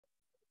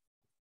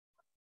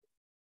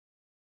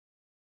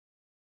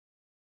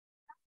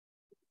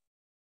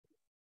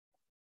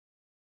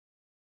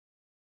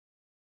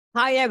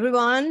Hi,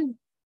 everyone.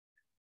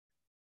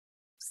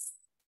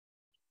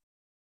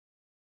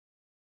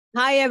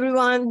 Hi,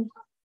 everyone.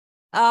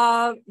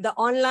 The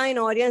online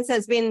audience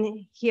has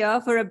been here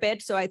for a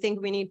bit, so I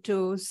think we need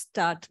to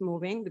start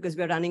moving because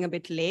we're running a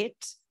bit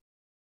late.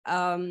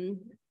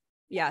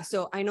 Yeah,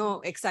 so I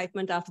know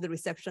excitement after the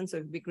reception, so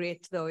it'd be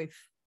great though if,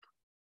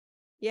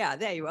 yeah,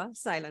 there you are,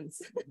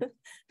 silence.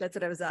 That's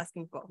what I was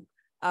asking for.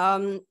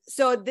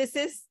 So this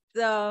is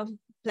the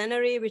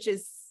plenary, which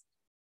is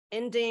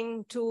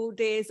ending 2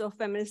 days of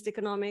Feminist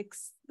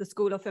Economics, the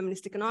School of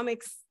Feminist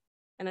Economics,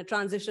 and a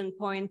transition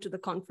point to the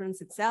conference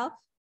itself.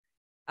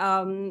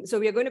 So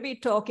we are going to be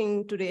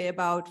talking today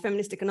about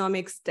feminist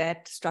economics,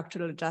 debt,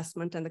 structural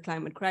adjustment, and the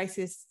climate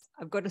crisis.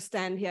 I've got to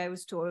stand here, I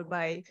was told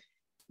by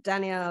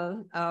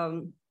Danielle,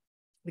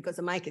 because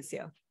the mic is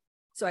here.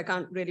 So I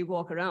can't really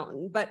walk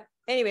around. But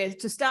anyway,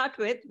 to start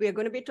with, we are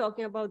going to be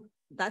talking about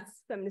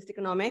that's feminist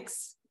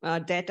economics,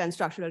 debt and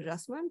structural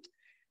adjustment.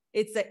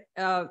 It's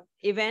an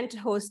event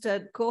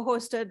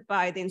co-hosted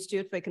by the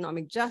Institute for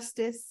Economic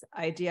Justice,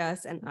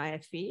 IDEAS, and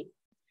IAFFE.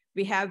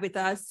 We have with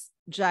us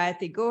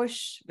Jayati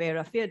Ghosh,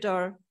 Vera,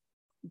 Fiador,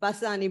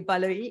 Basani,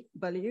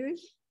 Baloyi,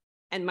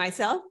 and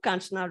myself,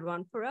 Kanchana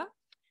Ruwanpura.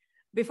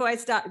 Before I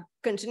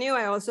continue,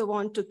 I also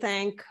want to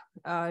thank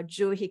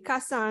Juhi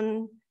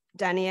Kassan,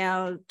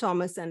 Danielle,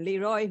 Thomas, and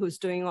Leroy, who's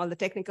doing all the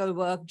technical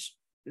work.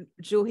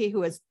 Juhi,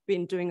 who has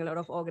been doing a lot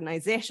of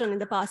organization in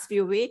the past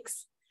few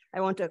weeks.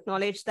 I want to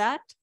acknowledge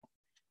that.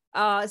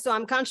 So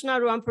I'm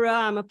Kanchana Ruwanpura.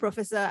 I'm a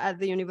professor at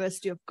the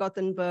University of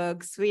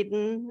Gothenburg,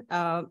 Sweden,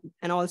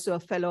 and also a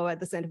fellow at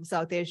the Center for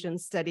South Asian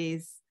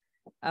Studies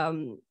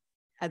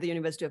at the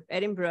University of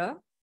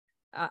Edinburgh.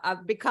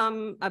 I've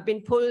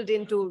been pulled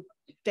into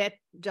debt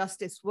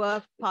justice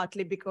work,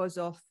 partly because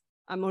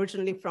I'm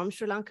originally from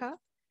Sri Lanka.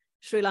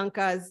 Sri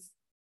Lanka's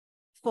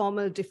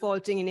formal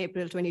defaulting in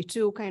April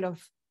 22 kind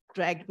of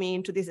dragged me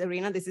into this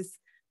arena.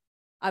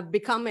 I've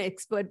become an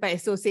expert by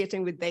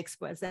associating with the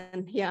experts,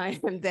 and here I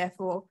am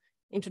therefore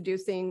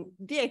introducing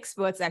the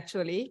experts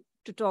actually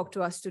to talk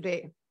to us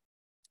today.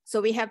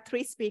 So we have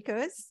 3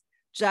 speakers.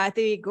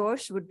 Jayati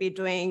Ghosh would be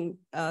doing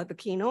the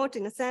keynote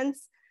in a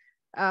sense.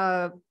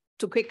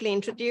 To quickly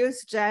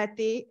introduce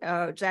Jayati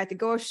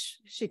Ghosh,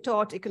 she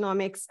taught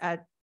economics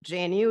at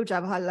JNU,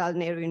 Jawaharlal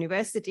Nehru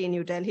University in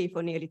New Delhi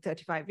for nearly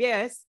 35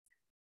 years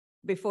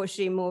before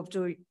she moved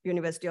to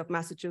University of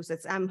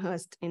Massachusetts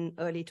Amherst in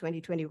early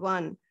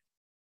 2021.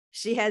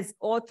 She has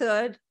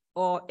authored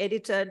or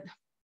edited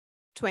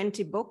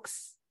 20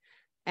 books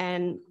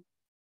and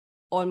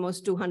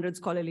almost 200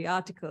 scholarly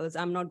articles.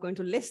 I'm not going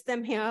to list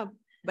them here,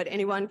 but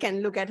anyone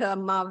can look at her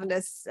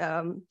marvelous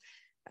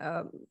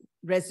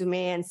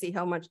resume and see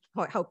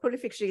how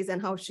prolific she is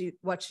and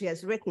what she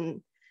has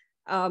written.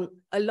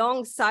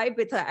 Alongside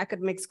with her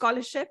academic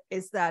scholarship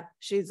is that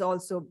she's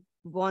also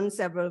won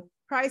several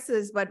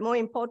prizes, but more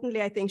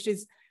importantly, I think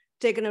she's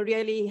taken a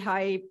really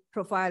high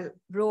profile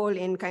role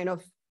in kind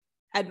of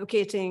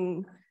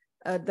advocating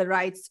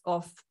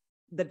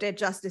the debt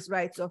justice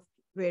rights of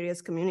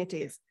various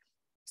communities.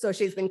 So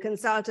she's been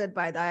consulted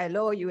by the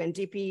ILO,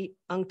 UNDP,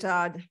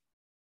 UNCTAD,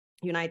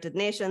 United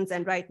Nations,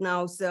 and right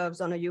now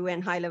serves on a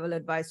UN high-level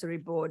advisory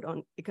board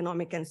on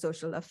economic and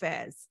social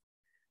affairs.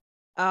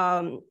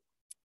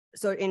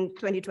 So in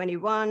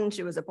 2021,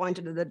 she was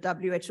appointed to the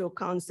WHO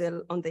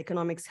Council on the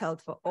Economics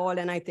Health for All,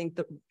 and I think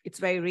it's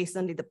very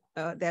recently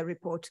their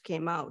report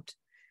came out.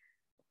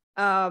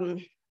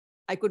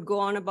 I could go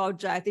on about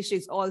Jayati.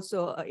 She's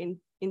also a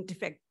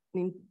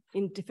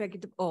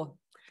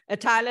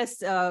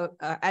tireless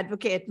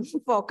advocate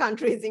for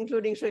countries,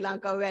 including Sri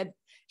Lanka, where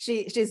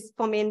she's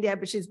from India,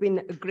 but she's been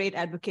a great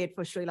advocate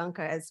for Sri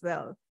Lanka as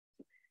well.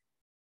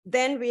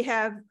 Then we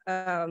have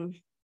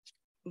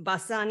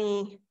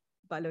Basani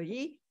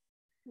Baloyi,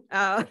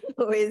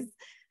 who is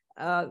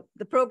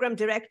the program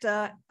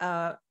director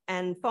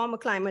and former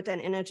climate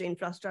and energy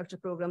infrastructure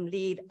program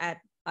lead at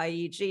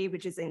IEG,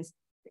 which is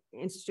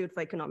Institute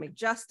for Economic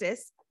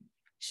Justice.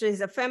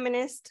 She's a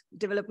feminist,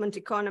 development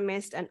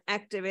economist, and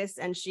activist,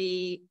 and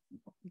she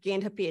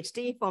gained her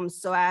PhD from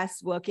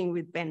SOAS working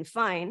with Ben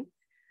Fine.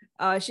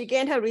 She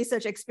gained her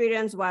research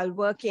experience while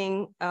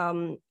working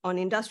on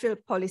industrial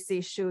policy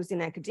issues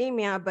in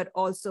academia, but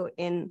also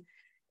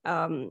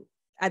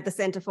at the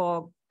Center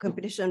for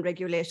Competition,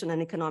 Regulation,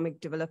 and Economic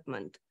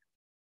Development,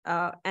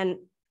 and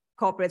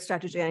Corporate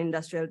Strategy and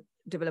Industrial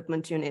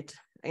Development Unit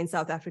in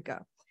South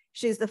Africa.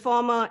 She's the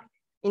former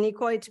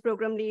inequality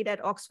program lead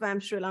at Oxfam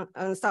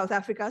South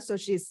Africa. So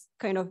she's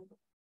kind of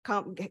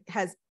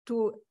has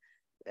 2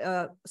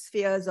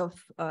 spheres of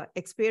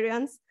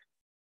experience.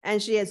 And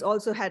she has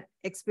also had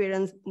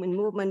experience in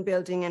movement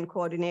building and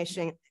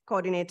coordinating,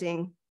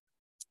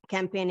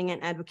 campaigning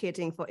and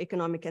advocating for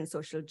economic and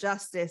social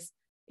justice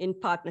in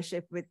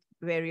partnership with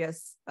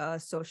various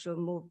social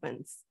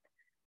movements.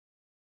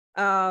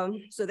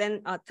 So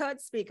then our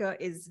 3rd speaker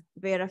is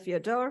Vera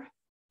Fiador.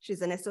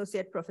 She's an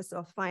associate professor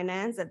of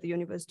finance at the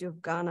University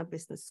of Ghana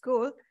Business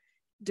School,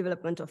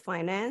 Development of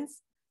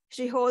Finance.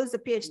 She holds a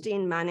PhD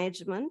in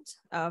management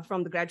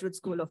from the Graduate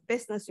School of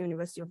Business,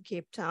 University of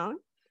Cape Town.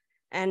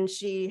 And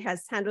she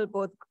has handled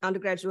both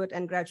undergraduate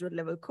and graduate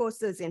level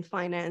courses in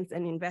finance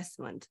and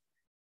investment.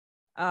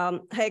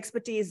 Her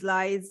expertise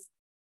lies,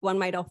 one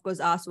might of course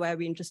ask why are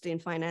we interested in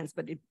finance,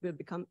 but it will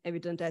become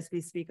evident as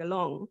we speak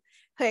along.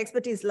 Her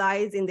expertise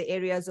lies in the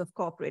areas of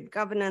corporate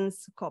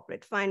governance,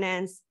 corporate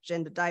finance,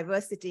 gender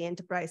diversity,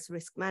 enterprise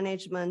risk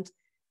management,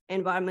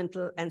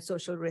 environmental and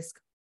social risk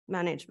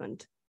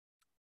management.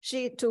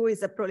 She too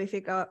is a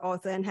prolific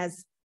author and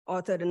has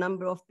authored a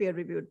number of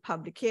peer-reviewed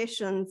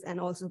publications and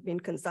also been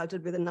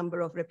consulted with a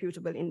number of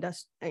reputable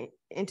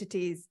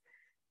entities,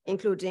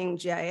 including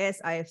GIS,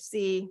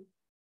 IFC,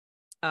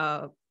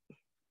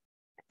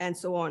 and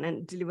so on,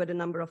 and delivered a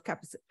number of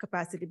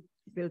capacity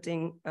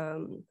building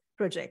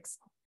projects.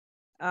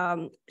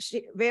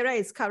 Vera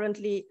is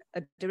currently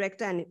a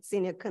director and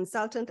senior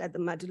consultant at the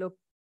Madilo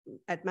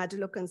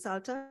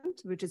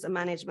Consultant, which is a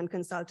management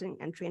consulting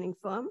and training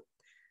firm.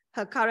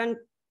 Her current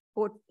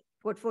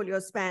portfolio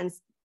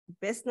spans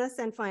business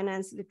and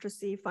finance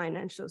literacy,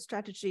 financial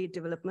strategy,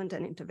 development,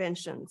 and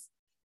interventions.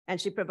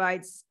 And she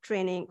provides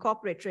training,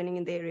 corporate training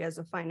in the areas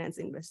of finance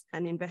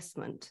and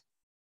investment.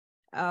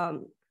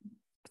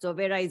 So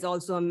Vera is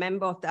also a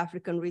member of the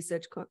African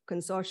Research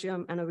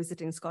Consortium and a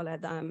visiting scholar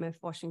at the IMF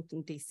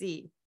Washington,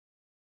 DC.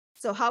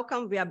 So how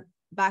come we are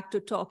back to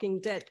talking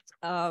debt?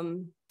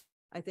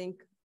 I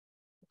think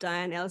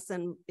Diane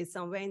Elson is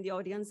somewhere in the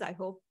audience. I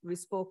hope we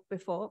spoke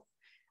before.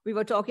 We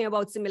were talking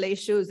about similar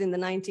issues in the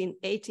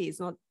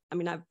 1980s.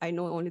 I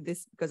know only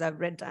this because I've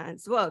read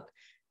Diane's work.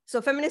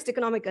 So feminist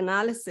economic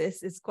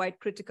analysis is quite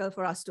critical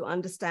for us to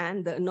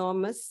understand the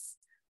enormous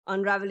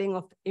unraveling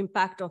of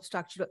impact of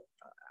structural,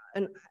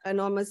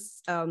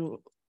 enormous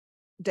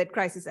debt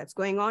crisis that's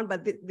going on.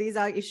 But these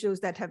are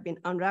issues that have been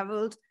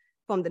unraveled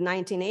from the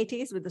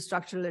 1980s with the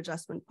structural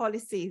adjustment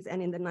policies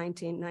and in the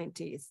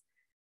 1990s.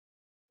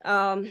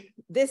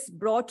 This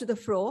brought to the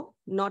fore,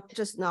 not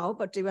just now,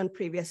 but even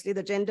previously,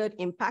 the gendered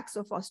impacts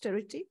of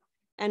austerity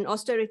and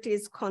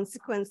austerity's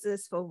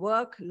consequences for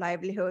work,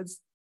 livelihoods,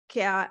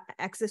 care,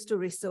 access to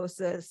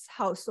resources,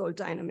 household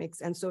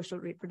dynamics, and social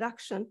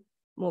reproduction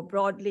more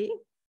broadly,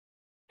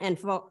 and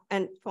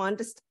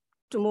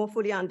to more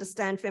fully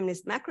understand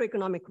feminist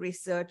macroeconomic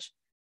research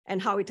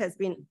and how it has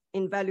been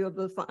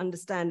invaluable for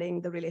understanding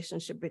the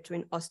relationship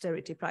between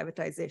austerity,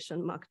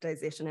 privatization,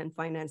 marketisation, and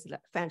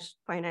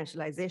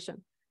financialisation,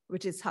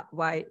 which is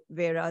why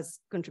Vera's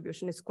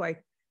contribution is quite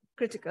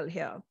critical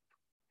here,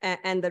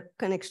 and the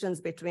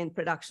connections between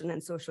production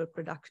and social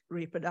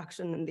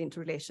reproduction and the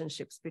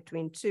interrelationships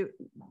between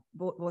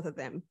both of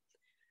them.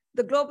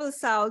 The Global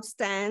South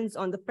stands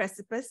on the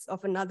precipice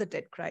of another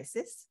debt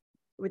crisis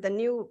with a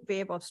new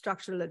wave of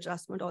structural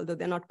adjustment, although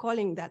they're not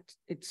calling that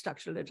it's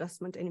structural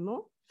adjustment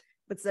anymore,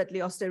 but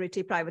certainly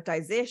austerity,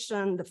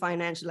 privatization, the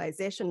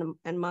financialization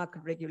and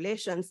market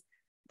regulations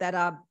that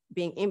are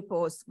being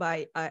imposed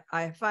by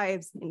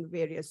IAFFEs in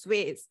various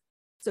ways.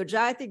 So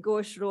Jayati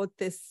Ghosh wrote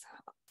this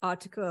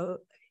article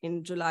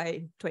in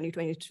July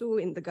 2022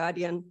 in The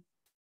Guardian,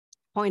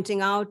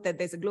 pointing out that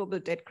there's a global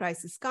debt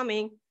crisis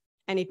coming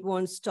and it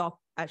won't stop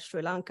at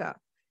Sri Lanka.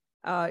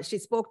 She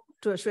spoke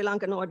to a Sri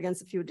Lankan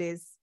audience a few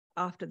days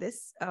after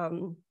this,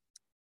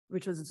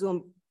 which was a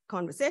Zoom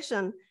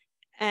conversation,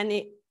 and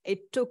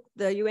it took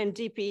the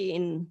UNDP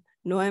in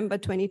November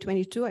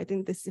 2022, I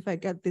think this, if I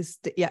get this,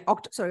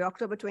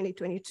 October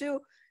 2022,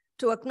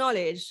 to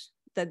acknowledge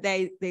that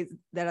there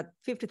are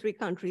 53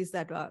 countries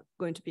that are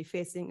going to be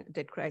facing a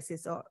debt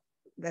crisis or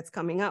that's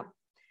coming up.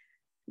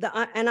 The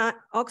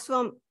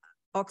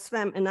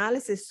Oxfam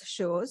analysis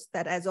shows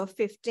that as of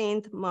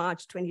 15th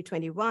March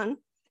 2021,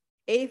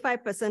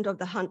 85% of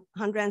the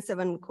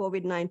 107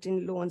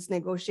 COVID-19 loans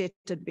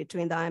negotiated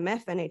between the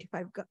IMF and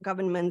 85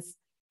 governments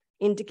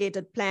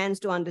indicated plans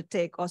to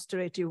undertake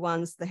austerity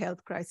once the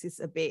health crisis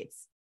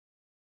abates.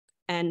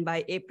 And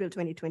by April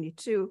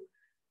 2022,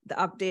 the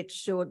update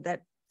showed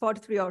that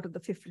 43 out of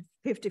the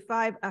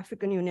 55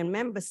 African Union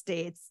member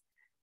states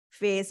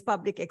face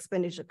public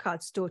expenditure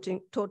cuts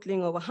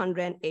totaling over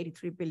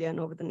 183 billion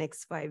over the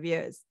next 5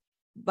 years.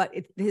 But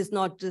this is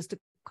not just a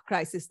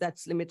crisis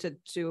that's limited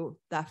to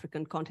the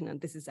African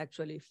continent. This is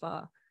actually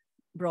far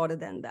broader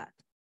than that.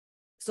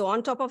 So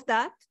on top of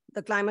that,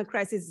 the climate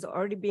crisis is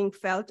already being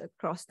felt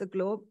across the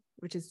globe,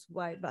 which is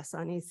why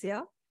Basani is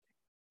here.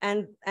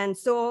 And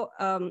so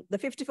the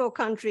 54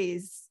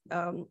 countries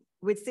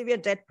with severe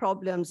debt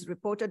problems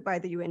reported by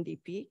the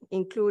UNDP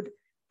include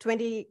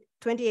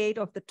 28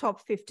 of the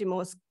top 50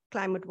 most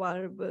climate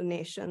vulnerable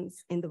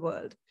nations in the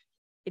world.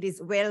 It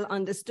is well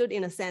understood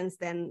in a sense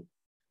then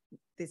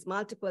this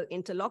multiple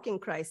interlocking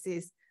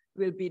crises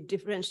will be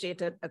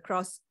differentiated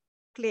across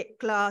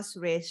class,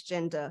 race,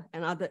 gender,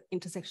 and other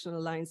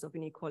intersectional lines of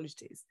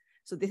inequalities.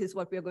 So this is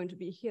what we are going to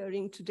be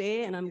hearing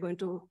today, and I'm going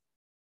to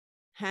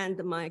hand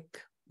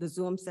the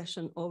Zoom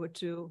session over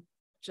to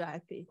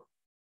Jayati.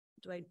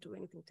 Do I do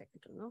anything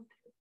technical? No?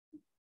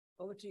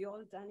 Over to you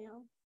all,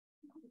 Danielle.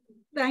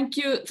 Thank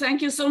you.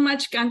 Thank you so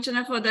much,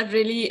 Kanchana, for that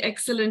really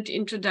excellent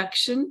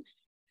introduction.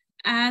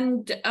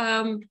 And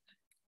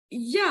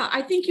yeah,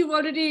 I think you've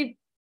already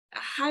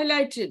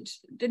highlighted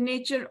the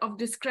nature of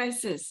this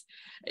crisis.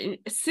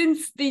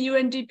 Since the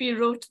UNDP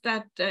wrote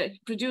that,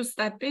 produced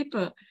that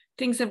paper,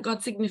 things have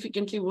got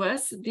significantly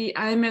worse. The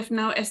IMF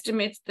now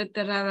estimates that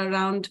there are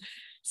around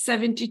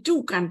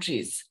 72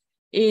 countries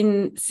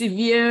in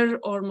severe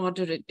or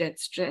moderate debt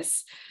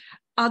stress.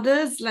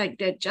 Others, like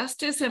Debt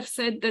Justice, have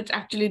said that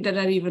actually there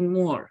are even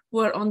more who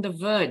are on the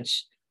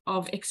verge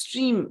of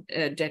extreme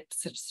debt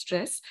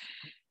stress.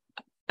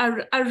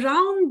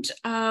 Around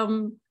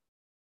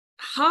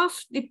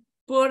half the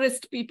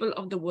poorest people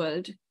of the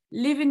world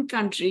live in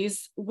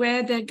countries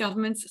where their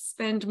governments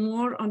spend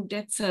more on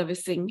debt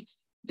servicing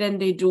than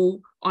they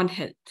do on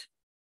health.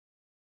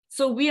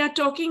 So we are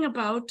talking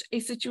about a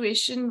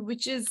situation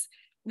which is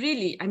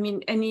really, I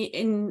mean,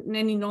 in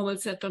any normal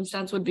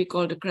circumstance would be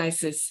called a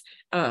crisis,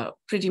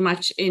 pretty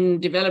much in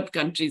developed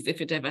countries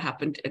if it ever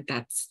happened at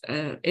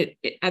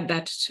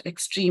that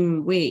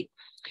extreme way.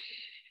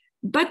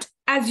 But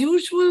as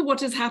usual,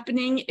 what is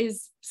happening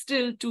is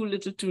still too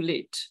little too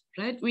late,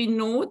 right? We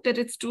know that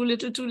it's too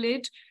little too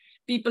late.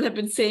 People have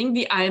been saying,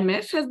 the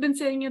IMF has been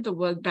saying it, the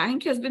World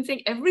Bank has been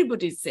saying,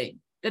 everybody's saying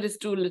that it's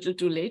too little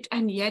too late,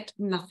 and yet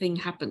nothing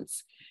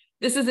happens.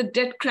 This is a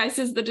debt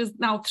crisis that is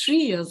now 3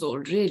 years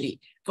old, really,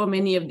 for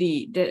many of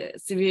the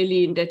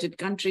severely indebted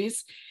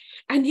countries.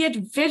 And yet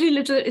very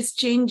little is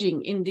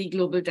changing in the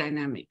global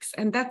dynamics.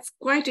 And that's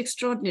quite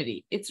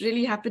extraordinary. It's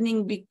really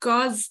happening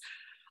because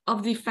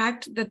of the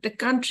fact that the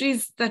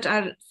countries that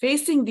are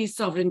facing these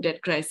sovereign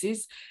debt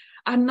crises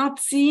are not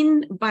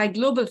seen by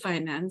global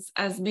finance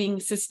as being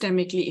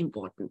systemically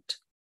important.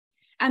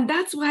 And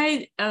that's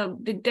why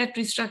the debt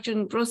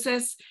restructuring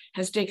process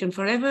has taken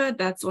forever.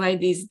 That's why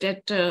these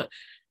debt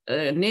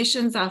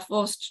nations are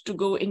forced to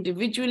go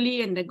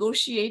individually and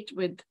negotiate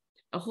with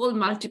a whole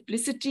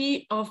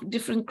multiplicity of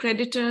different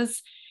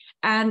creditors,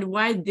 and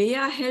why they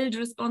are held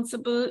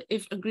responsible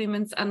if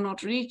agreements are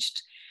not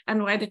reached,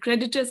 and why the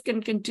creditors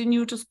can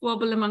continue to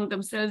squabble among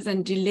themselves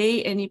and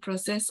delay any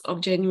process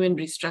of genuine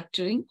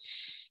restructuring,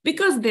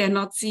 because they are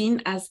not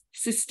seen as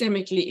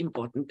systemically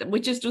important,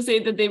 which is to say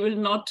that they will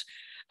not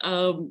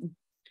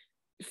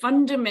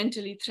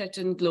fundamentally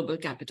threaten global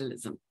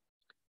capitalism.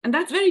 And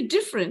that's very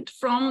different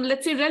from,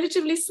 let's say,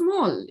 relatively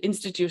small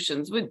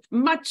institutions with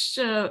much,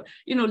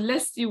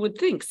 less, you would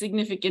think,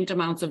 significant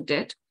amounts of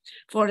debt.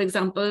 For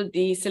example,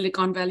 the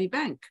Silicon Valley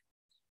Bank,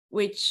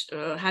 which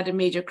had a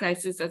major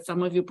crisis, as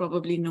some of you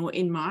probably know,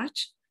 in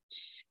March.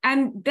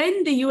 And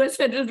then the US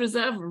Federal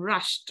Reserve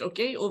rushed,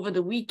 over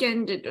the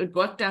weekend, it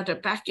worked out a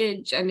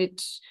package, and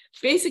it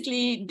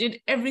basically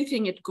did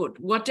everything it could,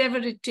 whatever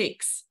it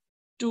takes,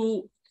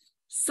 to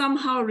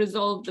somehow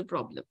resolve the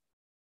problem.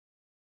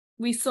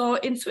 We saw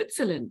in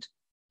Switzerland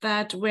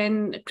that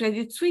when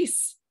Credit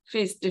Suisse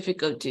faced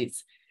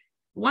difficulties,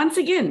 once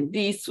again,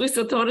 the Swiss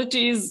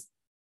authorities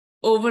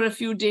over a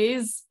few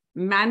days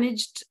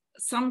managed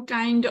some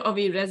kind of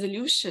a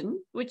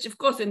resolution, which of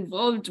course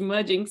involved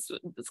merging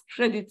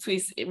Credit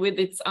Suisse with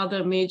its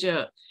other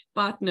major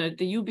partner,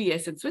 the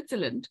UBS in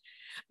Switzerland.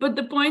 But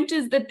the point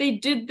is that they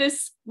did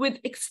this with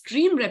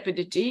extreme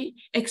rapidity,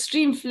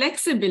 extreme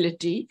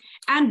flexibility,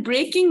 and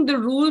breaking the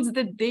rules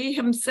that they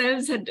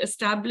themselves had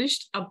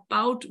established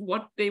about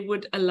what they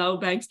would allow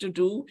banks to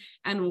do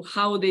and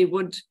how they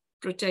would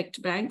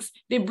protect banks.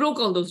 They broke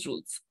all those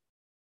rules.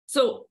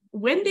 So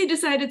when they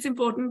decide it's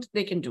important,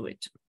 they can do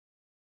it.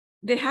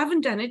 They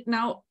haven't done it.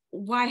 Now,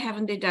 why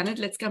haven't they done it?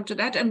 Let's come to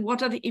that. And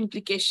what are the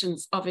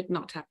implications of it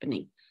not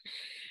happening?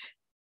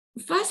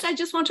 First, I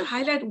just want to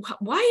highlight,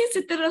 why is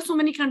it there are so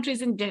many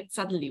countries in debt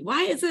suddenly?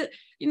 Why is it,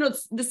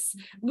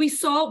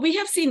 we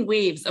have seen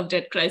waves of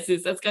debt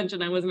crisis, as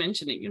Kanchana was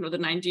mentioning, the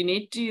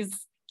 1980s,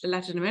 the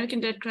Latin American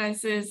debt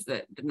crisis,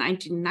 the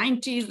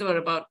 1990s, there were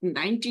about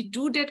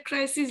 92 debt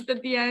crises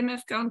that the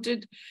IMF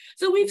counted.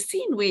 So we've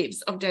seen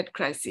waves of debt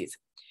crises.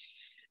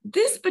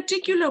 This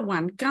particular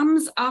one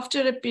comes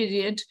after a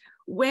period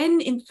when,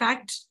 in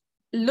fact,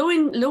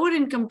 lower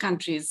income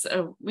countries,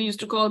 we used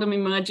to call them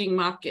emerging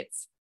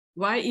markets.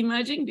 Why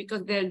emerging?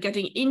 Because they're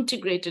getting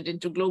integrated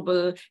into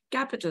global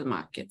capital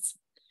markets.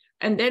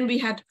 And then we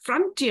had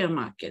frontier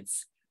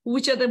markets,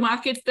 which are the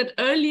markets that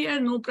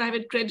earlier no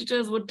private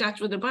creditors would touch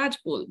with a barge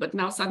pole, but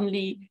now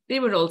suddenly they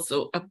were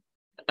also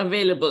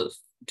available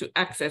to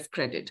access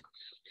credit.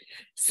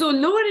 So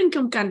lower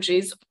income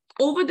countries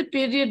over the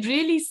period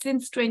really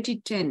since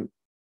 2010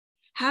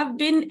 have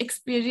been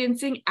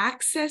experiencing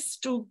access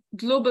to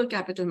global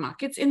capital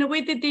markets in a way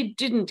that they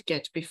didn't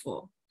get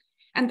before.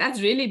 And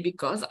that's really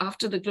because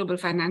after the global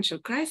financial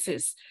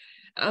crisis,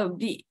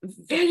 the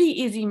very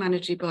easy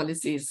monetary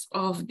policies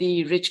of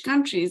the rich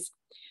countries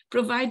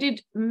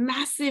provided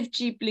massive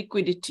cheap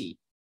liquidity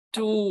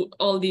to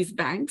all these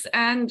banks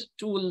and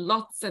to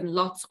lots and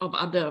lots of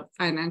other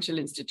financial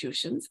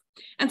institutions.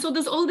 And so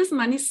there's all this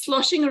money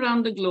sloshing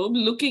around the globe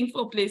looking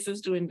for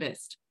places to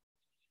invest.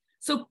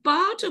 So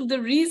part of the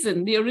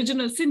reason, the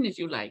original sin, if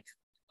you like,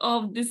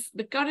 of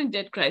the current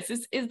debt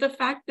crisis is the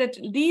fact that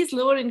these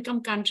lower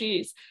income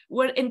countries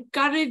were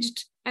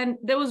encouraged, and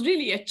there was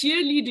really a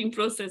cheerleading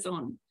process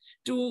on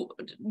to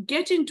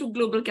get into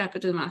global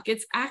capital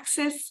markets,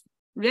 access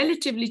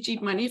relatively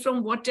cheap money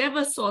from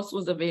whatever source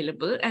was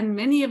available, and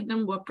many of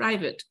them were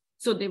private.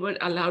 So they were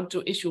allowed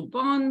to issue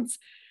bonds.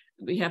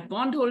 We have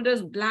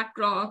bondholders,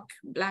 BlackRock,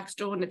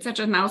 Blackstone,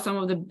 etc. Now some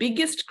of the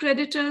biggest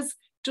creditors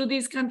to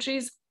these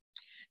countries.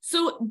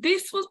 So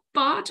this was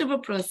part of a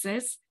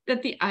process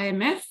that the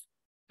IMF,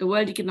 the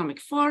World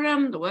Economic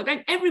Forum, the World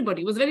Bank,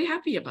 everybody was very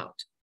happy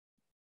about.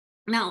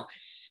 Now,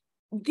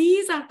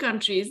 these are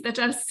countries that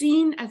are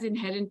seen as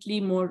inherently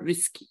more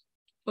risky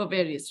for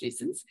various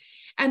reasons,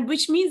 and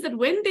which means that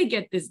when they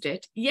get this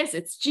debt, yes,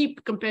 it's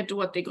cheap compared to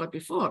what they got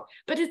before,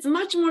 but it's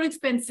much more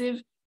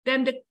expensive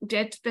than the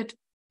debt that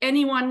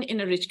anyone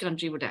in a rich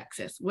country would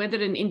access,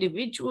 whether an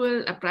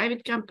individual, a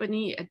private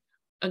company,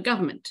 a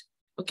government,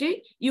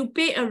 okay? You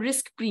pay a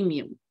risk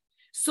premium.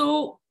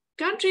 So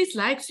countries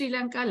like Sri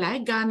Lanka,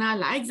 like Ghana,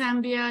 like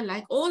Zambia,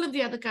 like all of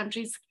the other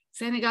countries,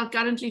 Senegal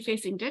currently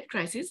facing debt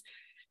crisis,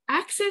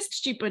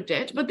 accessed cheaper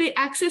debt, but they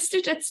accessed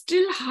it at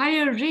still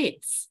higher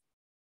rates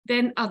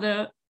than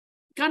other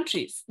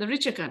countries, the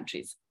richer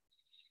countries.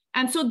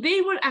 And so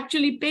they were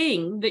actually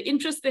paying, the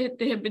interest that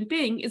they have been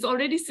paying is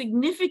already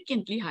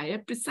significantly higher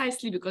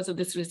precisely because of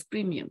this risk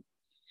premium.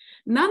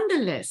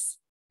 Nonetheless,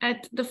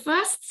 at the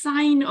first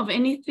sign of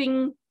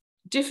anything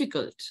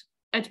difficult,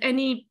 at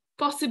any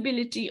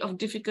possibility of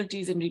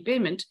difficulties in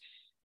repayment,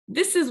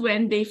 this is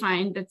when they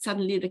find that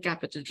suddenly the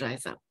capital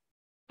dries up.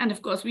 And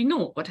of course, we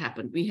know what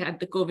happened. We had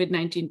the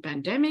COVID-19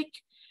 pandemic,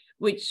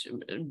 which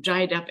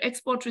dried up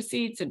export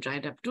receipts, it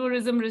dried up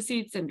tourism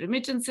receipts and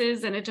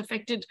remittances, and it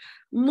affected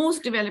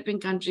most developing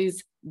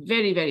countries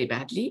very, very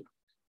badly.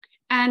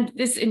 And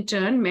this in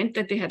turn meant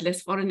that they had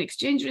less foreign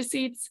exchange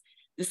receipts,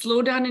 the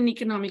slowdown in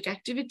economic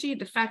activity,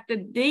 the fact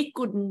that they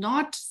could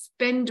not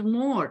spend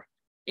more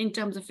in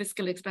terms of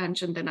fiscal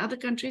expansion than other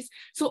countries.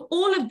 So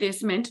all of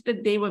this meant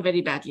that they were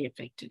very badly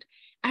affected.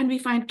 And we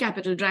find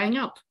capital drying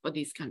up for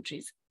these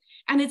countries.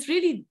 And it's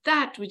really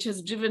that which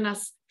has driven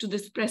us to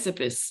this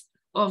precipice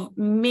of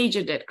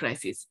major debt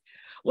crises.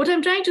 What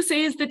I'm trying to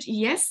say is that,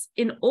 yes,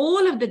 in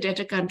all of the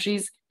debtor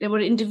countries, there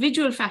were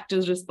individual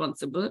factors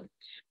responsible,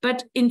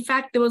 but in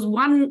fact, there was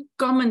one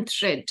common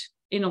thread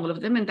in all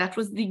of them, and that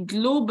was the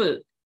global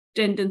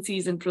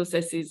tendencies and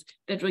processes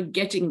that were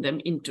getting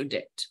them into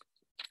debt.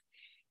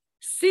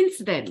 Since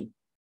then,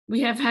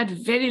 we have had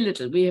very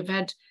little. We have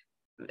had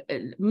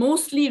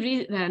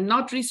mostly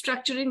not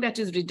restructuring, that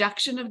is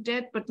reduction of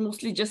debt, but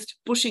mostly just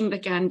pushing the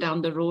can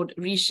down the road,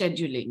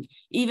 rescheduling.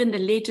 Even the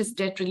latest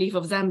debt relief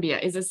of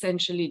Zambia is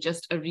essentially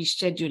just a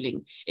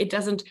rescheduling. It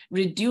doesn't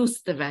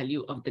reduce the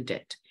value of the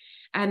debt.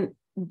 And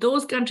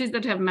those countries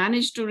that have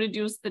managed to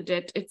reduce the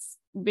debt, it's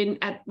been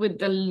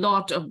with a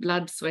lot of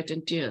blood, sweat,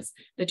 and tears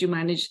that you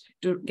manage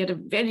to get a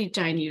very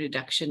tiny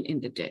reduction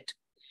in the debt.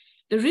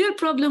 The real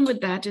problem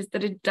with that is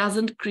that it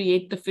doesn't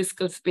create the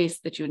fiscal space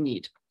that you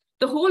need.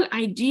 The whole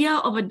idea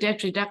of a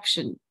debt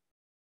reduction,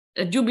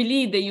 a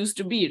jubilee there used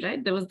to be,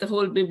 right? There was the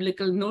whole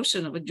biblical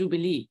notion of a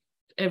jubilee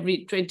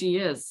every 20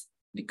 years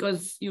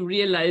because you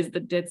realize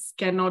that debts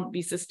cannot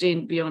be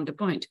sustained beyond a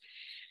point.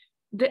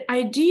 The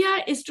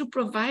idea is to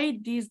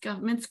provide these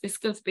governments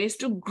fiscal space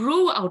to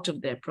grow out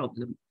of their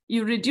problem.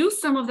 You reduce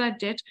some of that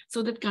debt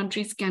so that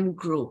countries can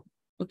grow,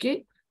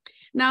 okay?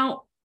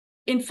 Now,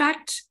 in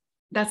fact,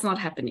 that's not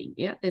happening,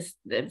 yeah? There's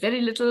very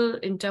little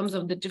in terms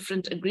of the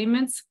different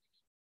agreements.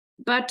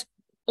 But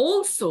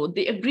also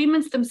the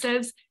agreements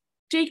themselves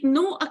take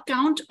no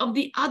account of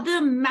the other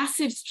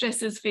massive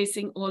stresses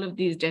facing all of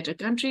these debtor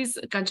countries.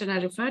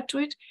 Kanchana referred to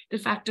it, the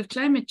fact of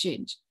climate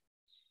change.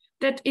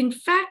 That in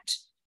fact,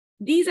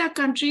 these are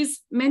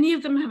countries, many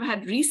of them have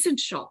had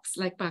recent shocks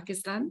like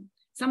Pakistan.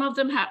 Some of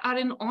them are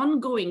in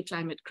ongoing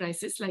climate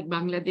crisis like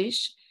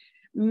Bangladesh.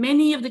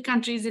 Many of the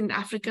countries in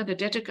Africa, the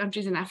debtor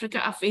countries in Africa,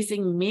 are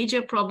facing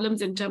major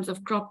problems in terms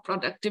of crop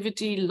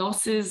productivity,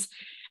 losses,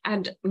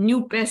 and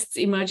new pests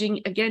emerging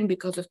again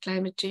because of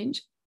climate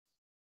change.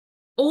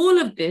 All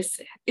of this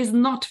is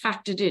not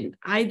factored in,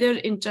 either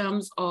in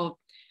terms of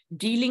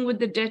dealing with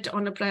the debt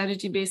on a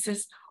priority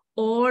basis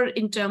or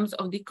in terms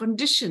of the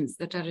conditions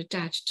that are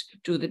attached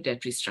to the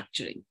debt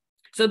restructuring.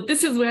 So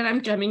this is where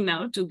I'm coming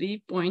now to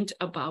the point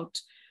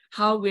about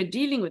how we're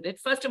dealing with it.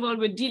 First of all,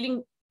 we're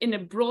dealing in a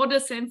broader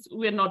sense,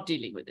 we're not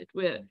dealing with it.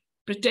 We're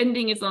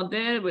pretending it's not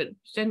there, we're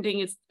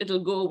pretending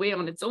it'll go away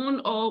on its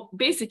own, or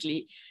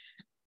basically,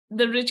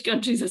 the rich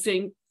countries are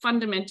saying,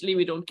 fundamentally,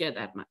 we don't care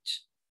that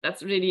much.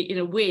 That's really, in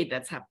a way,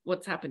 that's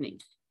what's happening.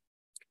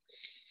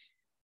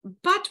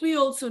 But we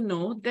also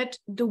know that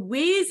the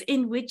ways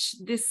in which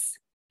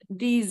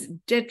these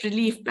debt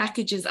relief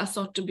packages are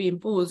sought to be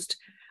imposed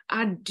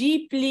are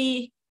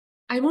deeply,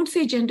 I won't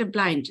say gender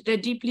blind, they're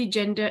deeply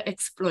gender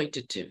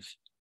exploitative.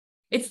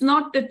 It's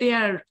not that they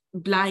are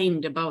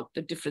blind about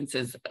the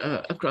differences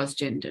across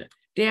gender.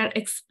 They are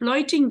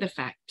exploiting the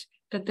fact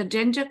that the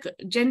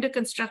gender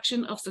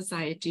construction of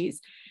societies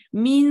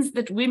means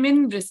that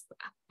women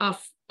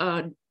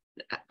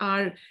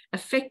are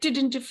affected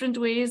in different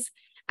ways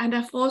and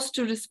are forced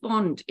to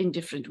respond in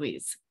different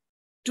ways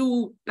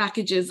to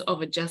packages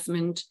of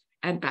adjustment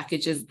and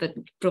packages that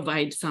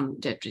provide some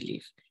debt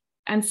relief.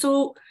 And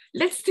so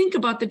let's think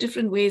about the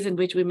different ways in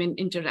which women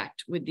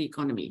interact with the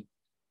economy.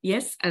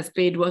 Yes, as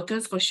paid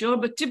workers for sure,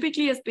 but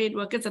typically as paid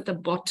workers at the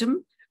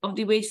bottom of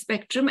the wage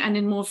spectrum and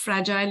in more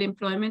fragile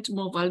employment,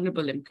 more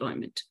vulnerable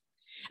employment.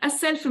 As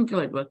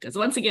self-employed workers,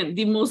 once again,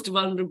 the most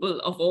vulnerable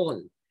of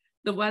all.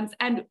 The ones,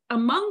 and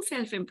among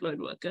self-employed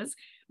workers,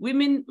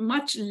 women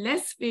much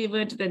less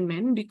favored than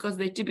men because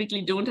they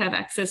typically don't have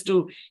access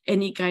to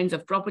any kinds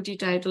of property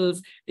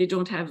titles, they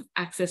don't have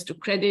access to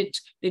credit,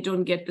 they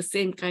don't get the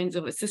same kinds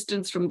of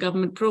assistance from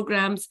government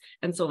programs,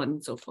 and so on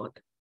and so forth.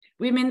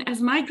 Women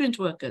as migrant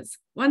workers,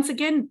 once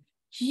again,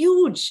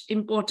 huge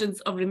importance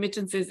of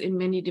remittances in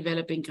many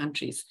developing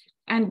countries.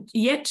 And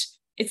yet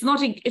it's not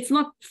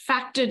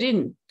factored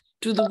in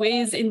to the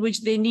ways in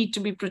which they need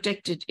to be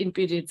protected in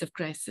periods of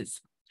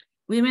crisis.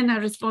 Women are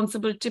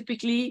responsible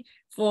typically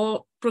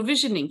for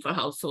provisioning for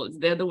households.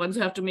 They're the ones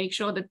who have to make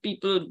sure that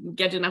people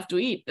get enough to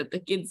eat, that the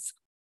kids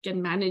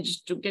can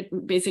manage to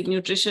get basic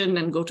nutrition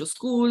and go to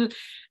school,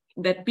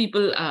 that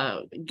people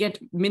get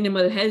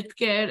minimal health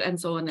care, and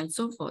so on and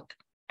so forth.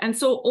 And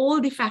so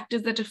all the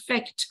factors that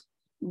affect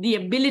the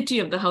ability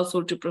of the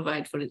household to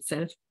provide for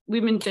itself,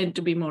 women tend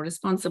to be more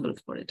responsible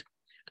for it.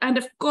 And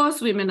of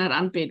course, women are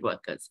unpaid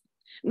workers,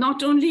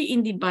 not only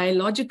in the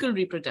biological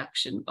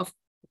reproduction,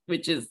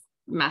 which is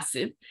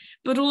massive,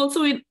 but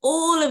also in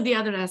all of the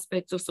other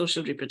aspects of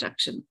social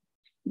reproduction,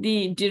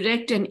 the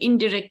direct and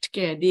indirect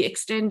care, the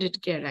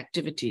extended care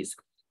activities,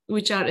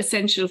 which are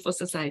essential for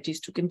societies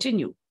to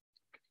continue.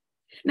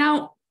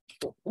 Now,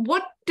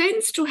 what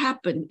tends to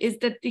happen is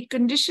that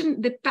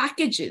the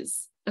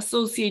packages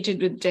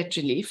associated with debt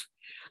relief,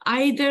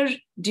 either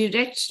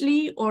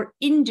directly or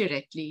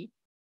indirectly,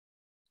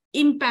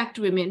 impact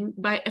women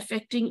by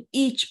affecting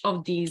each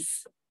of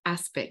these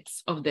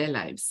aspects of their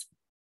lives.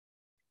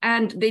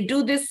 And they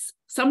do this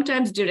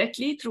sometimes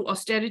directly through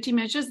austerity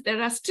measures.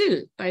 There are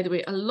still, by the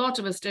way, a lot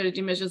of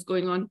austerity measures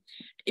going on,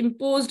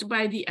 imposed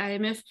by the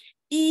IMF,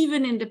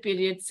 even in the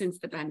period since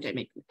the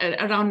pandemic.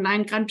 Around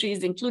 9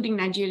 countries, including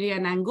Nigeria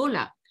and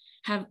Angola,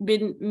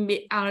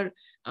 being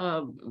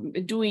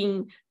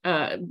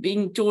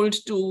told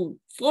to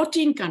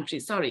 14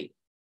 countries,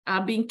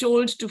 are being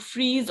told to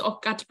freeze or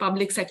cut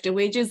public sector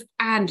wages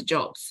and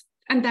jobs.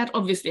 And that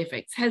obviously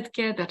affects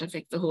healthcare, that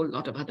affects a whole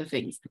lot of other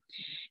things.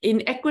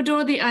 In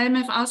Ecuador, the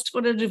IMF asked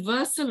for a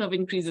reversal of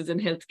increases in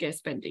healthcare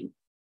spending,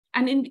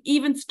 and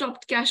even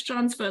stopped cash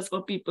transfers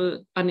for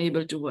people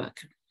unable to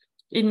work.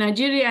 In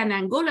Nigeria and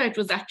Angola, it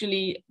was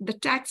actually the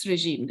tax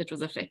regime that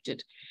was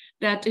affected.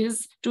 That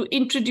is to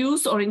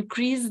introduce or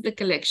increase the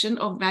collection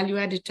of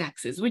value-added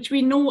taxes, which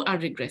we know are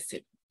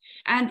regressive.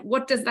 And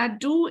what does that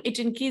do? It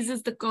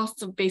increases the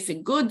costs of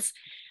basic goods.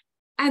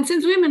 And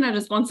since women are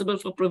responsible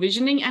for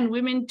provisioning and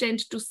women tend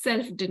to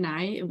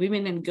self-deny,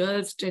 women and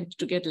girls tend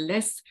to get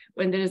less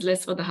when there is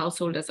less for the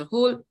household as a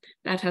whole,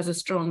 that has a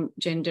strong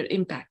gender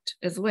impact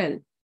as well.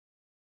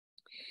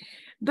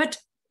 But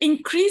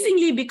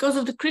increasingly, because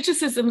of the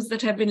criticisms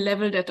that have been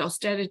leveled at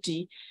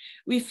austerity,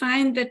 we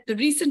find that the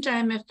recent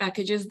IMF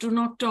packages do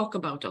not talk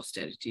about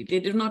austerity. They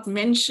do not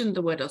mention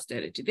the word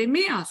austerity. They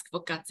may ask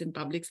for cuts in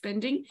public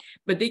spending,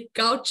 but they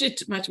couch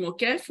it much more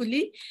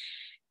carefully.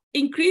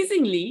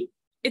 Increasingly,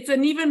 it's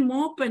an even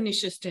more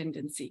pernicious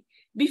tendency.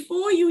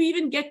 Before you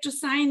even get to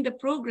sign the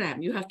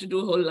program, you have to do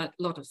a whole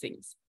lot of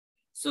things.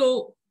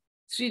 So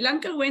Sri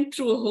Lanka went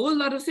through a whole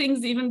lot of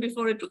things even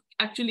before it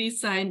actually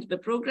signed the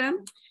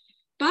program.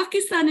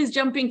 Pakistan is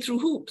jumping through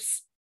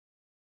hoops,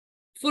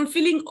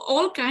 fulfilling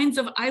all kinds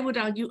of, I would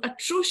argue,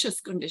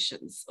 atrocious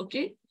conditions,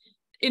 okay,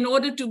 in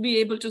order to be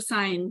able to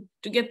sign,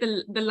 to get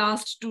the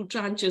last 2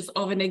 tranches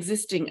of an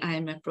existing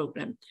IMF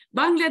program.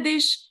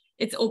 Bangladesh,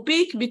 it's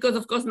opaque because,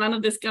 of course, none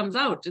of this comes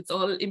out. It's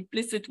all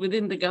implicit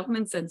within the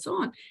governments and so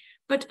on.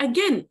 But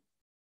again,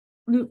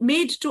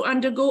 made to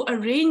undergo a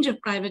range of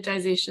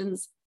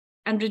privatizations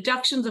and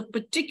reductions of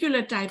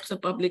particular types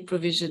of public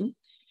provision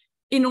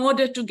in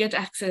order to get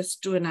access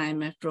to an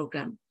IMF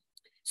program.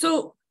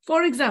 So,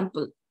 for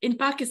example, in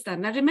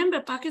Pakistan, now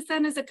remember,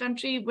 Pakistan is a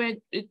country where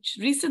it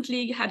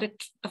recently had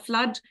a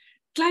flood,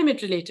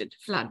 climate-related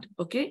flood,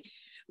 okay,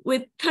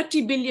 with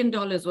 $30 billion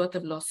worth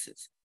of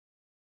losses.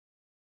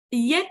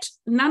 Yet,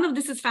 none of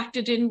this is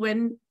factored in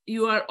when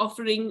you are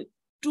offering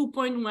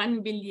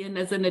 2.1 billion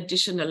as an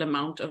additional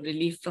amount of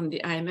relief from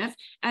the IMF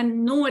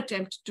and no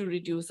attempt to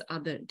reduce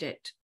other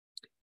debt.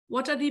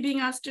 What are they being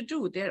asked to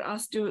do? They're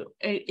asked to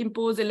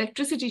impose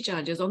electricity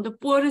charges on the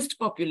poorest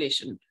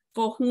population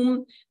for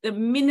whom the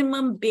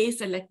minimum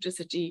base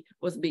electricity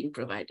was being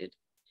provided.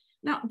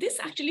 Now, this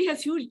actually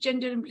has huge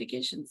gender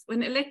implications.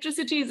 When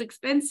electricity is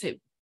expensive,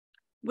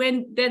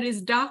 when there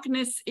is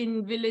darkness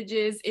in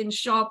villages, in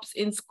shops,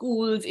 in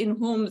schools, in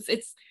homes,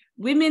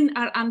 women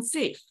are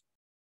unsafe.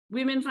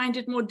 Women find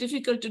it more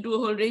difficult to do a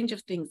whole range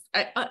of things.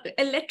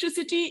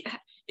 Electricity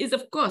is,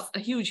 of course, a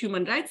huge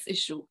human rights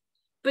issue,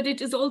 but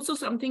it is also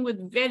something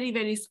with very,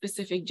 very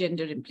specific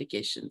gender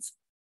implications.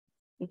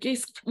 Okay,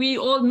 we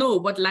all know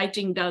what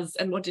lighting does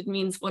and what it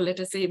means for, let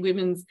us say,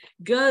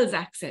 girls'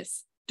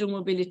 access to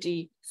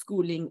mobility,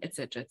 schooling,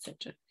 etc.,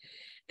 etc.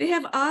 They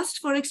have asked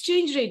for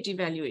exchange rate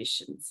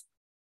devaluations.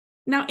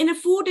 Now, in a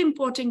food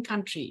importing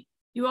country,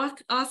 you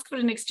ask for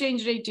an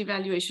exchange rate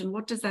devaluation.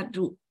 What does that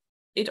do?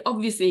 It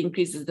obviously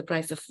increases the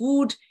price of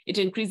food. It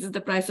increases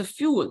the price of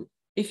fuel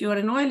if you're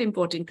an oil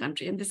importing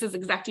country. And this is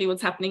exactly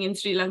what's happening in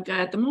Sri Lanka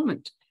at the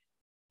moment.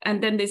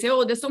 And then they say,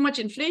 oh, there's so much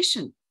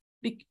inflation.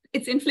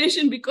 It's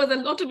inflation because a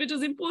lot of it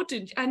is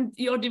imported and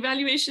your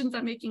devaluations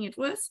are making it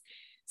worse.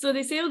 So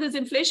they say, oh, there's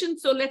inflation,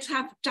 so let's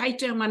have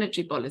tighter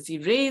monetary policy,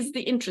 raise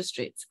the interest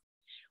rates.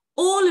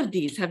 All of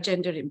these have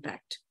gender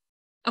impact.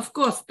 Of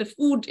course, the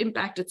food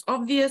impact is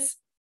obvious,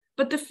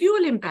 but the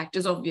fuel impact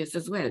is obvious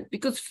as well,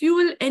 because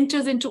fuel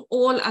enters into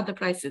all other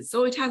prices.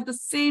 So it has the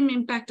same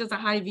impact as a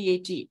high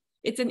VAT.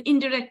 It's an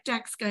indirect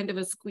tax kind of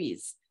a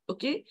squeeze,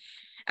 okay?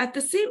 At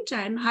the same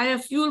time, higher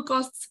fuel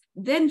costs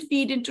then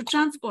feed into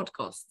transport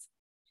costs.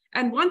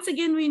 And once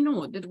again, we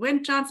know that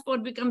when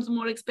transport becomes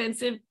more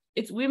expensive,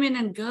 it's women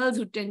and girls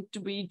who tend to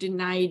be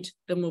denied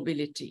the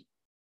mobility.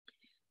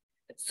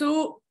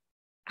 So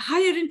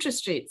higher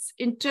interest rates,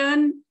 in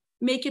turn,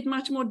 make it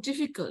much more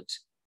difficult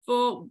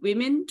for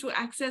women to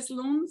access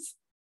loans,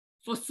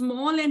 for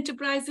small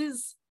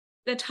enterprises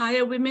that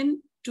hire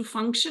women to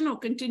function or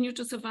continue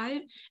to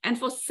survive, and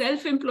for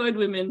self-employed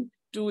women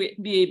to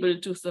be able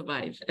to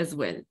survive as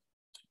well.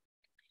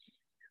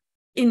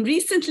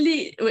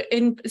 Recently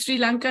in Sri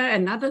Lanka,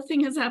 another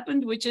thing has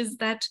happened, which is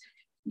that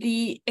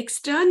the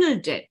external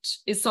debt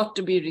is sought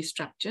to be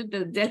restructured,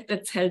 the debt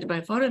that's held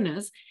by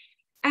foreigners.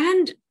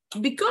 And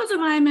because of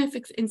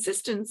IMF's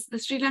insistence, the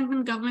Sri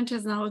Lankan government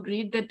has now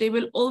agreed that they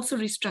will also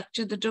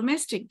restructure the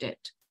domestic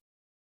debt,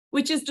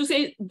 which is to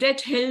say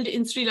debt held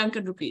in Sri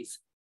Lankan rupees.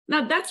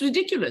 Now that's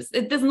ridiculous.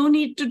 There's no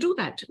need to do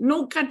that.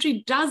 No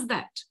country does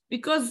that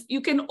because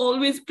you can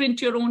always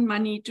print your own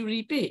money to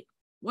repay.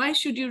 Why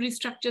should you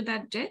restructure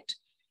that debt?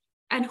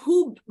 And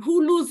who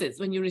loses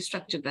when you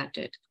restructure that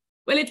debt?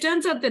 Well, it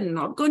turns out they're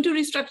not going to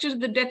restructure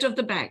the debt of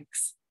the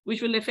banks,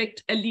 which will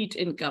affect elite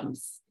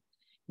incomes.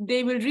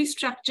 They will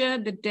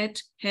restructure the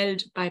debt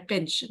held by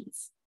pension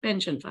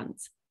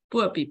funds,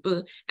 poor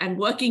people and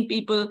working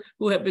people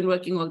who have been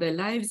working all their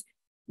lives.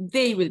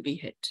 They will be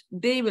hit.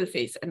 They will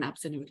face an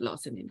absolute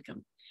loss in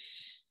income.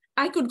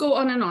 I could go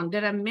on and on.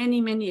 There are many,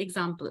 many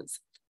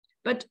examples.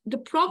 But the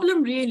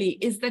problem really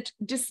is that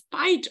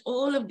despite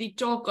all of the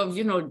talk of,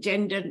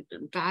 gender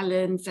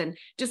balance, and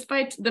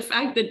despite the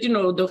fact that, the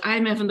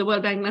IMF and the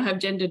World Bank now have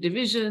gender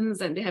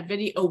divisions and they have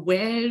very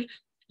aware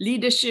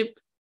leadership,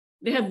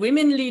 they have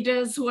women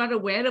leaders who are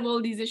aware of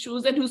all these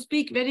issues and who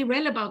speak very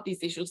well about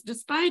these issues.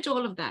 Despite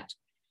all of that,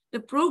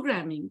 the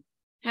programming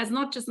has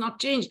not just not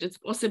changed, it's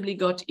possibly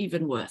got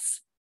even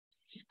worse.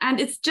 And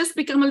it's just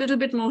become a little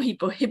bit more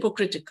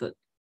hypocritical.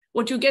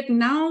 What you get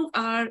now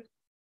are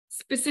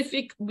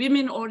specific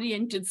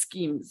women-oriented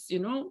schemes,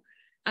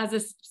 as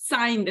a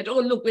sign that, oh,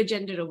 look, we're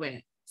gender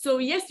aware. So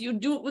yes,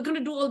 we're going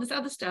to do all this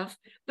other stuff,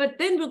 but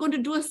then we're going to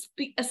do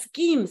a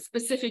scheme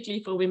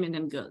specifically for women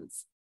and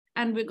girls.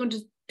 And we're going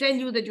to tell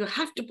you that you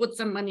have to put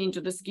some money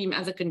into the scheme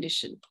as a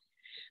condition.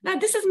 Now,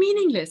 this is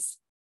meaningless.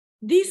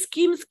 These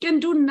schemes can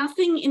do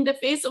nothing in the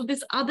face of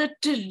this other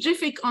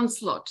terrific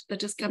onslaught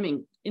that is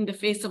coming in the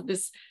face of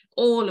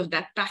all of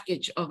that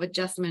package of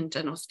adjustment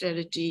and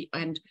austerity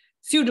and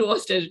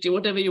pseudo-austerity,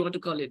 whatever you want to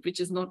call it, which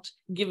is not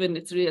given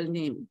its real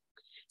name.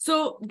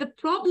 So the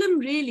problem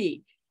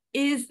really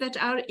is that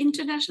our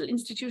international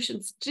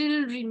institutions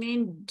still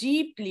remain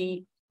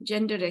deeply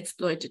gender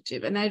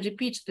exploitative. And I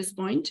repeat this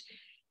point,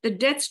 the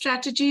debt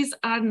strategies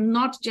are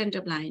not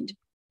gender blind.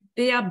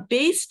 They are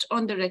based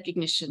on the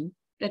recognition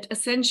that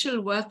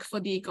essential work for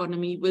the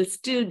economy will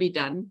still be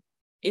done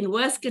in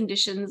worse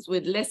conditions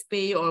with less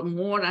pay or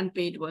more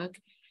unpaid work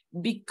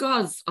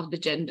because of the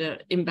gender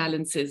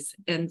imbalances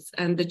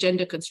and the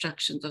gender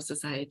constructions of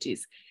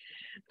societies.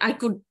 I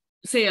could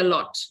say a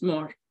lot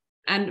more.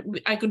 And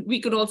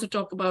we could also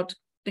talk about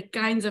the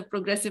kinds of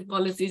progressive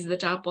policies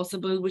that are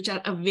possible, which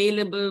are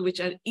available, which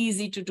are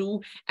easy to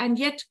do, and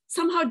yet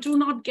somehow do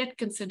not get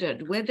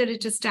considered, whether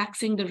it is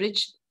taxing the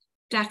rich,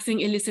 taxing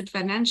illicit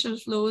financial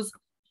flows,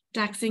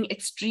 taxing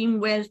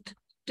extreme wealth,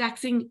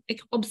 taxing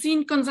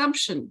obscene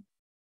consumption,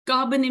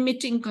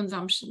 carbon-emitting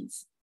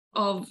consumptions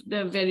of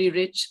the very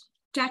rich,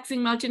 taxing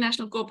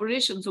multinational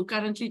corporations who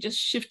currently just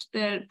shift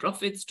their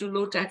profits to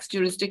low-tax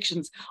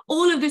jurisdictions.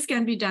 All of this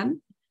can be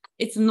done.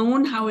 It's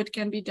known how it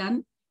can be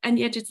done, and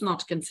yet it's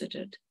not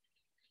considered.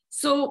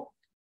 So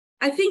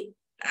I think,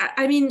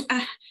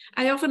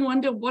 I often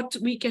wonder what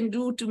we can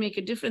do to make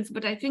a difference,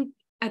 but I think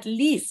at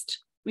least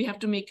we have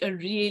to make a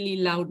really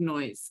loud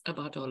noise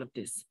about all of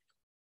this.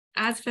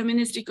 As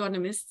feminist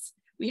economists,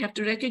 we have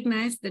to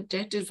recognize that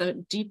debt is a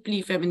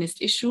deeply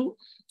feminist issue.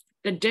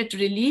 The debt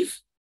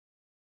relief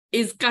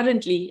is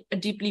currently a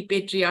deeply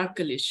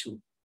patriarchal issue.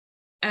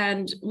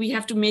 And we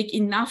have to make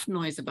enough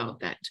noise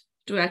about that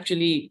to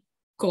actually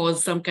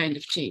cause some kind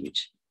of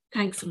change.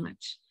 Thanks so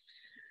much.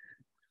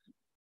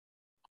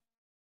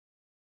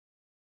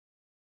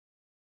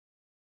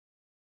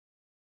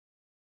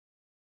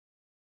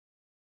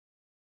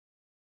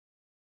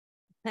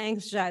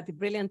 Thanks, Jayati.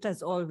 Brilliant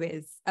as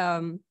always.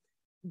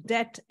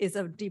 debt is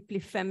a deeply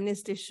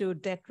feminist issue.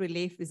 Debt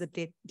relief is a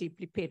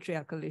deeply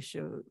patriarchal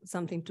issue,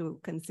 something to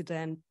consider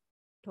and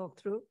talk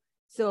through.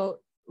 So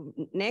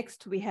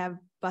next we have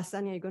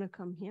Basani. Are you going to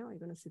come here or are you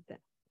going to sit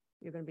there?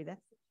 You're going to be there?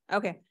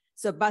 Okay.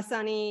 So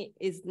Basani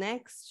is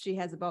next. She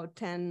has about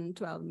 10,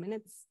 12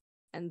 minutes.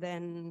 And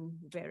then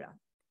Vera.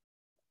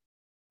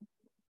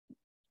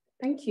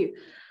 Thank you.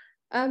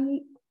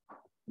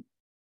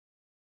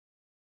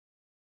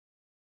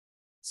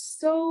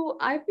 So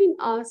I've been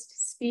asked to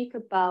speak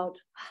about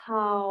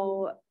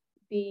how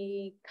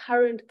the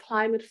current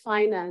climate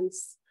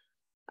finance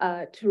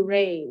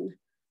terrain,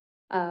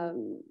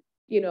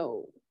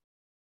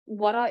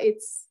 what are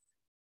its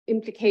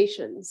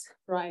implications,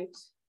 right,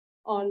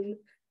 on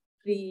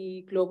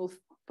the global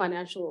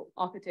financial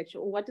architecture?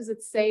 Or what does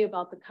it say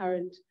about the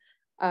current,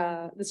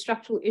 the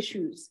structural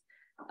issues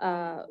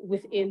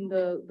within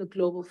the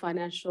global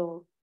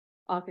financial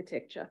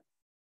architecture?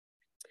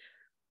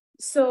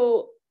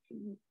 So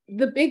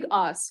the big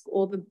ask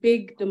or the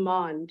big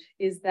demand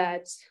is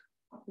that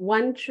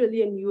 $1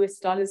 trillion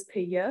per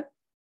year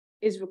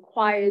is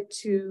required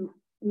to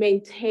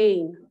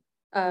maintain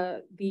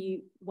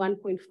the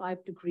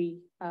 1.5 degree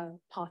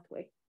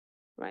pathway,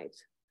 right?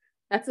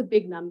 That's a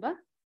big number,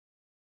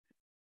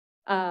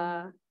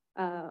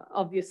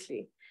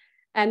 obviously.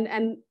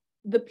 And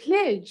the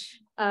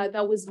pledge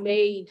that was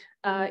made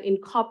in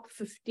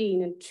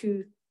COP15 in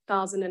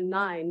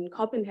 2009 in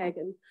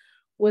Copenhagen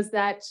was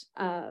that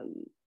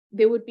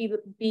there would be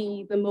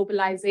the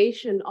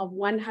mobilization of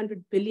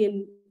 100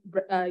 billion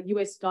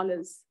US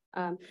dollars.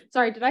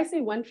 Sorry, did I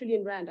say 1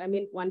 trillion rand? I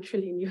meant 1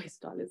 trillion US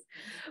dollars.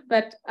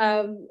 But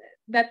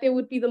that there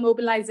would be the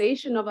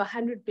mobilization of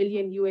 100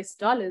 billion US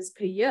dollars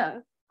per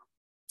year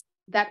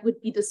that would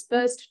be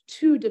dispersed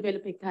to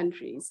developing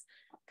countries,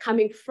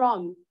 coming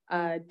from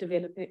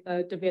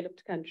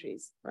developed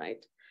countries,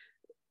 right,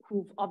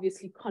 who've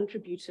obviously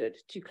contributed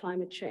to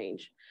climate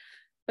change.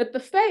 But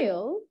the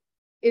fail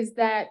is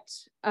that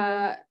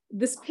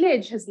this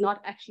pledge has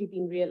not actually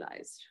been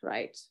realized,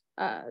 right,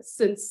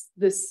 since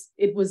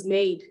it was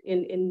made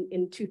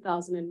in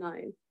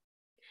 2009.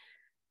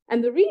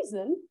 And the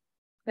reason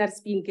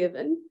that's been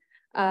given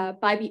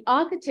by the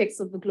architects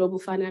of the global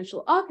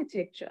financial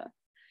architecture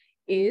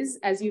is,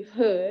 as you've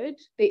heard,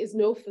 there is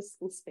no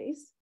fiscal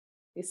space.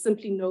 There's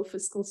simply no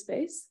fiscal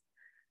space.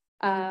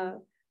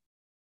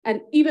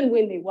 And even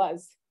when there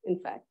was, in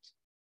fact.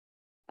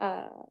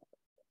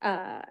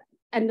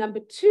 And number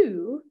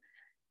two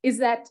is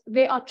that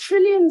there are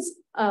trillions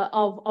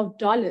of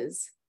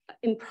dollars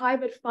in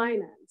private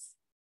finance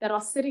that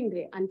are sitting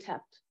there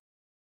untapped.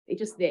 They're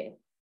just there,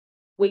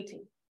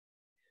 waiting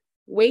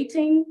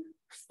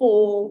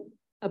for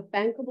a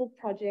bankable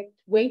project,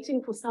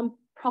 waiting for some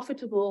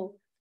profitable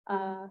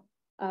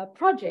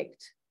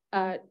project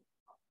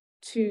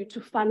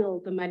to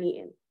funnel the money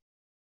in.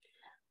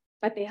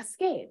 But they are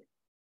scared.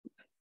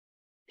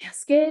 They are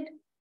scared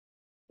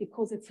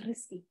because it's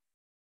risky.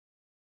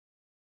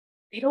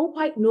 They don't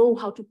quite know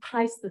how to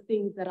price the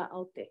things that are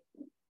out there,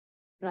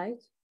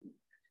 right?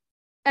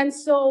 And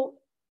so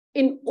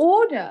in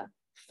order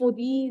for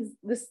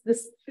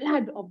this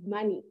flood of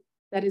money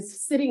that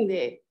is sitting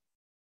there,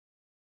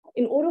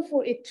 in order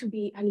for it to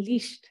be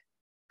unleashed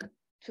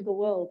to the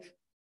world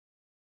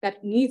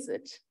that needs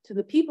it, to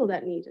the people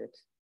that need it,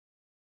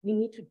 we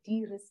need to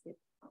de-risk it.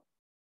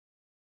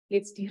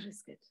 Let's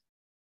de-risk it.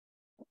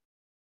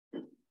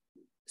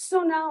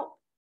 So now,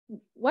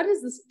 what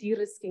is this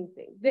de-risking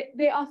thing?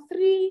 There are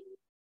three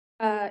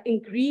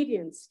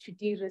ingredients to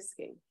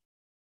de-risking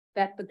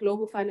that the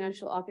global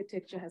financial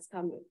architecture has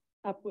come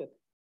up with.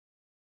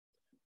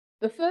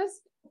 The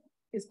first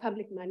is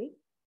public money.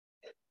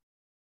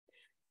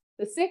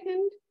 The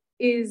second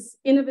is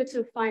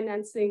innovative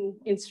financing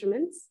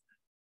instruments.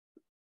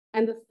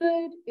 And the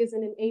third is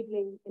an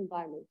enabling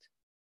environment.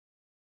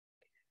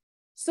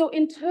 So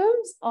in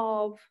terms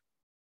of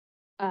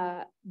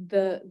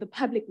the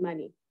public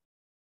money,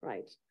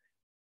 right?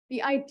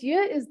 The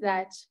idea is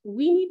that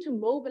we need to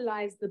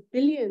mobilize the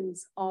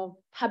billions of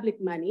public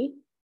money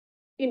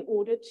in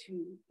order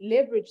to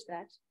leverage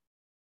that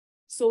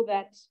so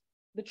that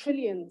the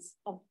trillions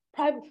of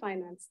private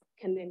finance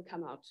can then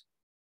come out.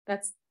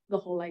 That's the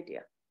whole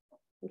idea,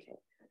 okay?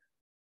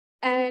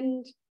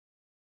 And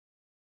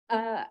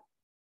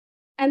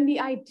the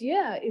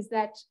idea is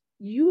that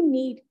you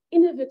need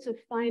innovative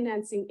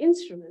financing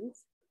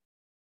instruments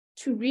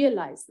to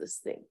realize this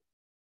thing.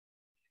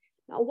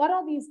 Now, what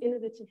are these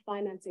innovative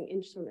financing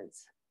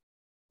instruments?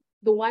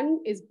 The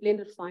one is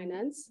blended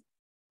finance,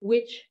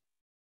 which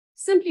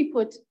simply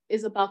put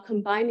is about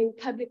combining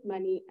public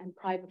money and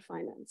private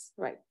finance,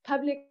 right?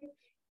 Public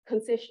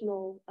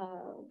concessional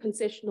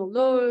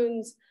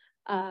loans,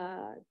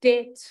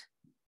 debt,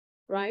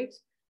 right?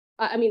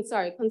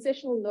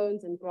 Concessional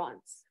loans and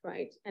grants,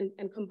 right?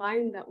 And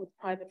combining that with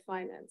private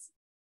finance.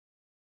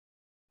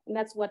 And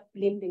that's what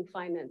blending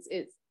finance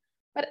is.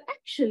 But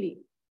actually,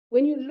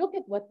 when you look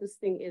at what this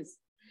thing is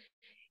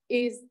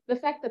the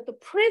fact that the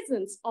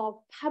presence of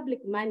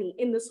public money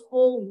in this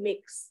whole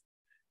mix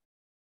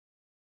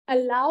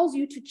allows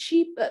you to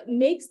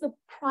makes the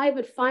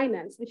private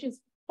finance, which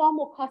is far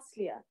more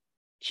costlier,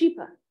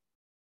 cheaper,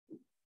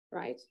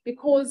 right?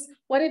 Because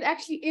what it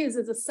actually is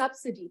a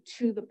subsidy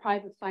to the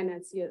private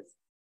financiers.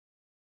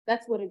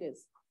 That's what it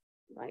is,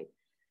 right?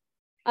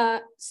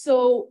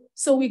 So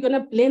we're going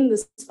to blend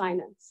this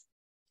finance.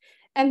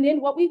 And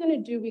then what we're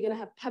going to do, we're going to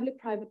have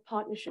public-private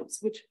partnerships,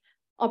 which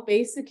are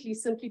basically,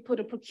 simply put,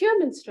 a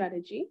procurement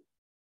strategy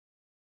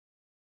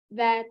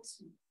that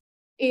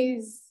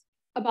is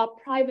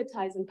about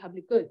privatizing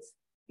public goods,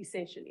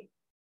 essentially,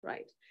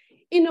 right?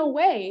 In a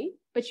way,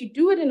 but you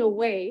do it in a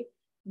way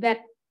that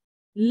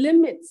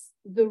limits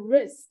the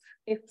risk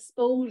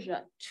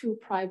exposure to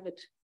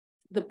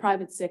the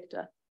private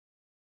sector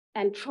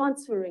and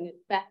transferring it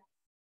back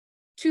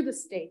to the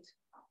state,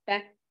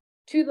 back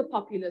to the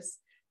populace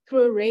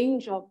through a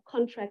range of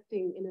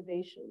contracting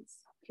innovations,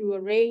 through a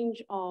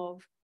range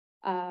of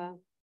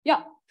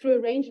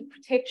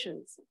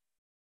protections.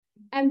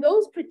 And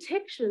those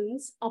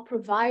protections are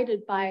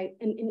provided by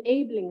an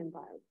enabling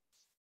environment,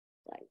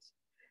 right?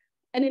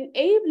 An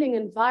enabling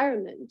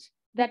environment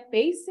that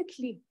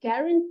basically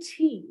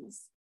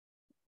guarantees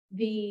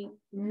the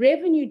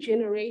revenue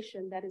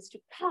generation that is to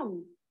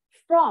come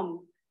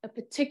from a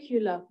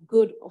particular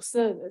good or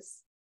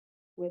service,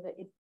 whether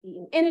it be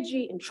in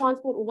energy, in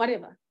transport, or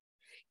whatever,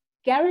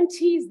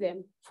 guarantees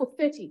them for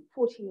 30,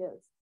 40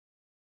 years.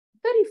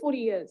 30, 40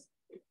 years,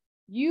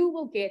 you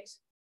will get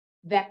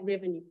that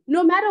revenue,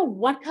 no matter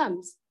what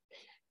comes,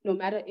 no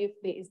matter if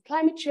there is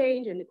climate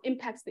change and it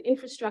impacts the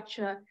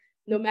infrastructure,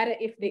 no matter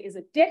if there is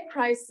a debt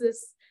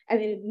crisis, and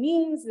it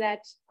means that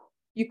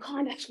you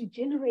can't actually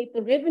generate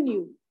the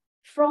revenue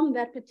from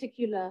that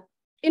particular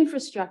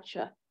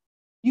infrastructure,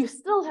 you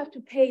still have to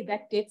pay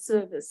that debt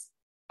service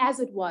as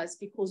it was,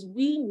 because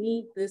we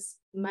need this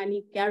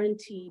money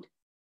guaranteed,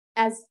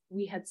 as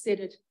we had said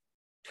it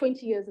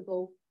 20 years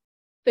ago,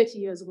 30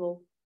 years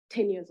ago,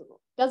 10 years ago.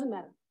 Doesn't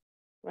matter,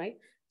 right?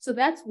 So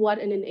that's what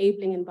an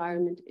enabling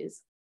environment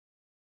is.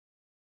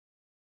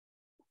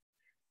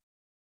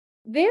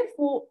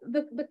 Therefore,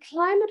 the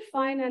climate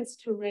finance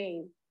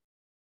terrain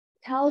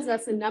tells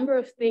us a number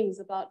of things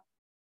about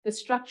the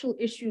structural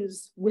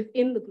issues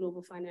within the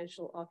global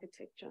financial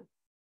architecture.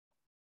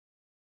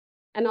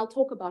 And I'll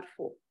talk about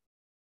 4.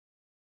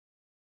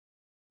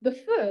 The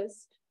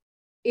first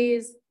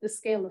is the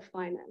scale of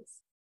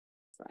finance,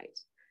 right?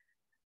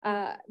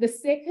 The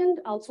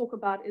second I'll talk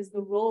about is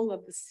the role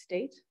of the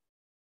state.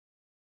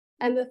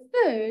 And the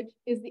third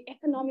is the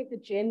economic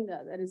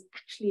agenda that is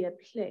actually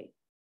at play.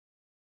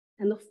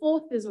 And the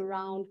fourth is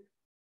around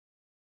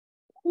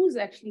who's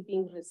actually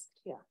being risked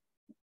here,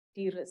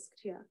 de-risked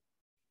here.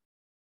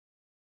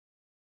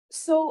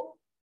 So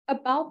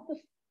about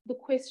the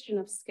question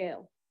of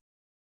scale,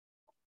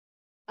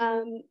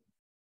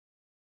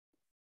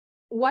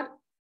 what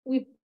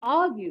we've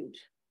argued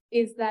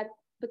is that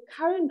the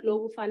current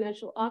global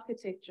financial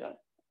architecture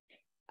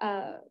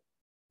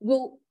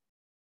will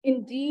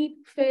indeed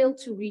fail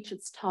to reach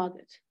its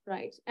target,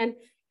 right? And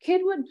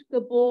Kedward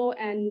Gabor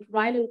and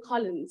Ryland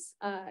Collins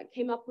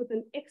came up with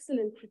an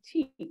excellent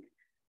critique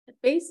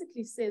that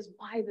basically says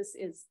why this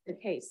is the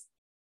case.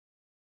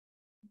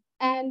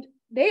 And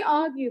they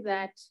argue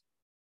that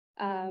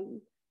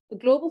the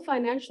global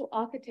financial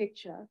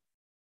architecture,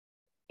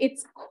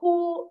 its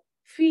core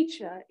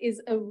feature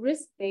is a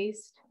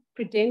risk-based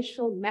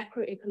prudential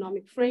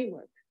macroeconomic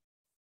framework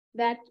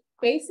that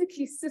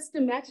basically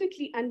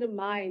systematically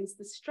undermines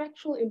the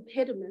structural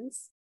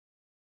impediments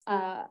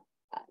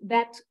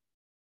that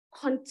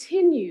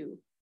continue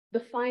the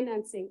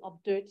financing of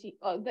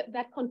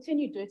that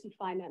continue dirty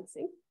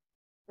financing,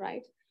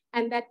 right?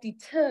 And that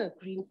deter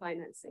green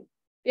financing.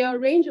 There are a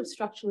range of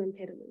structural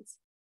impediments,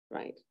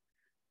 right?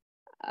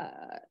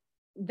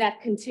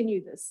 That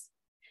continue this.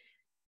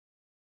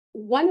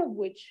 One of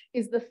which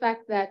is the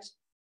fact that,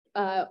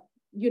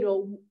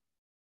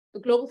 the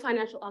global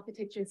financial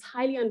architecture is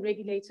highly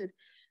unregulated.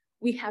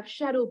 We have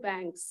shadow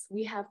banks,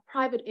 we have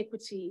private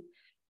equity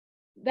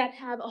that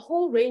have a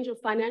whole range of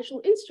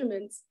financial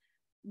instruments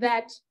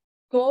that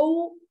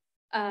go,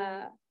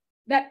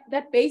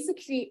 that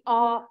basically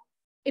are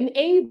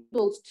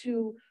enabled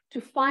to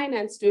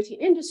finance dirty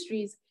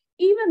industries,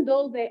 even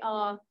though they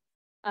are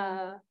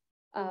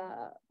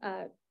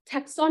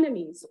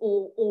taxonomies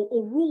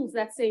or rules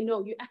that say,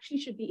 no, you actually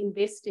should be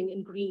investing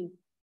in green.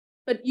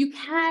 But you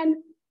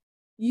can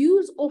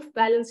use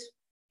off-balance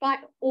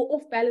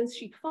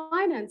sheet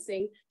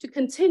financing to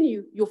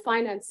continue your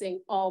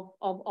financing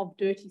of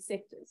dirty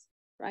sectors,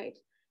 right?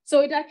 So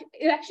it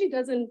actually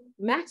doesn't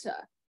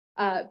matter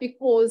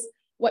because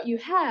what you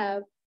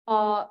have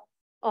are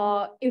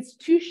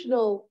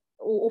institutional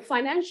or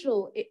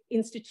financial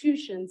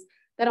institutions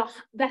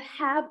that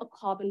have a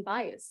carbon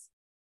bias,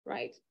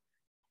 right?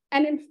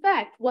 And in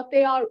fact, what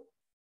they are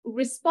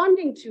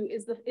responding to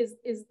is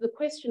the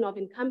question of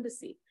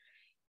incumbency.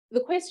 The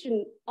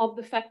question of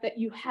the fact that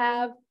you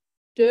have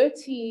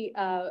dirty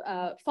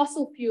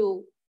fossil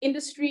fuel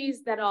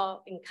industries that are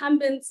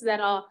incumbents, that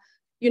are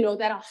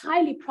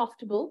highly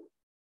profitable,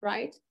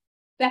 right?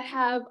 that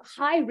have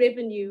high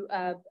revenue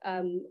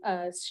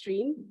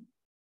stream,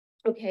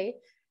 okay?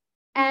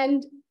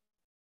 And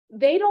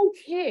they don't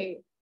care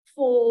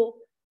for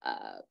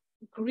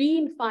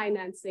green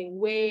financing,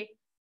 where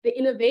the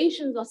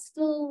innovations are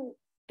still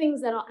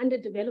things that are under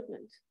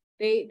development.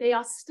 They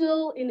are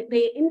still in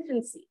their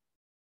infancy,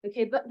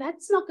 okay? But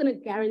that's not going to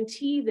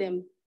guarantee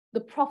them the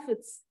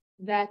profits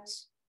that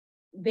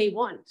they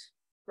want,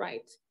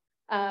 right?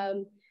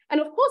 And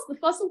of course, the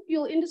fossil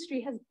fuel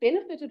industry has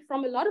benefited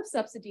from a lot of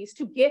subsidies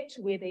to get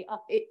to where they are,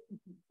 it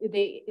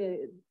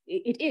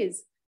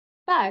is.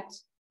 But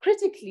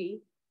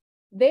critically,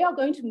 they are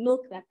going to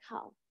milk that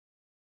cow.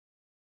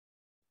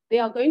 They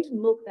are going to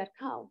milk that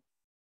cow.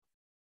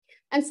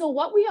 And so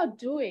what we are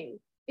doing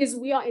is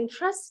we are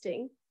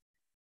entrusting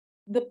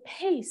the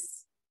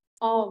pace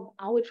of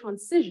our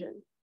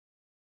transition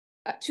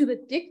to the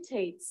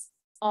dictates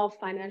of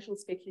financial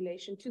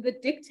speculation, to the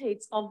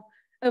dictates of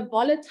a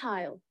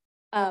volatile,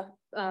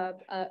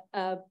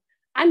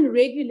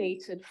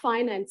 unregulated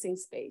financing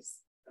space,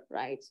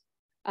 right?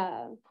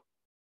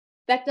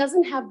 That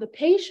doesn't have the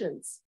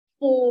patience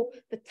for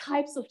the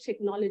types of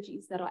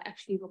technologies that are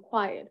actually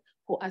required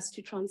for us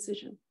to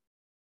transition.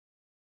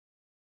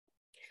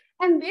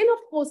 And then, of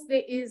course,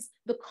 there is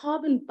the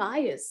carbon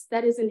bias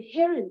that is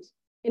inherent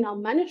in our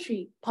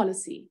monetary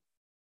policy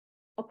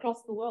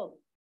across the world.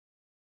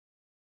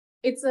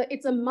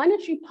 It's a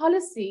monetary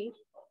policy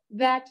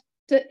that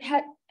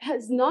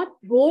has not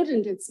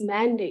broadened its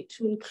mandate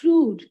to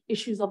include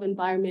issues of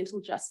environmental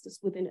justice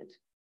within it.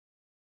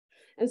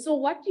 And so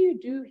what do you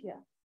do here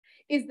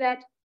is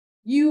that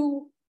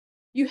you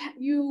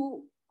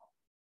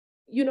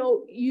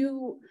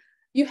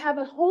have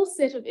a whole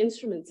set of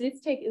instruments.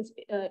 Let's take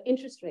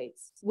interest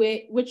rates,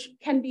 which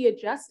can be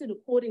adjusted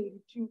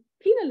accordingly to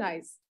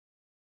penalize,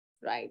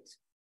 right?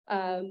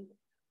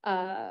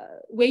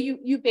 Where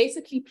you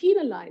basically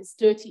penalize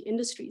dirty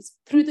industries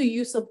through the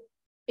use of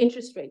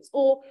interest rates,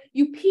 or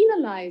you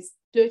penalize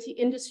dirty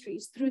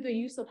industries through the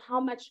use of how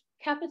much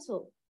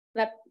capital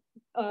that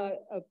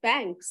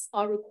banks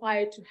are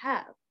required to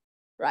have,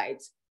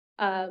 right?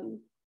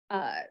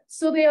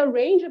 So there are a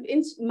range of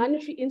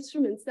monetary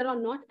instruments that are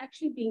not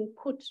actually being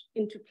put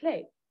into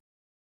play,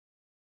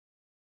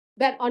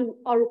 that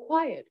are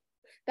required,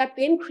 that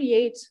then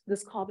create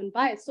this carbon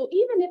bias. So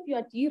even if you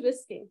are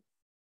de-risking,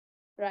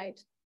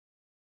 right,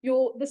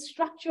 the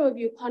structure of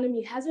your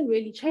economy hasn't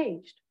really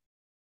changed.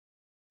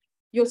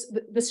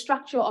 The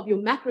structure of your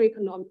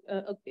macroeconomic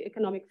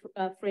economic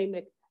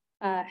framework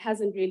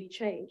hasn't really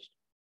changed.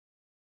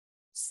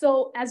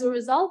 So as a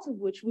result of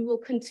which, we will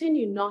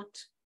continue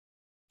not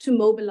to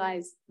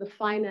mobilize the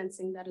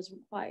financing that is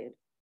required.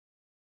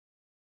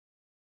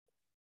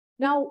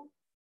 Now,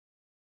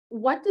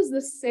 what does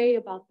this say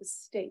about the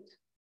state?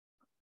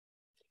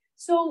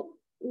 So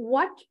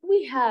what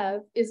we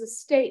have is a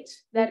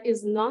state that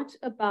is not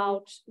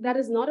about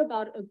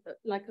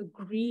like a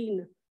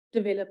green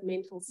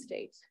developmental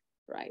state,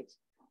 right?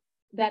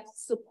 That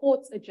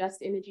supports a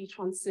just energy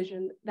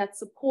transition, that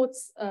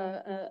supports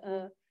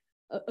a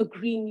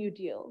Green New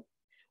Deal.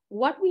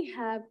 What we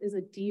have is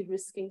a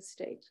de-risking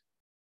state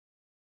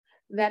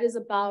that is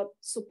about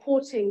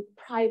supporting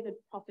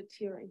private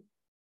profiteering.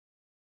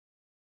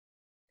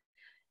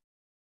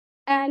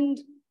 And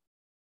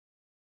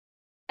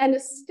a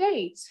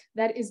state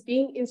that is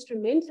being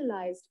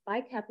instrumentalized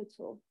by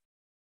capital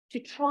to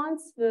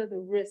transfer the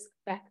risk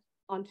back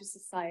onto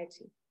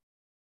society.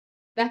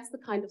 That's the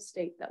kind of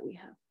state that we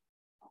have.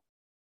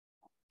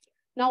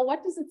 Now,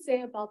 what does it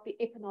say about the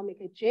economic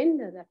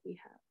agenda that we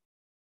have?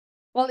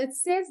 Well, it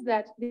says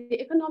that the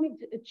economic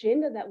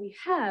agenda that we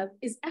have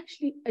is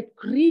actually a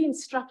green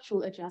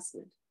structural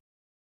adjustment,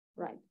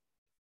 right?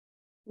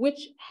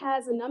 Which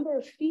has a number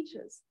of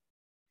features,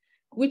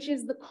 which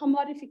is the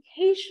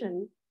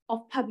commodification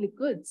of public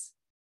goods,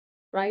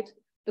 right?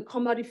 The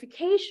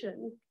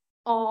commodification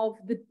of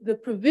the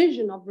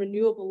provision of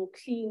renewable or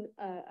clean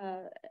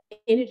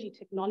energy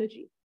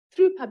technology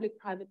through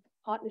public-private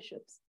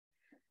partnerships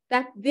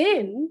that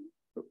then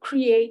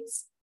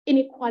creates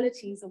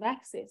inequalities of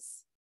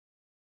access.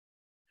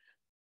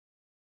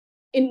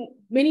 In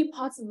many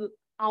parts of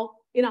our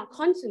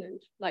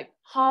continent, like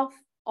half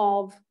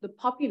of the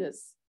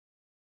populace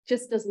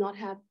just does not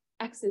have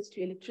access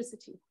to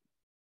electricity.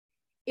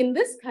 In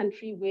this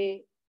country where,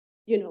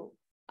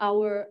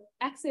 our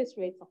access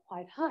rates are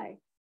quite high,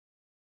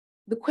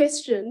 the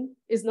question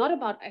is not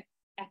about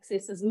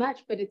access as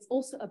much, but it's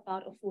also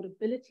about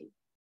affordability.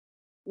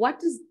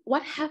 What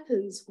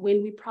happens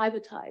when we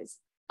privatize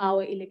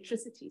our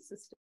electricity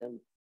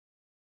system?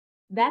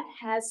 That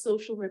has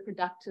social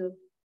reproductive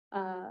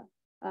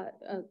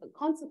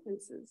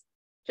consequences,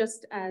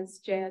 just as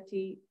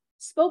Jayati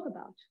spoke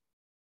about.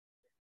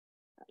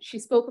 She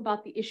spoke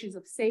about the issues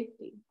of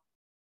safety.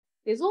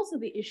 There's also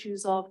the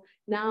issues of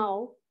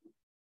now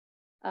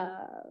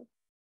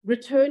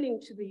returning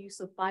to the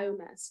use of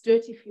biomass,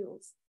 dirty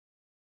fuels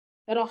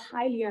that are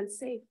highly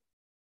unsafe.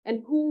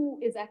 And who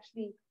is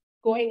actually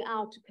going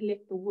out to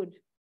collect the wood?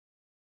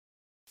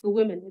 It's the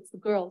women, it's the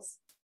girls.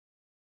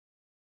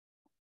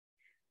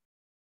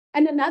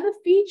 And another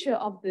feature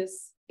of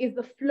this is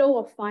the flow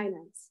of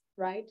finance,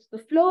 right? The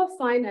flow of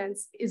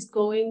finance is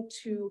going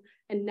to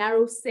a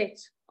narrow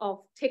set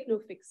of techno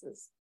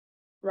fixes,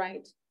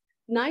 right?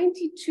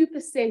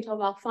 92%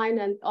 of our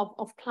finance,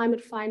 of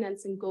climate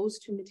financing goes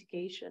to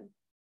mitigation,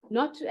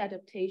 not to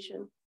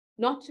adaptation,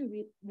 not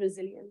to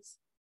resilience.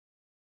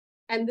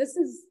 And this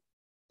is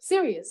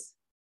serious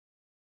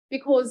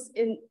because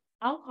in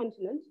our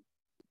continent,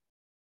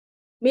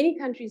 many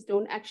countries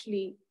don't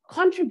actually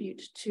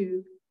contribute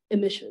to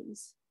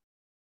emissions,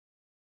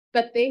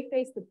 but they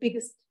face the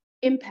biggest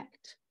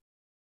impact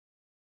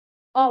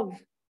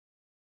of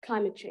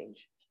climate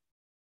change.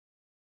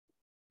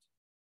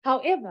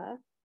 However,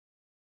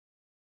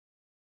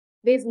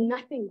 there's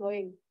nothing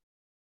going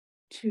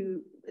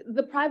to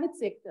the private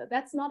sector.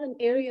 That's not an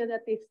area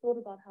that they've thought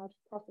about how to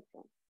profit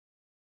from,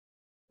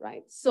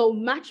 right? So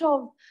much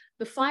of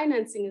the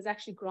financing is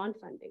actually grant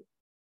funding,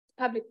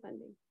 public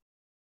funding,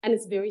 and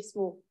it's very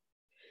small.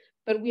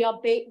 But we are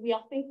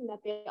thinking that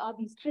there are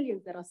these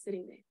trillions that are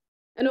sitting there.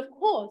 And of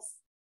course,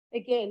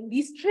 again,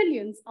 these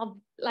trillions of,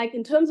 like,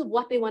 in terms of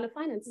what they want to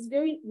finance is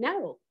very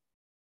narrow,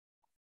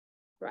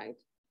 right?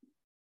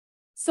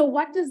 So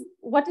what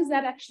does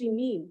that actually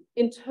mean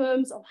in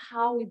terms of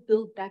how we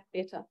build back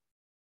better?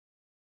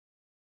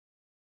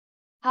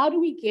 How do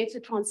we get a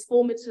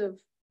transformative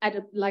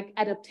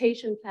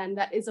adaptation plan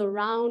that is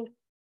around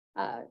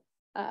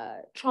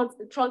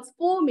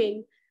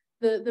transforming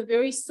the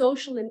very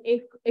social and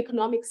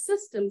economic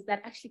systems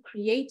that actually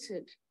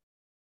created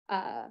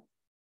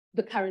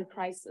the current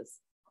crisis?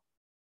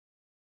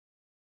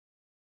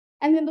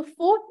 And then the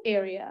fourth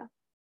area,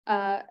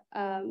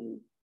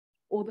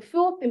 or the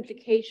fourth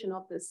implication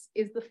of this,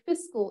 is the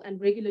fiscal and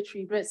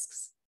regulatory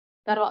risks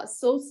that are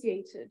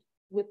associated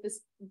with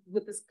this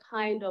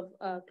kind of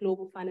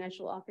global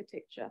financial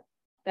architecture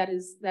that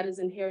is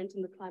inherent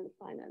in the climate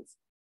finance.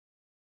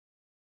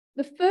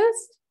 The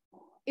first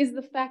is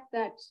the fact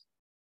that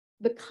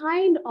the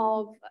kind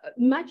of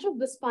much of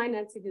this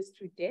financing is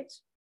through debt,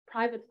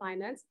 private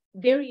finance,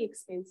 very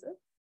expensive,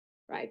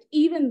 right?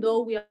 Even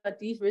though we are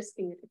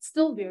de-risking it, it's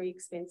still very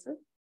expensive.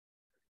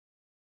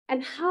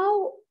 And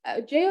how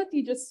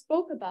Jayati just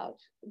spoke about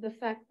the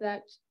fact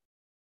that,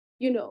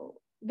 you know,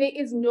 there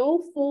is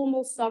no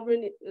formal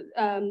sovereign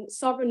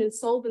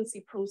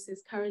insolvency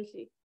process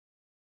currently,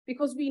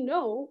 because we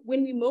know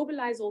when we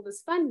mobilize all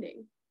this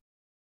funding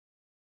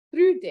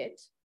through debt,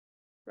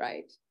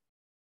 right,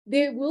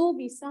 there will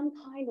be some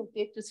kind of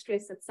debt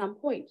distress at some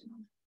point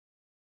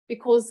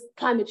because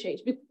climate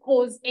change,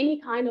 because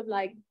any kind of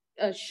like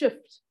a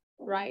shift,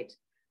 right,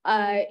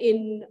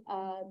 in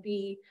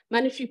the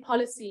monetary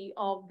policy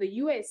of the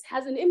US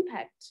has an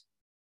impact,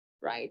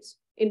 right,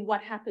 in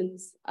what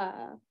happens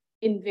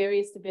in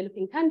various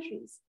developing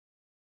countries.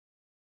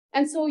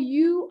 And so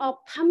you are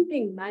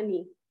pumping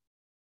money.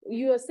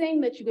 You are saying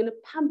that you're going to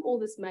pump all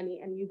this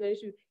money and you're going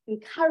to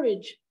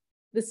encourage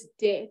this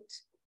debt,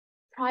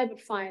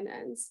 private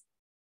finance,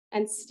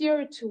 and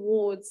steer it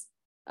towards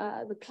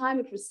the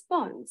climate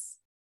response,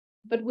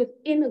 but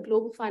within a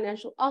global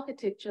financial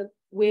architecture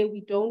where we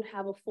don't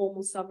have a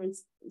formal sovereign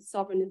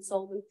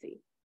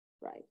insolvency,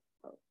 right?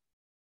 Oh,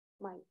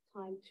 my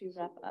time to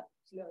wrap up.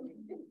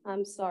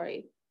 I'm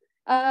sorry.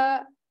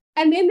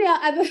 And then there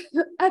are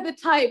other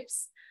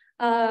types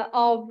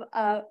of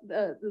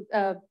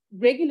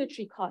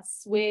regulatory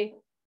costs where,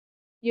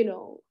 you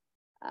know,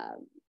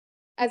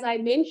 as I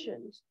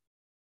mentioned,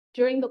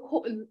 during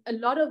a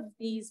lot of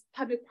these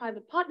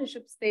public-private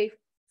partnerships, they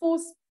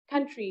force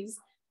countries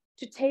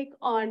to take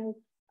on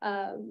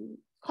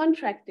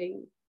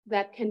contracting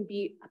that can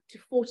be up to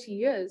 40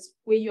 years,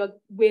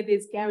 where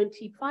there's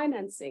guaranteed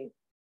financing.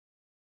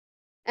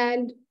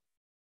 But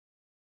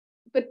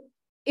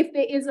if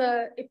there's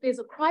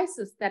a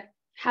crisis that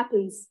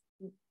happens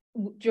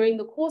during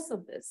the course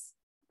of this,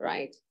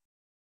 right,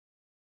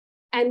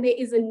 and there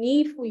is a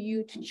need for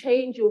you to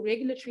change your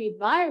regulatory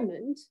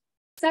environment,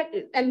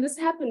 and this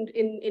happened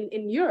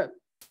in Europe,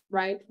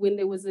 right, when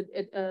there was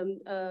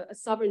a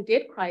sovereign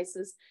debt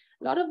crisis,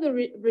 a lot of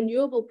the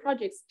renewable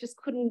projects just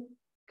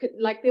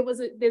there was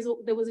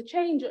a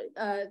change,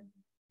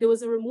 there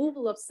was a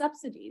removal of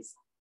subsidies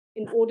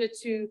in order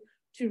to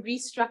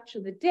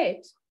restructure the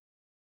debt.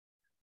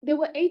 There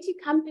were 80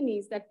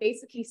 companies that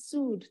basically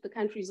sued the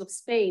countries of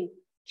Spain,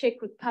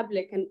 Czech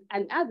Republic,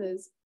 and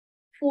others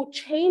for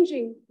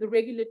changing the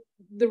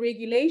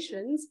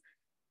regulations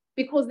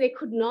because they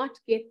could not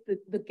get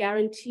the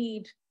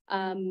guaranteed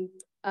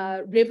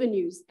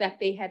revenues that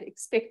they had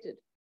expected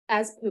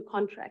as per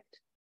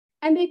contract.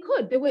 And they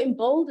were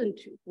emboldened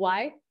to.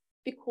 Why?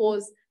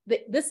 Because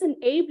this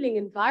enabling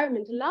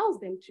environment allows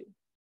them to.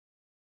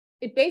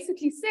 It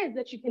basically says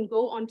that you can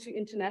go onto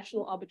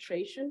international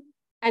arbitration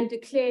and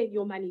declare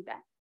your money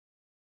back.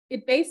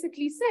 It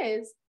basically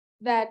says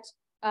that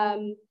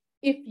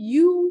if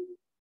you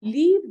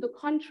leave the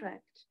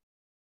contract,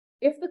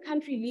 if the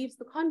country leaves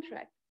the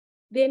contract,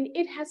 then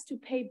it has to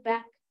pay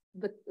back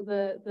the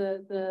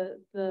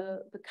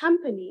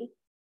company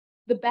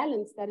the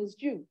balance that is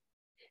due.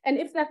 And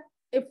if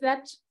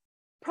that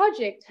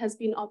project has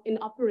been in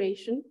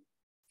operation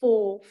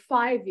for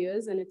 5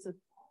 years and it's a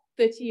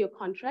 30-year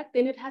contract,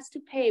 then it has to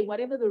pay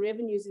whatever the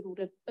revenues it would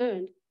have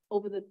earned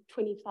over the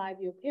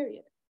 25-year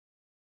period.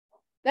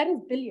 That is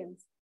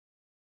billions,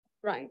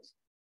 right?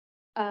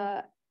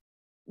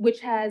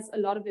 Which has a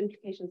lot of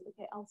implications.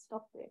 Okay, I'll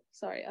stop there.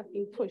 Sorry, I've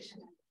been pushed,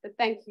 but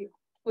thank you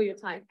for your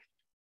time.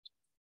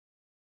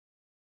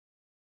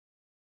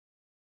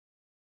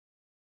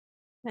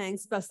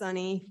 Thanks,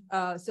 Basani.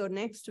 So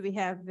next we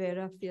have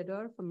Vera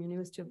Fiador from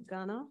University of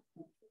Ghana.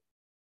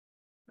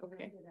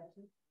 Okay.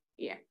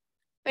 Yeah.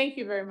 Thank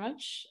you very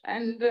much.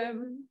 And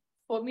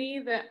for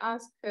me, the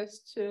ask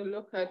is to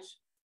look at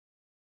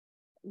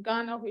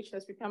Ghana, which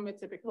has become a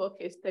typical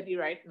case study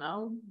right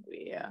now.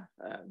 We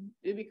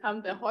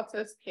become the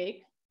hottest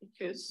cake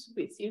because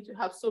we seem to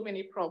have so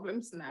many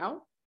problems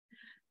now.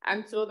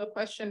 And so the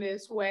question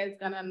is, where is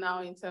Ghana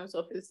now in terms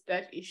of its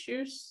debt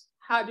issues?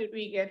 How did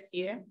we get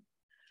here?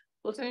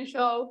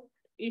 Potential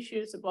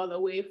issues about the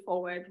way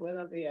forward,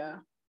 whether there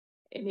are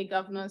any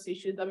governance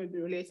issues that may be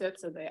related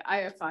to the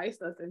IFIs,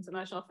 that's the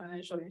international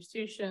financial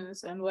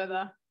institutions, and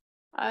whether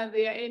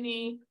there are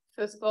any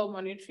fiscal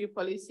monetary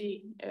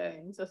policy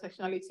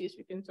intersectionalities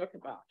we can talk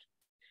about.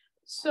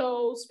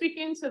 So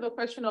speaking to the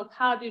question of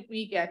how did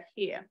we get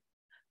here?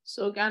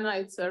 So Ghana,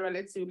 it's a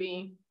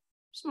relatively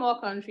small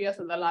country. As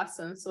of the last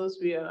census,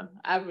 we are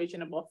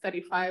averaging about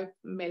 35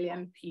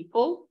 million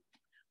people,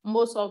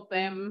 most of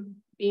them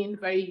being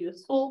very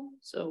youthful.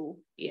 So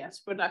yes,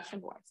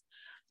 production-wise.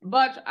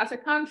 But as a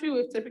country,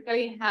 we've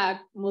typically had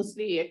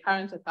mostly a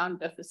current account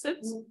deficit.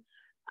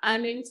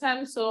 And in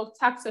terms of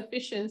tax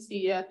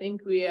efficiency, I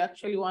think we are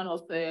actually one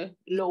of the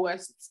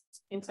lowest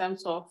in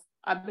terms of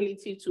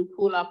ability to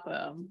pull up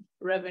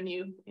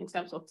revenue in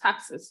terms of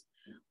taxes.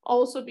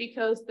 Also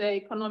because the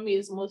economy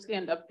is mostly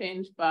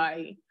underpinned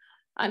by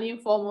an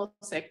informal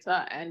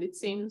sector, and it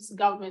seems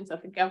government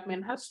after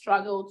government has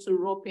struggled to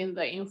rope in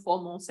the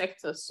informal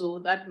sector. So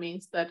that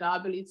means that our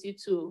ability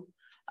to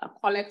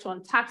collect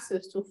on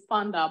taxes to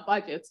fund our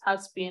budgets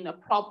has been a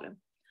problem.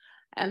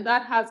 And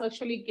that has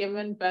actually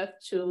given birth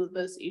to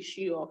this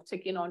issue of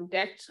taking on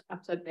debt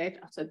after debt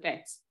after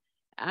debt.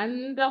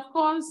 And of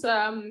course,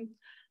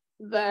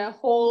 the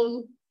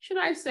whole, should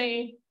I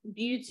say,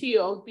 beauty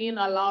of being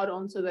allowed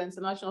onto the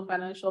international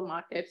financial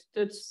market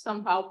did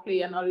somehow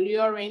play an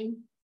alluring,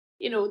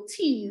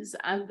 tease.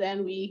 And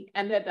then we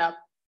ended up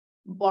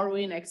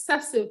borrowing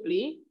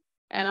excessively.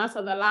 And as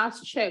of the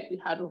last check, we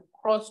had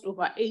crossed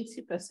over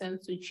 80%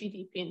 to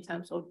GDP in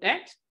terms of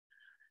debt.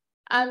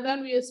 And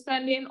then we are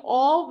spending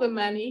all the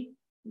money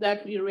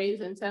that we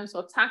raise in terms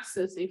of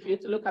taxes. If you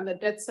look at the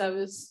debt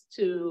service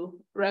to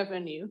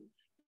revenue,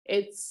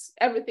 it's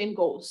everything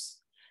goes.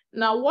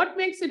 Now, what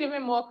makes it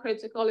even more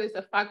critical is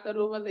the fact that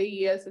over the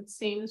years, it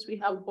seems we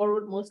have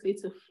borrowed mostly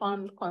to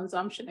fund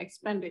consumption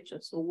expenditure,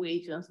 so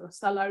wages and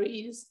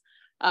salaries,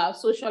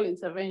 social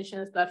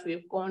interventions that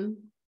we've gone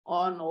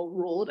on or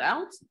rolled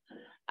out.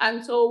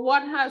 And so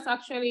what has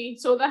actually,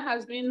 so that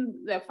has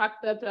been the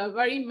fact that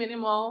very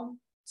minimal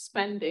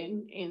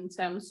spending in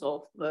terms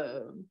of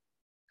the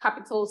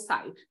capital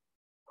side,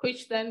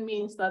 which then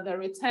means that the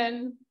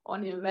return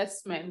on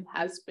investment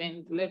has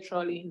been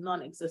literally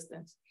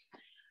non-existent.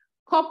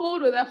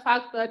 Coupled with the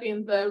fact that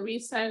in the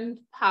recent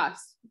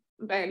past,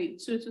 barely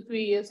 2 to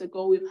 3 years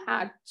ago, we've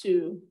had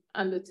to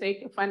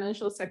undertake a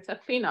financial sector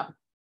cleanup.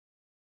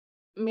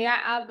 May I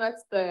add that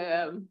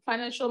the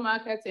financial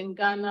market in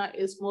Ghana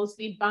is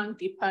mostly bank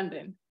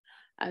dependent.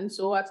 And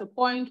so at a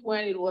point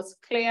when it was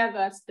clear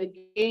that the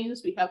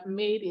gains we have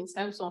made in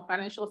terms of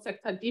financial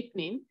sector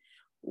deepening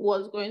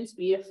was going to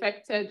be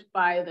affected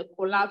by the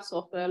collapse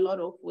of a lot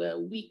of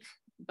weak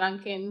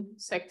banking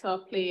sector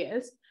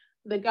players,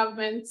 the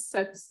government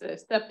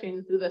stepped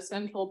in through the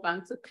central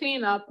bank to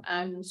clean up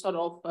and sort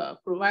of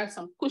provide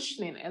some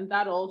cushioning. And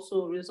that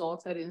also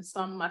resulted in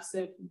some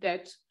massive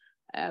debt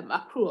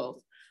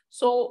accruals.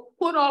 So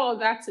put all of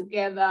that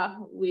together,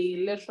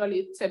 we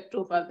literally tipped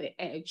over the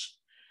edge.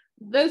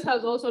 This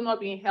has also not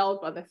been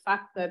helped by the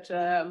fact that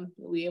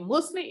we are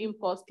mostly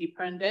import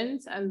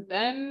dependent. And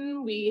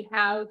then we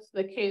have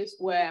the case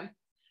where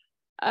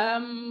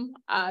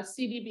our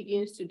CD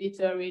begins to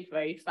deteriorate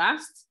very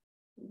fast.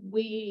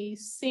 We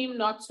seem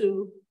not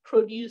to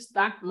produce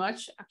that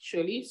much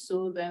actually.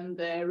 So then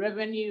the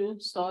revenue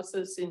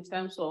sources in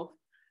terms of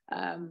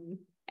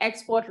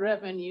export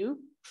revenue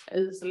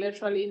is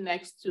literally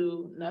next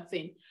to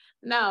nothing.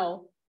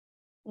 Now,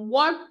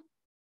 what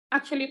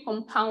actually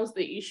compounds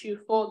the issue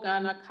for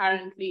Ghana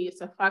currently is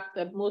the fact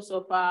that most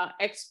of our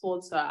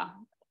exports are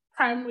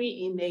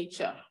primary in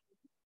nature.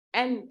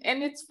 And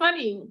it's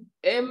funny,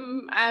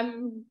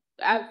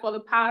 for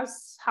the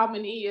past how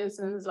many years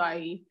since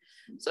I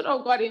sort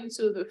of got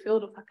into the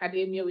field of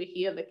academia, we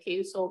hear the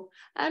case of,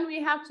 and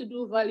we have to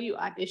do value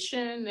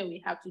addition, and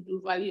we have to do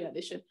value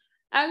addition.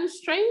 And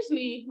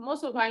strangely,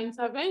 most of our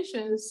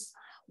interventions,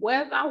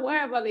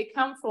 wherever they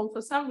come from,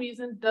 for some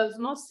reason, does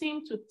not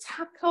seem to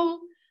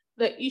tackle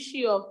the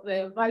issue of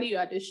the value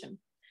addition.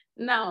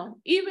 Now,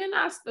 even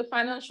as the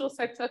financial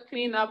sector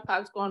cleanup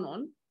has gone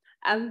on,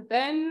 and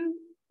then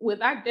with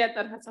that debt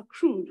that has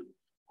accrued,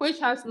 which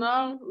has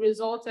now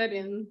resulted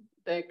in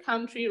the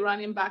country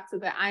running back to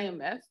the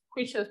IMF,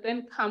 which has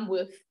then come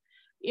with,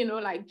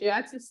 like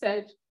Jayati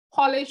said,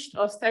 polished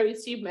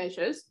austerity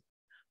measures,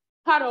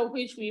 part of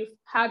which we've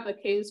had the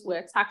case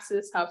where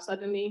taxes have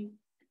suddenly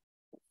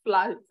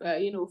flown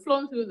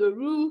through the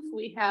roof.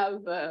 We have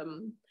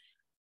one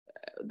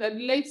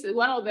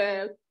of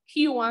the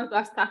key ones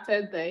that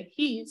started the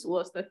heat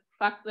was the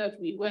fact that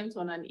we went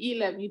on an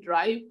e-levy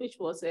drive, which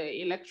was an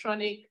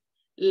electronic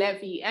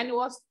levy, and it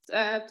was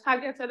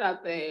targeted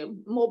at the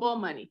mobile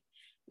money.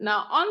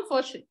 Now,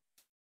 unfortunately,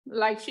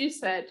 like she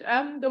said,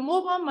 the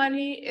mobile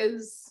money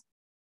is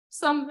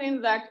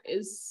something that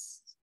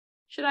is,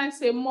 should I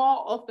say,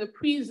 more of the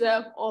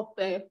preserve of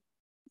the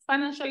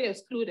financially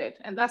excluded,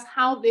 and that's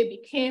how they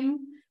became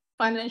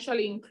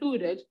financially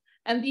included.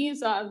 And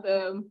these are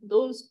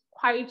those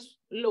quite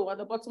low at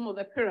the bottom of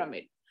the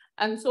pyramid.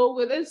 And so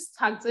with this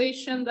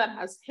taxation that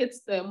has hit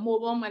the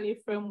mobile money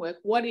framework,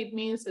 what it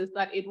means is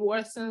that it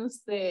worsens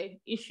the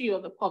issue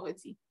of the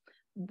poverty.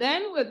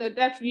 Then with the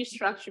debt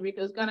restructure,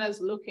 because Ghana is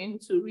looking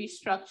to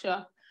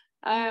restructure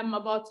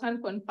about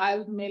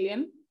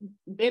 10.5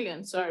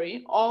 billion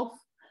of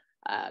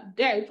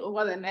debt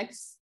over the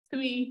next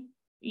 3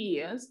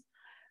 years.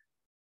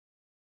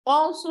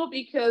 Also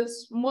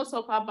because most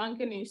of our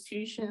banking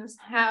institutions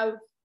have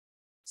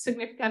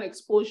significant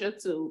exposure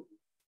to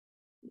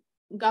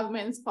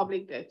government's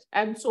public debt.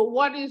 And so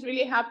what is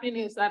really happening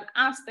is that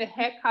as the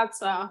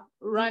haircuts are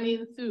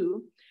running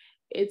through,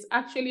 it's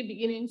actually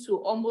beginning to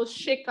almost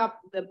shake up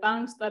the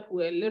banks that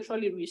were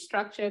literally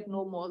restructured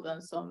no more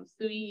than some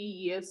 3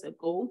 years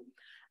ago.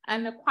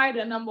 And quite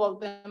a number of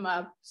them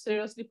are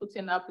seriously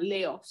putting up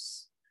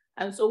layoffs.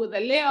 And so with the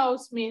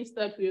layoffs means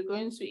that we're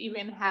going to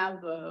even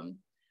have,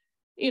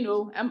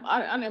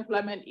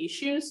 unemployment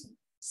issues.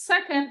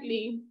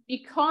 Secondly,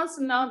 because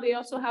now they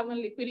also have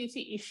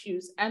liquidity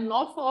issues, and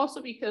not for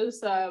also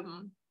because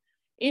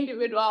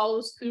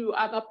individuals through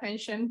other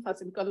pension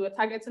funds, because we were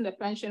targeting the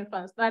pension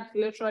funds, that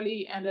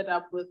literally ended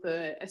up with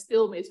a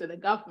stalemate with the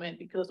government,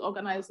 because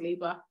organized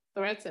labor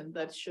threatened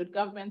that should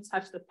government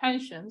touch the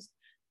pensions,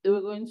 they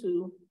were going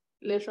to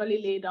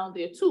literally lay down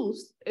their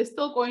tools. It's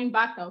still going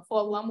back and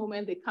forth. One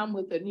moment they come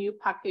with a new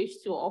package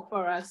to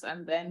offer us,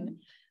 and then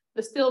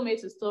the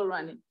stalemate is still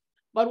running.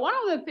 But one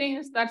of the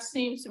things that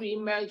seems to be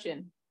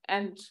emerging,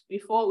 and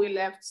before we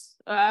left,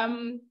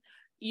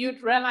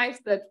 you'd realize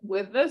that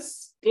with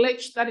this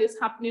glitch that is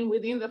happening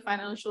within the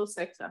financial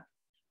sector,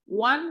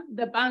 one,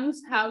 the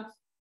banks have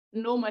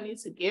no money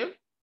to give,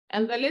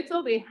 and the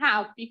little they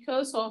have,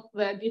 because of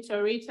the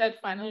deteriorated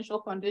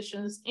financial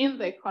conditions in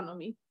the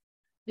economy,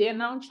 they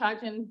are now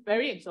charging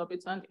very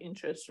exorbitant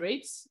interest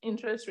rates.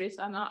 Interest rates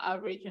are now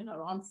averaging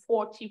around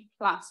 40+%.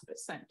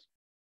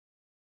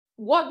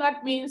 What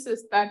that means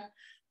is that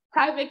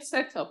private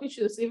sector, which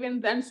is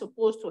even then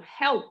supposed to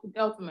help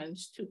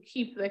governments to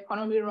keep the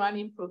economy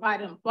running,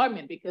 provide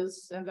employment,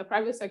 because the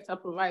private sector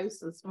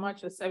provides as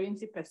much as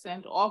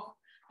 70% of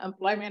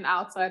employment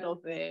outside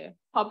of the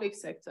public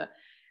sector.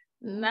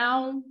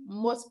 Now,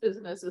 most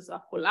businesses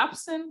are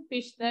collapsing,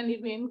 which then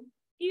even,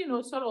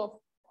 sort of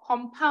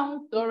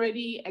compound the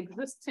already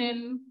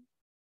existing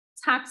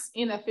tax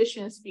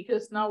inefficiency,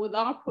 because now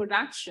without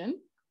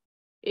production,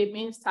 it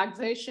means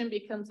taxation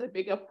becomes a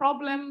bigger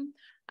problem.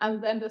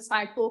 And then the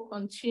cycle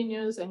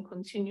continues and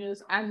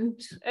continues.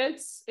 And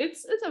it's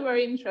a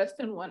very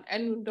interesting one.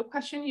 And the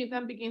question you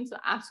then begin to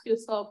ask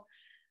yourself,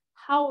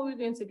 how are we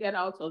going to get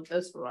out of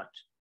this rut?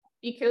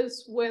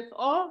 Because with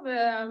all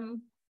the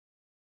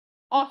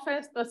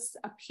offers that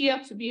appear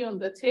to be on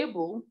the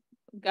table,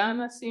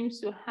 Ghana seems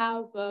to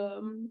have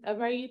a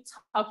very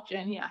tough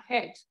journey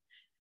ahead.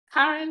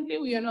 Currently,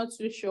 we are not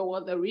too sure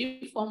what the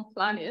reform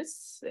plan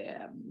is.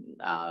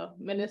 Our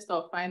Minister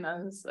of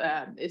Finance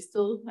is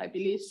still, I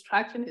believe,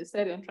 scratching his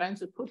head and trying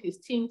to put his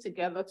team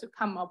together to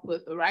come up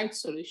with the right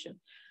solution.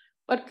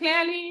 But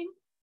clearly,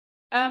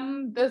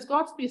 there's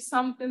got to be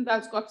something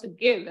that's got to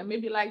give. And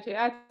maybe like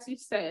Jayati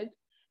said,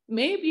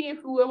 maybe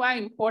if we were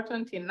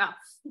important enough,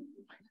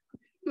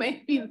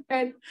 maybe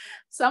then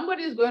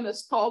somebody's going to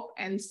stop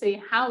and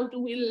say, how do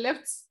we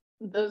lift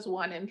this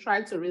one and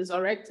try to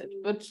resurrect it?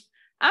 But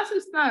as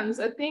it stands,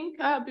 I think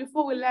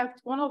before we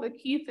left, one of the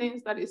key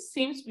things that it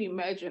seems to be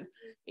emerging,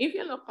 if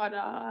you look at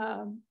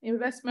our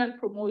investment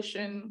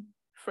promotion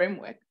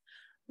framework,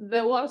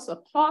 there was a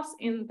clause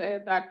in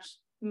there that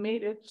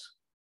made it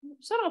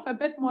sort of a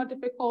bit more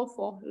difficult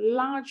for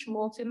large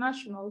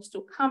multinationals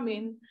to come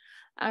in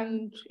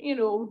and,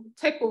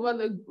 take over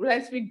the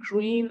relatively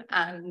green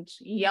and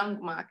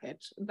young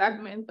market.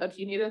 That meant that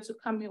you needed to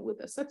come in with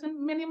a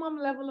certain minimum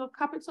level of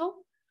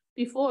capital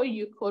before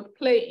you could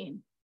play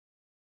in.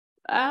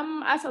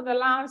 As of the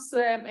last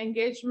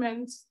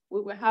engagement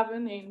we were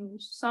having in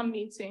some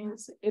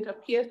meetings, it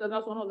appears that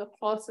that's one of the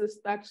clauses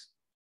that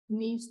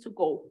needs to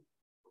go.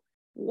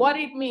 What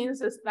it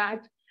means is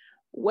that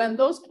when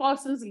those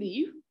clauses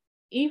leave,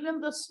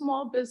 even the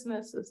small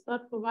businesses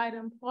that provide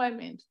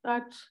employment,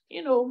 that,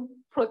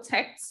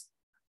 protects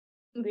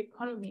the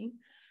economy,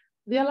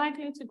 they're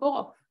likely to go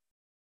off.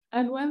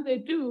 And when they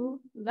do,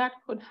 that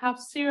could have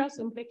serious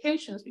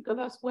implications because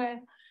that's where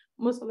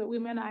most of the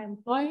women are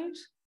employed.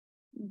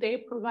 They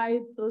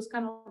provide those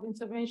kind of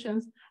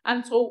interventions.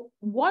 And so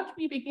what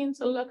we begin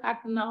to look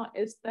at now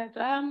is that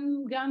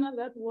Ghana,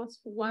 that was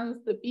once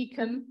the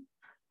beacon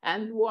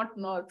and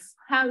whatnot,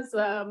 has,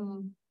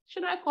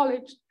 should I call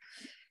it,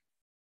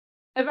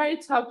 a very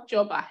tough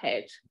job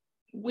ahead.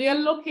 We are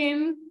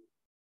looking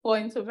for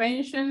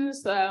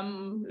interventions,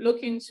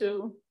 looking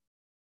to,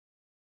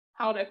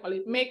 how do I call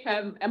it, make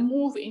a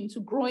move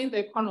into growing the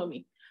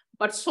economy.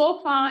 But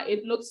so far,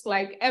 it looks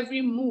like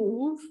every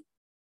move,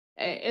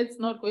 it's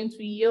not going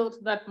to yield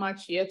that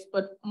much yet.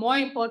 But more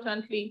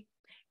importantly,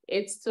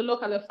 it's to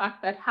look at the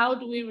fact that how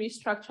do we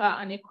restructure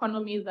an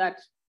economy that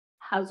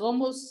has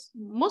almost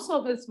most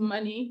of its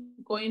money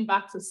going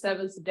back to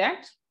service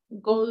debt,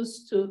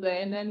 goes to the,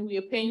 and then we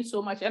are paying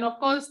so much. And of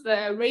course,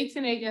 the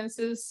rating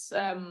agencies,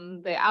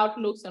 the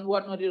outlooks and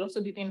whatnot, it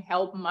also didn't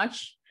help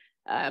much.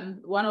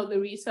 One of the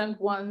recent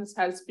ones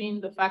has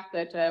been the fact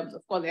that,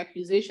 of course, the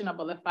accusation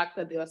about the fact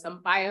that there were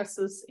some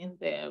biases in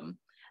the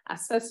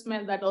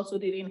assessment that also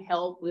didn't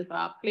help with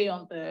our play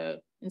on the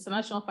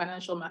international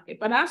financial market.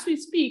 But as we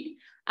speak,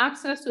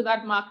 access to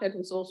that market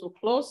is also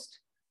closed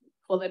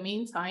for the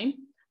meantime.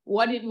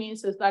 What it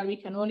means is that we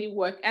can only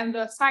work, and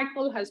the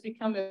cycle has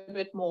become a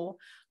bit more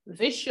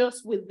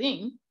vicious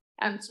within.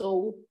 And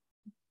so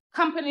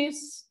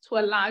companies, to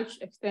a large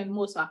extent,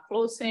 most are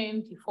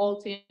closing,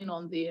 defaulting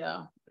on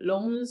their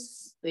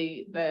loans.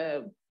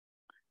 The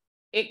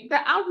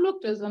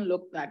outlook doesn't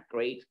look that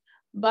great.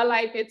 But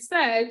like it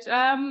said,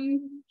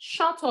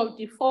 short of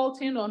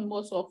defaulting on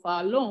most of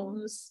our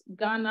loans,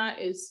 Ghana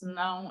is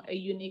now a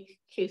unique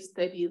case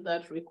study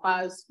that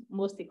requires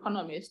most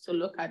economists to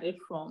look at it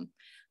from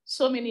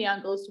so many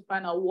angles to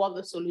find out what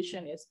the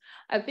solution is.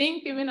 I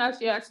think even as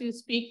Jayati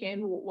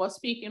was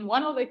speaking,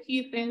 one of the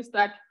key things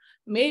that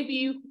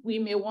maybe we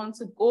may want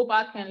to go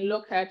back and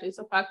look at is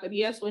the fact that,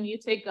 yes, when you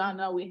take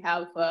Ghana, we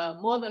have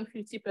more than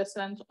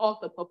 50% of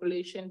the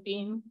population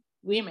being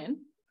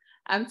women.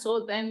 And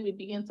so then we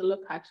begin to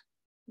look at,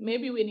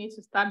 maybe we need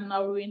to start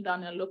narrowing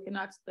down and looking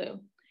at the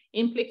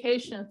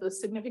implications, the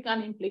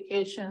significant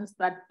implications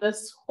that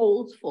this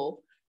holds for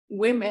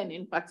women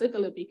in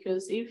particular,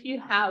 because if you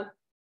have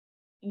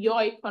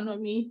your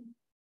economy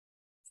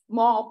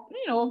more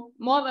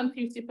than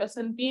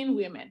 50% being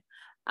women,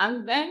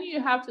 and then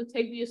you have to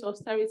take these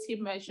austerity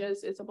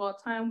measures, it's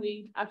about time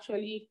we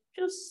actually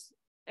just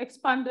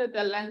expanded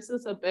the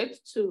lenses a bit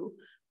to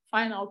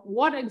find out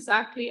what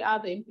exactly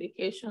are the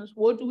implications,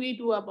 what do we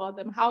do about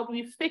them, how do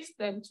we fix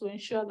them to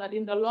ensure that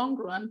in the long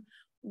run,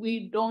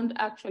 we don't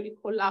actually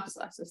collapse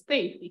as a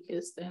state,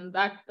 because then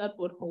that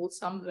would hold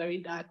some very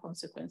dire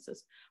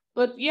consequences.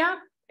 But yeah,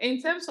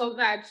 in terms of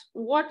that,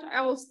 what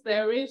else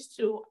there is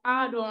to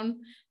add on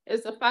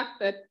is the fact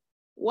that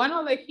one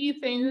of the key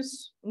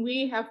things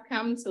we have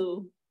come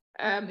to,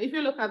 if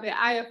you look at the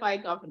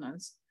IAFFE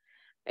governance,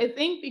 I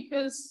think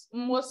because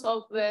most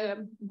of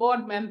the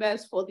board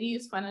members for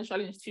these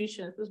financial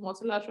institutions, these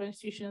multilateral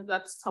institutions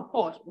that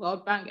support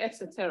World Bank,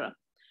 etc.,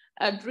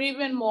 are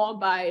driven more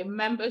by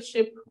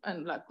membership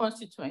and like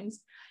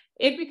constituents,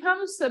 it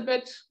becomes a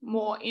bit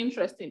more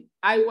interesting.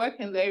 I work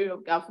in the area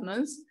of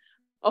governance.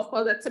 Of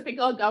course, the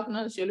typical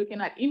governance, you're looking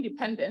at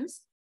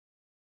independence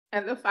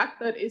and the fact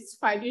that it's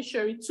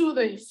fiduciary to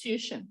the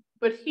institution.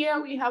 But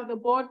here we have the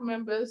board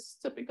members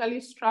typically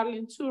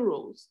straddling two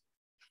roles.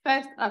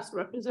 First, as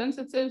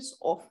representatives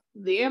of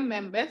their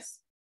members,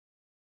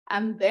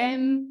 and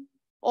then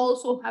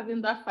also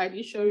having that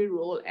fiduciary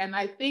role. And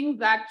I think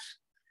that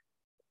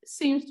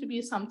seems to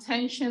be some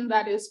tension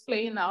that is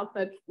playing out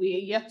that we are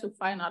yet to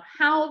find out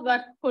how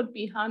that could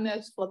be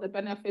harnessed for the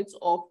benefits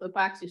of the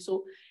party.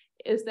 So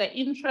is the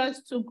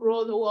interest to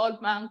grow the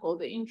World Bank or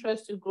the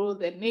interest to grow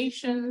the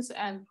nations,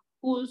 and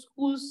whose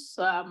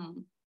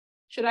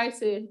should I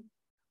say,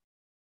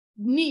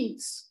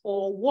 needs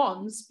or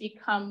wants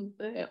become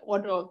the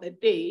order of the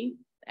day.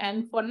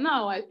 And for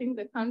now, I think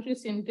the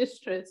countries in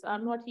distress are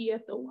not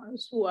yet the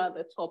ones who are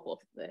the top of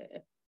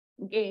the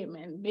game.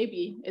 And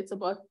maybe it's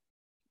about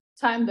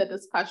time the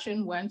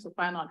discussion went to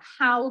find out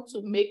how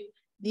to make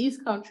these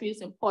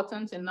countries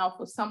important enough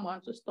for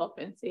someone to stop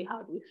and say,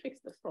 how do we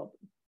fix the problem?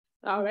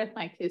 I'll rest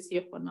my case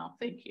here for now.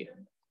 Thank you.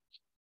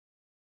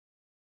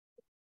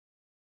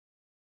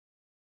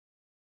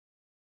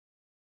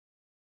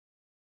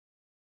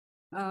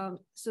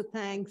 So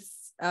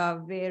thanks,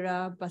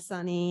 Vera,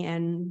 Basani,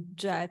 and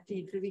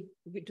Jayati.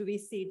 Do we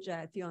see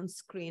Jayati on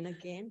screen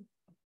again?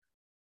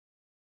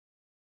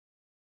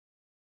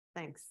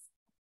 Thanks.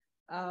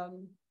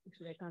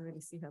 Actually, I can't really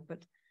see her,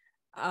 but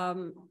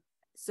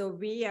so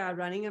we are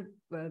running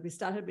we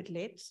started a bit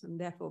late, and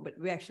therefore, but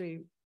we're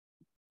actually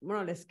more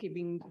or less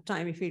keeping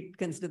time if we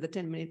consider the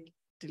 10-minute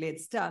delayed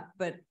start.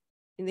 But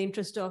in the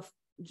interest of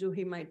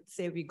Juhi might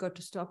say we got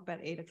to stop at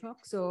 8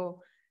 o'clock. So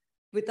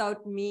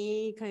without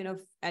me kind of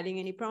adding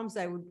any prompts,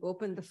 I would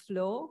open the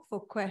floor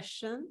for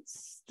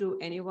questions to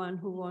anyone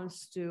who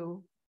wants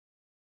to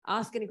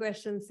ask any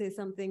questions, say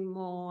something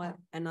more,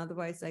 and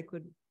otherwise I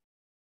could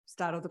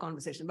start off the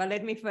conversation. But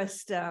let me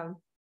first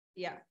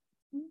yeah,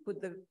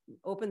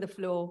 open the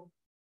floor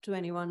to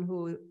anyone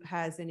who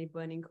has any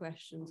burning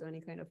questions or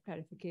any kind of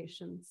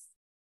clarifications.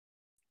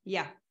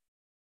 Yeah.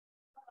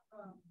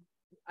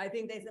 I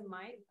think there's a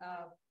mic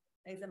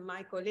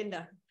or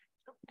Linda.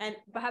 And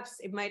perhaps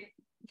it might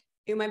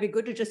be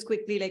good to just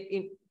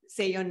quickly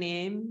say your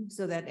name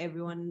so that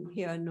everyone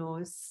here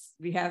knows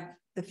we have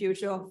the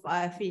future of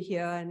IAFFE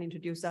here and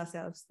introduce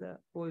ourselves, the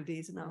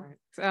oldies now.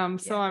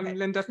 Right. So I'm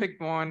Linda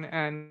Pigborn,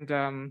 and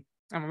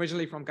I'm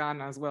originally from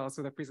Ghana as well.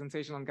 So the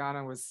presentation on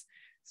Ghana was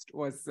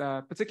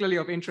particularly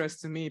of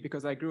interest to me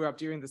because I grew up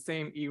during the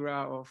same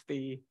era of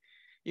the,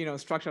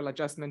 structural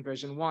adjustment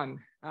version 1.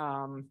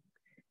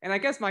 And I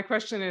guess my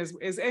question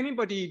is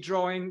anybody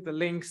drawing the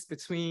links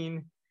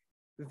between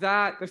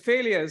the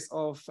failures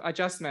of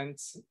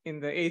adjustments in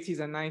the 80s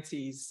and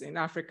 90s in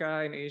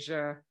Africa, in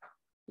Asia,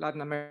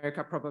 Latin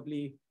America,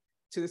 probably,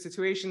 to the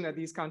situation that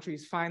these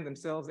countries find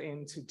themselves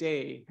in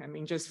today? I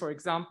mean, just for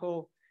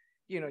example,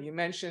 you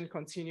mentioned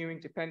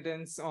continuing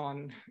dependence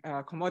on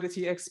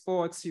commodity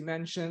exports. You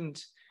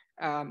mentioned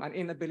an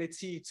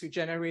inability to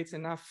generate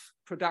enough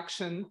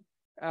production,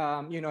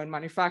 in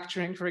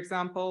manufacturing, for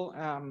example.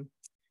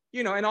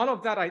 And all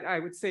of that, I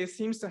would say,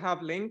 seems to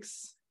have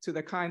links to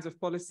the kinds of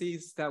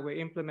policies that were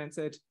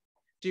implemented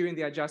during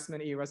the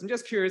adjustment eras. I'm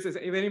just curious if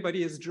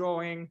anybody is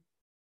drawing,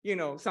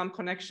 some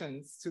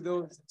connections to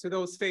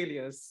those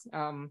failures.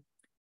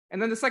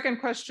 And then the second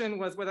question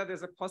was whether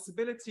there's a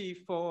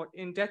possibility for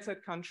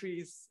indebted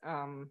countries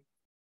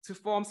to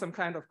form some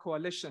kind of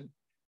coalition,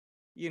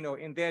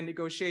 in their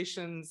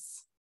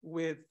negotiations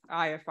with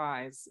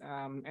IFIs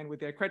and with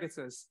their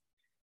creditors,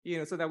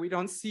 so that we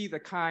don't see the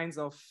kinds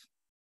of,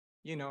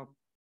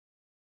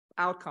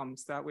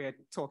 outcomes that we're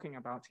talking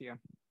about here.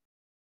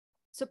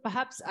 So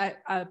perhaps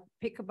I'll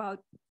pick about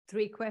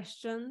 3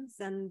 questions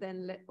and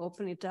then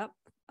open it up.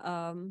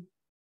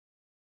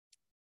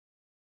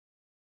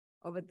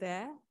 Over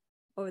there,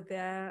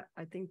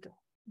 I think.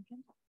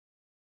 Okay.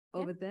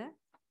 Over there.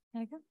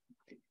 There you go.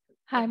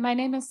 Hi, my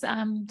name is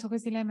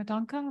Thokozile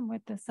Madonka. I'm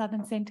with the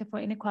Southern Center for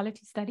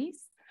Inequality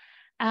Studies.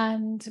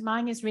 And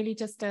mine is really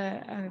just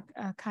a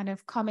kind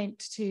of comment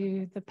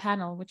to the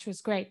panel, which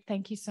was great.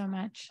 Thank you so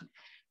much.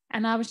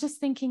 And I was just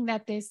thinking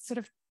that there's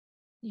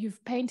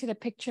you've painted a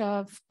picture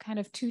of kind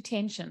of 2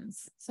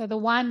 tensions. So the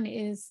one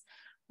is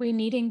we're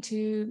needing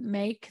to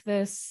make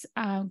this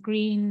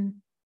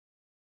green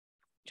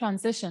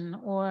transition,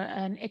 or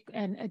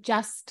a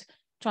just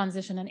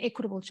transition, an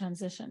equitable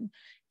transition,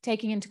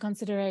 taking into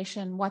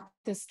consideration what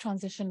this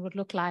transition would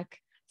look like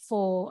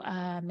for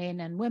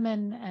men and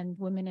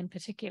women in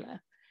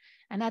particular.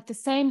 And at the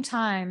same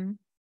time,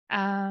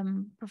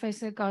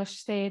 Professor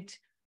Ghosh said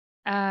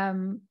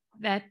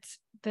that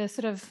the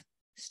sort of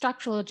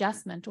structural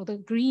adjustment, or the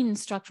green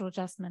structural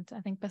adjustment,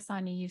 I think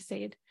Basani, you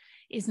said,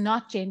 is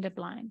not gender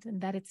blind,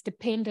 and that it's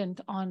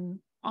dependent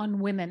on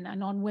women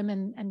and on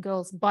women and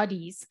girls'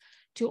 bodies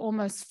to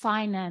almost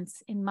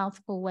finance in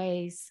multiple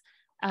ways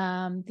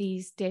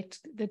the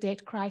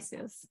debt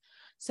crisis.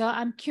 So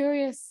I'm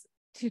curious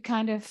to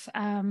kind of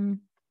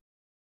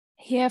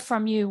hear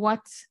from you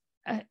what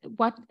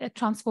a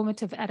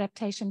transformative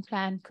adaptation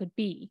plan could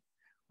be.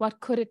 What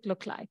could it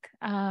look like?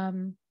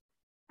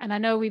 And I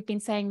know we've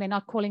been saying they're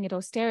not calling it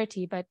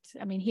austerity, but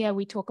I mean, here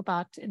we talk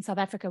about, in South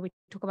Africa, we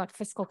talk about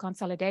fiscal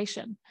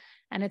consolidation,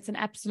 and it's an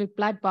absolute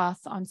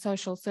bloodbath on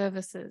social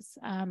services.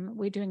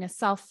 We're doing a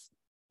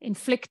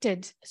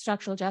self-inflicted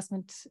structural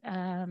adjustment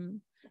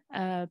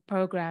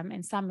program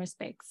in some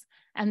respects.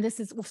 And this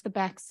is off the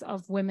backs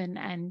of women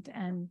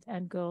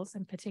and girls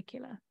in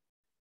particular.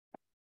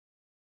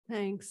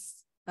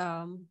 Thanks.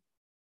 And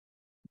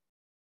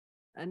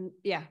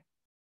yeah,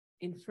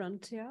 in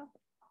front here.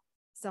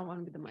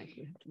 Someone with the mic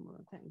we have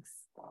tomorrow. Thanks.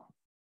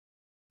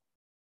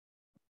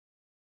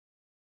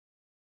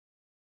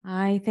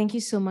 Hi, thank you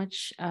so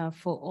much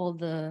for all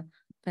the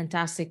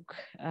fantastic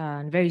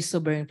and very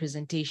sobering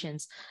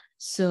presentations.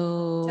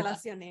 So tell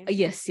us your name.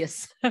 Yes.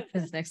 That's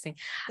the next thing.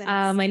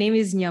 My name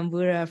is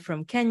Nyambura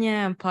from Kenya.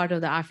 I'm part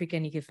of the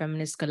African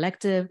Feminist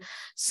Collective.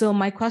 So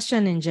my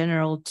question in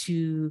general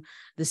to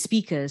the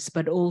speakers,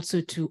 but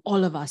also to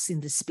all of us in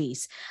the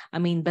space. I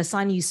mean,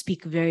 Basani, you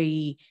speak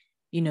very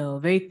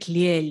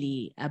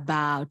clearly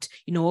about,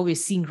 what we're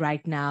seeing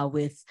right now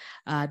with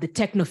the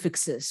techno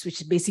fixes,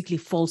 which is basically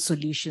false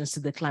solutions to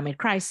the climate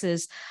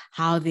crisis,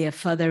 how they are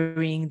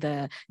furthering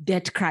the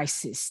debt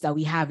crisis that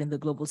we have in the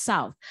global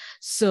South.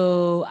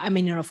 So, I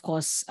mean, of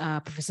course,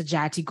 Professor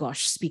Jayati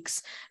Ghosh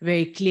speaks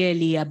very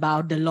clearly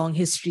about the long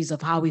histories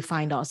of how we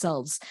find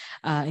ourselves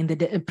in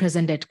the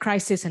present debt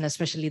crisis, and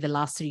especially the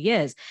last 3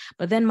 years.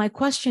 But then my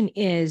question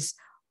is,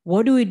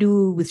 what do we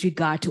do with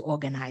regard to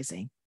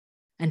organizing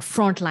and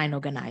frontline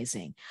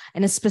organizing?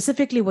 And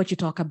specifically what you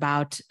talk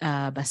about,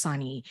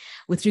 Basani,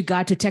 with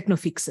regard to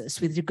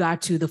techno-fixes, with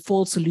regard to the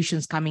false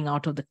solutions coming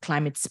out of the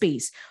climate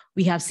space.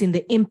 We have seen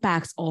the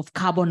impacts of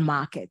carbon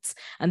markets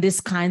and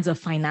these kinds of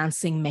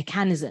financing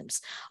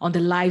mechanisms on the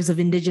lives of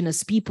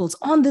indigenous peoples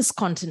on this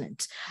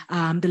continent,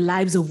 the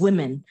lives of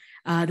women,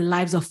 the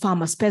lives of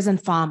farmers,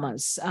 peasant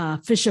farmers,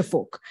 fisher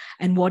folk,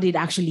 and what it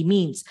actually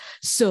means.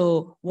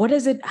 So what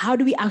is it? How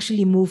do we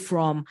actually move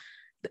from,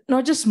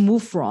 not just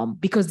move from,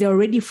 because they're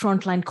already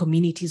frontline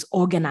communities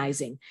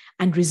organizing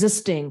and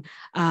resisting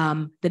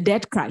the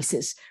debt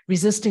crisis,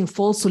 resisting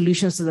false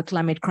solutions to the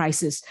climate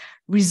crisis,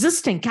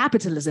 resisting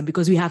capitalism,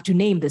 because we have to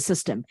name the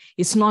system.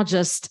 It's not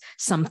just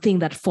something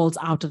that falls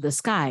out of the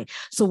sky.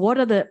 So what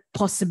are the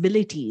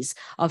possibilities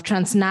of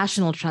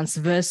transnational,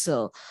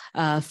 transversal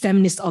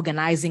feminist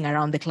organizing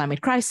around the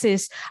climate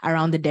crisis,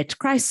 around the debt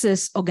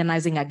crisis,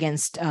 organizing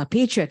against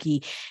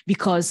patriarchy?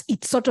 Because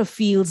it sort of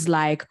feels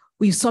like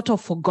we've sort of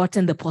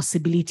forgotten the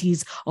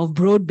possibilities of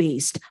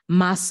broad-based,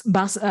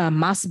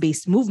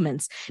 mass-based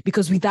movements,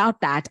 because without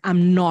that,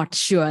 I'm not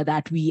sure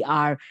that we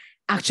are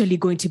actually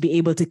going to be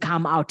able to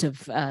come out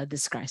of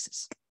this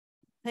crisis.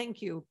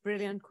 Thank you.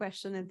 Brilliant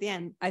question at the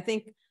end. I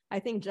think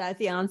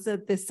Jayati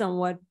answered this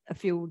somewhat a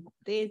few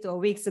days or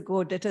weeks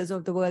ago, Debtors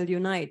of the World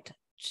Unite,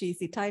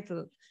 cheesy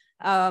title.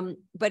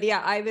 But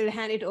yeah, I will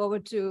hand it over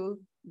to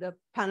the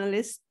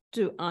panelists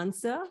to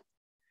answer.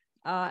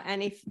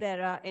 And if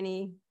there are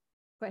any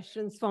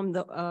questions from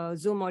the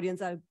Zoom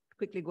audience, I'll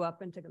quickly go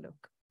up and take a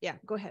look. Yeah,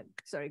 go ahead.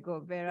 Sorry, go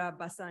Vera,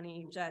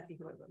 Basani, Jayati,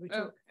 whoever.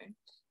 Okay.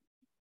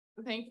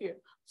 Thank you.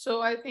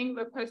 So I think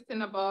the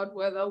question about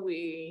whether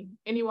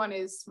anyone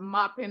is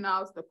mapping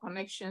out the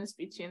connections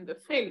between the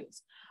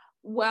failures.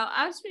 Well,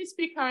 as we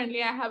speak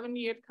currently, I haven't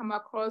yet come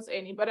across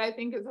any, but I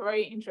think it's a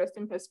very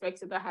interesting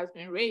perspective that has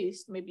been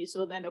raised. Maybe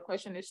so then the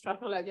question is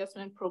structural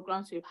adjustment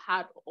programs we've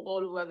had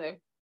all over the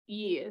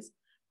years.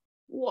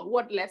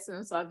 What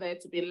lessons are there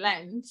to be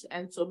learned?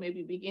 And so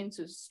maybe begin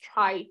to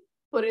try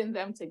putting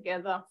them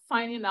together,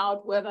 finding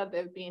out whether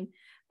there've been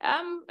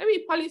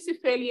maybe policy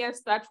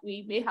failures that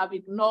we may have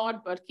ignored,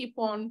 but keep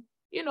on,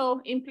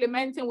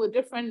 implementing with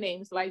different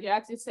names. Like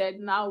Jayati said,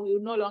 now we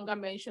will no longer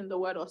mention the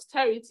word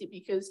austerity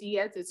because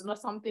yes, it's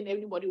not something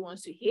everybody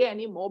wants to hear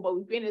anymore, but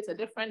we've been at a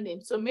different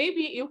name. So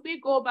maybe if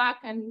we go back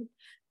and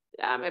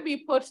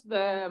maybe put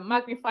the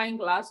magnifying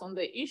glass on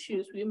the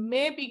issues, we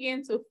may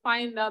begin to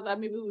find out that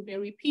maybe we've been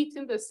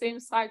repeating the same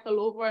cycle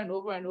over and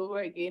over and over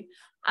again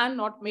and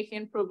not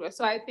making progress.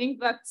 So I think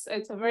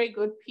it's a very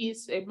good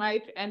piece. It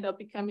might end up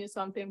becoming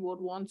something we would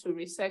want to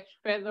research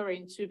further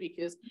into,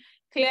 because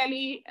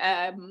clearly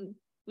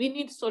we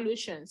need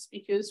solutions,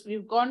 because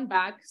we've gone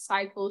back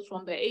cycles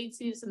from the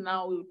 80s and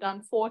now we've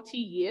done 40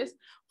 years.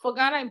 For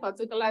Ghana in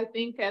particular, I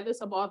think this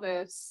is about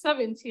the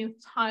 17th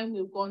time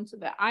we've gone to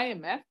the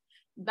IMF.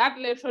 That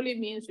literally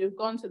means we've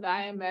gone to the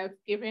IMF,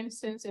 given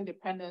since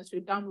independence,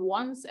 we've done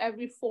once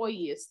every 4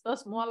 years.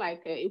 That's more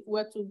like if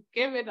we're to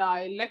give it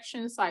our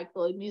election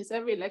cycle, it means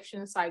every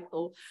election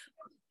cycle,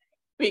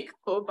 we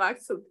go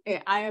back to the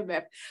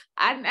IMF.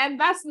 And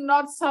that's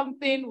not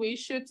something we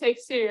should take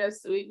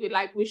seriously,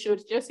 we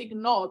should just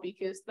ignore,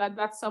 because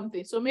that's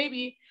something. So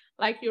maybe,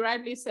 like you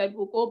rightly said,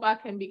 we'll go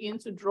back and begin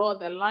to draw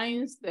the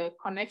lines, the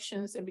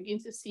connections, and begin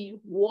to see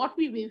what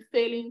we've been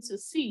failing to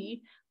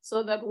see,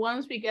 so that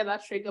once we get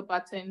that trigger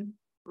button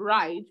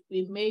right,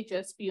 we may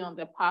just be on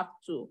the path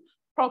to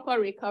proper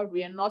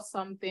recovery and not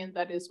something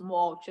that is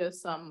more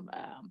just some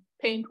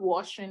paint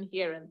washing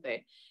here and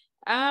there.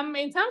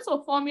 In terms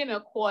of forming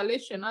a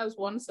coalition, as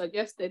one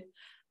suggested,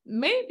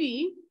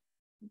 maybe,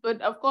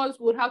 but of course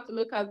we'll have to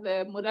look at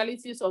the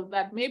modalities of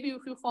that. Maybe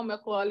if we form a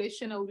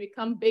coalition and we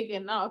become big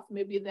enough,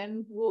 maybe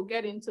then we'll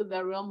get into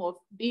the realm of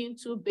being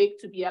too big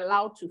to be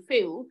allowed to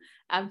fail.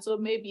 And so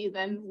maybe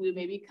then we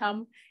may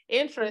become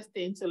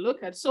interesting to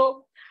look at.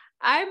 So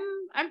I'm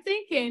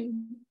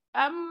thinking,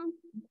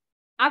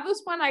 at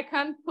this point, I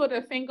can't put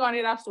a finger on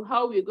it as to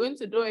how we're going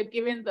to do it,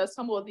 given that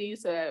some of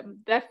these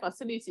debt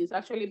facilities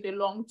actually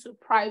belong to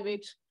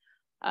private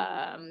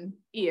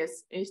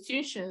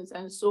institutions.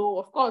 And so,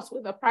 of course,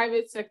 with the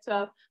private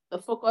sector, the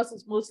focus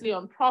is mostly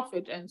on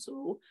profit. And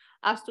so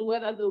as to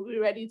whether they'll be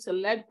ready to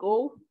let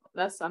go,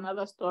 that's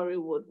another story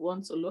we would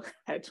want to look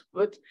at.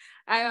 But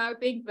I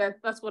think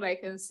that's what I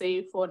can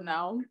say for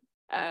now.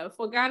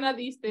 For Ghana,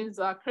 these things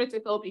are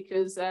critical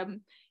because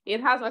it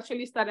has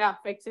actually started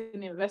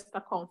affecting investor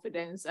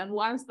confidence. And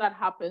once that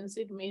happens,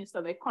 it means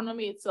that the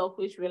economy itself,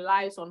 which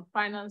relies on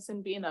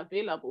financing being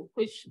available,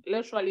 which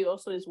literally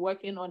also is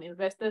working on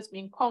investors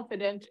being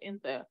confident in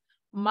the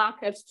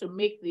markets to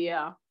make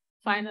their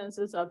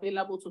finances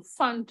available to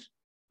fund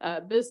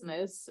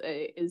business,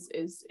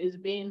 is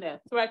being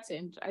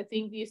threatened. I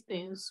think these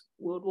things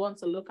we would want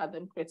to look at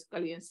them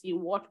critically and see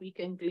what we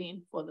can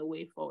glean for the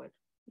way forward.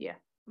 Yeah,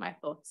 my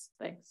thoughts.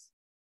 Thanks.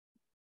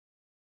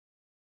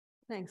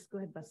 Thanks. Go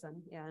ahead,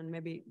 Basani. Yeah, and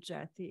maybe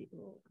Jayati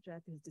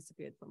has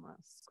disappeared from our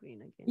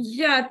screen again.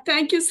 Yeah,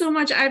 thank you so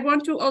much. I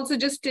want to also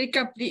just take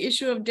up the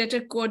issue of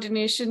debtor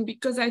coordination,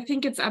 because I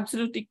think it's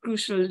absolutely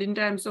crucial.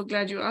 Linda, I'm so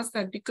glad you asked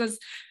that, because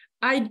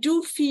I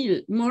do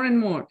feel more and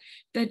more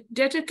that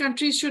debtor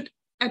countries should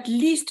at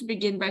least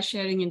begin by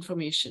sharing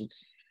information.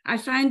 I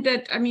find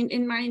that, I mean,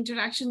 in my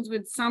interactions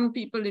with some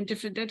people in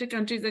different debtor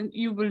countries, and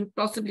you will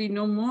possibly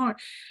know more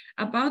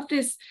about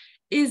this,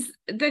 is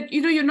that,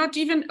 you're not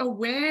even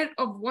aware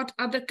of what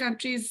other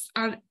countries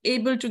are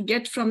able to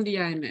get from the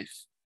IMF.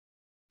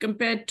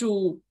 compared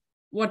to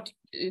what,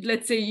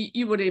 let's say,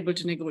 you were able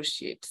to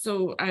negotiate.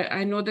 So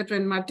I know that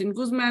when Martin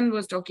Guzman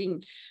was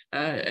talking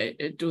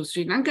to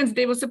Sri Lankans,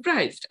 they were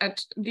surprised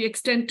at the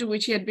extent to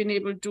which he had been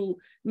able to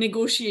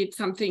negotiate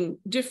something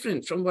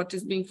different from what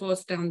is being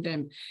forced down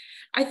them.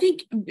 I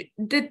think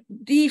that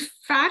the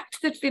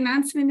fact that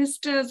finance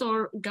ministers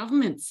or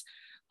governments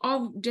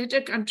of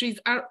debtor countries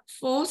are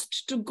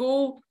forced to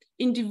go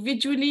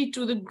individually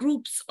to the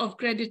groups of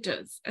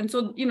creditors. And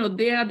so, you know,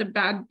 they are the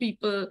bad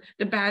people,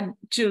 the bad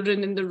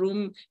children in the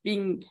room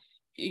being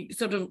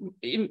sort of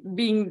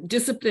being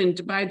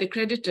disciplined by the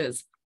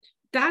creditors.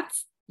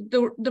 That's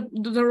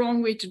the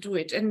wrong way to do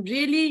it. And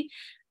really,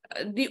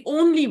 the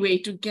only way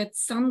to get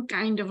some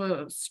kind of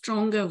a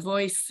stronger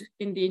voice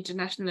in the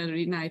international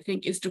arena, I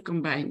think, is to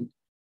combine.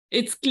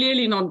 It's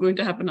clearly not going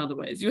to happen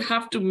otherwise. You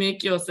have to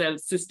make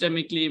yourself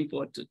systemically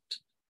important.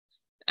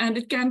 And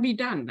it can be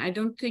done. I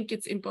don't think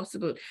it's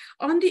impossible.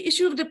 On the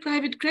issue of the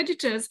private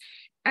creditors,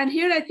 and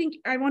here I think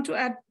I want to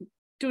add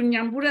to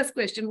Nyambura's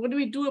question, what do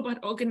we do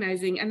about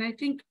organizing? And I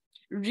think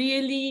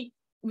really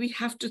we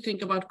have to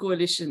think about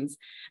coalitions.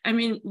 I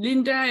mean,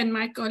 Linda and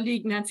my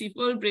colleague Nancy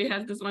Folbray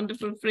has this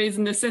wonderful phrase,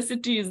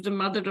 necessity is the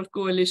mother of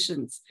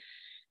coalitions.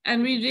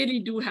 And we really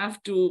do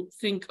have to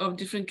think of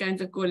different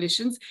kinds of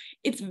coalitions.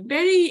 It's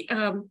very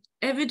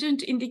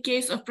evident in the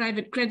case of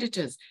private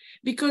creditors,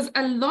 because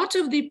a lot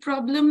of the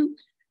problem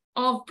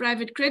of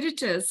private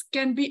creditors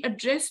can be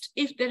addressed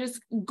if there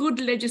is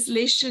good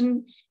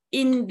legislation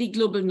in the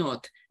global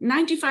north.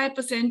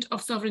 95%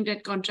 of sovereign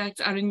debt contracts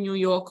are in New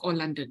York or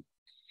London.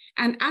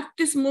 And at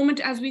this moment,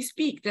 as we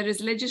speak, there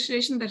is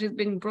legislation that has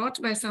been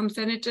brought by some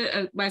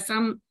by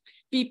some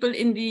people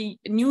in the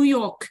New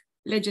York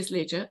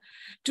legislature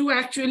to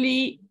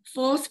actually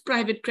force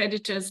private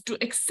creditors to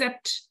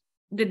accept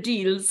the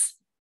deals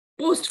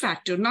post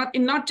facto,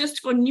 not just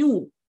for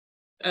new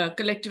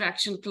collective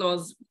action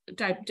clause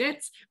type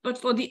debts, but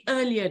for the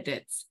earlier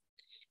debts.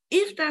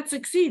 If that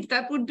succeeds,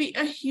 that would be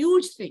a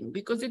huge thing,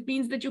 because it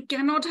means that you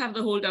cannot have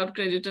the holdout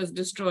creditors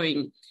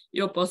destroying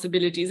your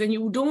possibilities, and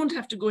you don't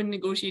have to go and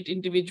negotiate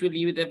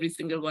individually with every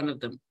single one of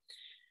them.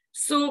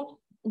 So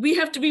we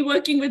have to be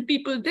working with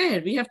people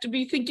there. We have to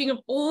be thinking of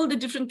all the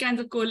different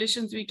kinds of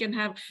coalitions we can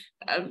have.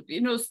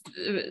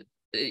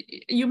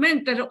 You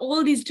meant there are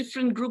all these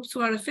different groups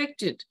who are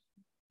affected.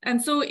 And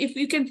so if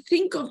you can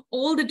think of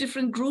all the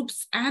different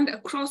groups and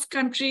across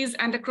countries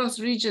and across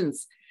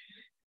regions,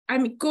 I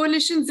mean,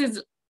 coalitions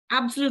is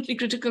absolutely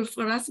critical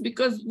for us,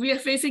 because we are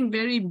facing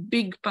very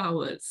big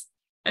powers,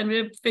 and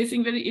we're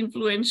facing very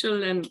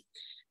influential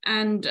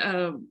and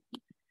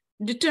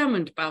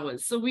determined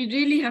powers. So we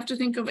really have to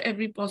think of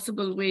every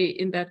possible way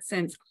in that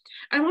sense.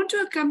 I want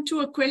to come to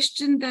a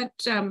question that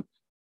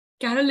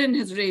Carolyn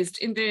has raised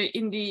in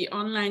the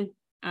online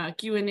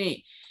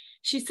Q&A.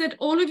 She said,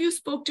 all of you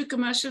spoke to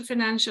commercial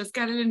financiers,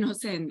 Carolyn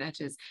Hossain,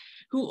 that is,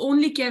 who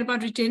only care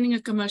about retaining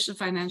a commercial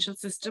financial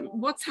system.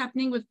 What's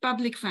happening with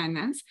public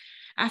finance?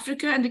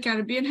 Africa and the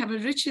Caribbean have a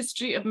rich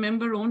history of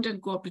member-owned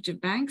and cooperative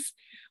banks.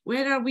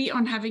 Where are we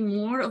on having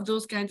more of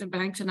those kinds of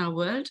banks in our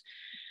world?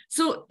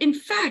 So in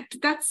fact,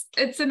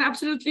 it's an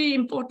absolutely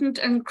important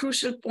and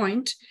crucial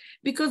point,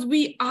 because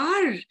we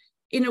are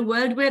in a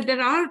world where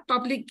there are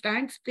public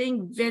banks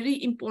playing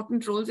very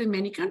important roles in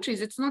many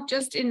countries. It's not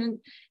just in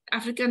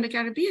Africa and the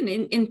Caribbean.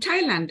 In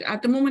Thailand,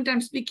 at the moment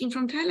I'm speaking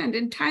from Thailand,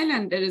 in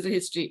Thailand there is a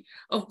history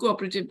of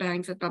cooperative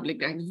banks and public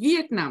banks.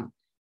 Vietnam,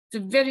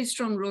 it's a very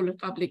strong role of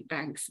public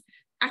banks.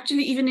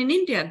 Actually, even in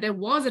India, there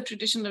was a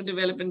tradition of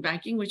development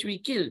banking, which we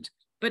killed,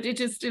 but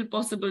it is still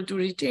possible to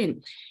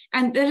retain.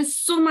 And there is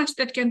so much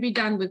that can be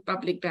done with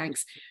public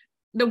banks.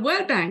 The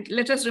World Bank,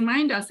 let us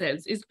remind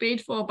ourselves, is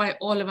paid for by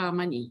all of our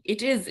money.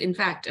 It is, in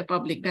fact, a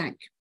public bank.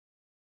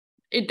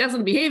 It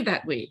doesn't behave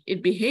that way.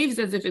 It behaves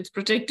as if it's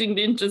protecting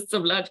the interests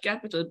of large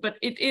capital, but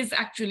it is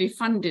actually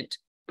funded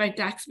by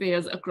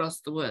taxpayers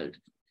across the world.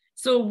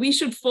 So we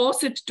should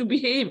force it to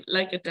behave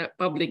like a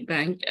public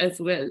bank as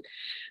well.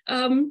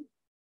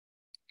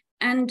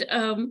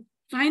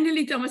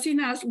 Finally,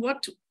 Thomasina asked,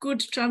 what could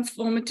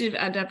transformative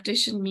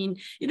adaptation mean?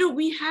 You know,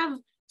 we have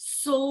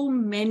so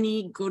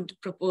many good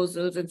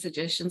proposals and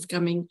suggestions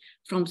coming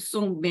from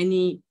so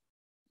many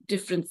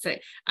different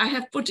sectors. I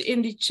have put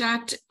in the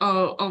chat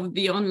of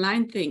the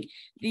online thing,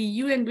 the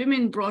UN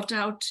Women brought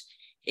out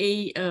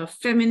a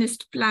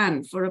feminist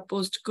plan for a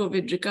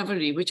post-COVID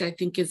recovery, which I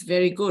think is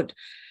very good.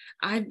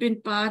 I've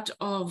been part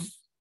of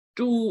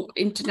 2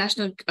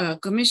 international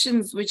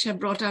commissions which have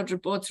brought out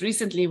reports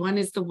recently. One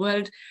is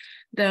the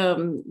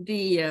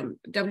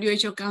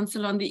WHO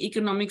Council on the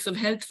Economics of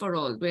Health for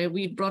All, where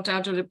we brought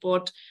out a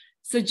report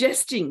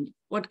suggesting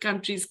what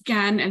countries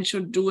can and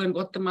should do and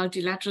what the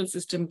multilateral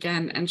system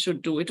can and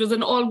should do. It was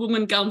an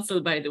all-woman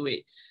council, by the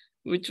way,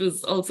 which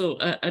was also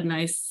a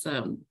nice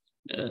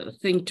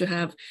thing to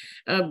have.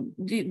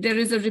 There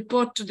is a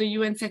report to the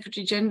UN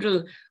Secretary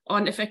General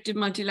on effective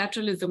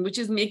multilateralism, which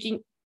is making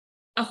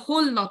a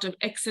whole lot of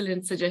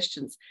excellent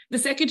suggestions. The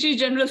Secretary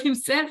General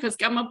himself has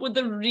come up with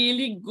a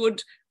really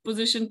good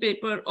position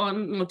paper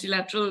on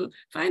multilateral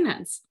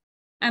finance.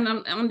 and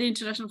on the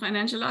international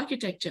financial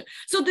architecture.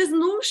 So there's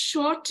no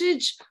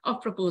shortage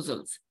of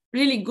proposals,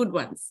 really good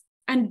ones,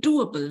 and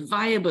doable,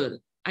 viable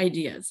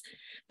ideas.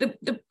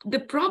 The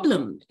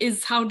problem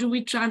is, how do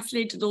we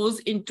translate those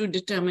into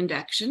determined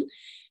action?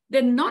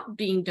 They're not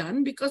being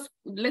done because,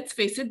 let's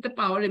face it, the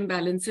power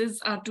imbalances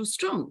are too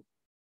strong.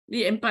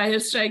 The empire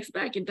strikes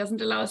back. It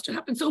doesn't allow us to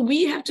happen. So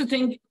we have to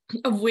think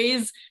of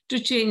ways to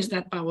change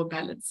that power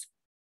balance.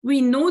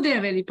 We know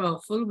they're very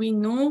powerful. We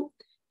know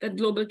that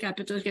global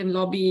capital can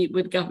lobby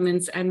with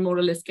governments and more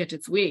or less get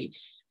its way.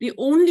 The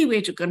only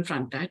way to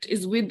confront that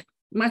is with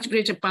much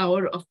greater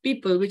power of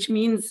people, which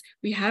means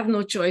we have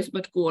no choice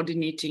but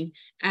coordinating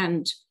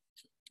and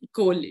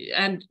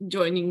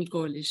joining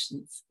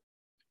coalitions.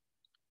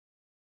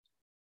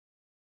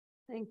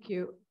 Thank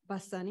you.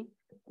 Basani.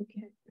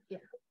 Okay. Yeah.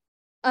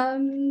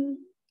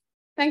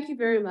 Thank you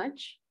very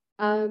much.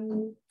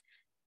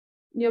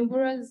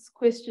 Nyambura's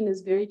question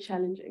is very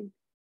challenging.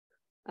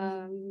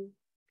 How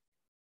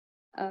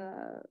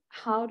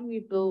do we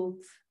build,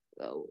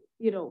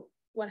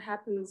 what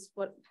happens,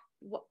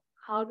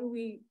 how do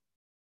we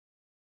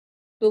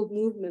build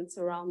movements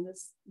around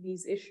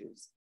these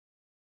issues?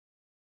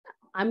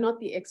 I'm not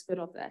the expert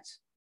of that.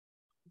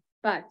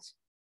 But,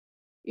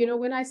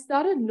 when I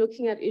started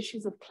looking at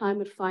issues of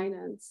climate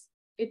finance,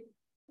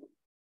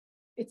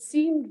 it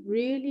seemed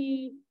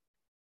really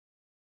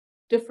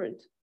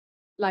different.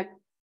 Like,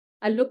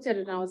 I looked at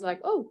it and I was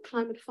like, oh,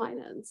 climate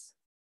finance,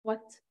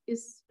 what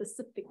is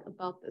specific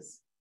about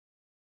this?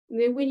 And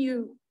then when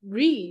you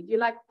read, you're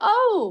like,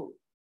 oh,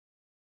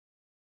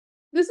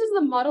 this is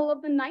the model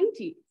of the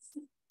 90s.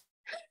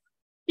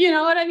 You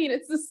know what I mean?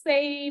 It's the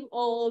same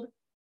old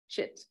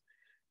shit.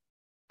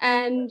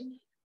 And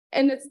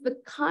it's the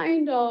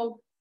kind of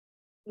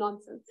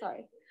nonsense,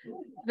 sorry,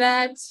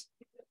 that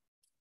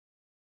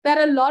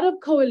a lot of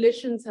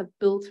coalitions have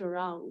built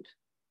around.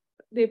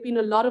 There've been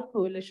a lot of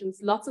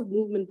coalitions, lots of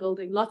movement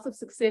building, lots of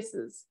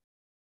successes,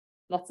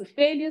 lots of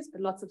failures,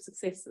 but lots of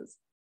successes.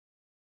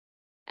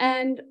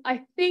 And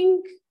I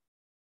think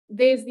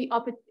there's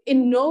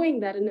in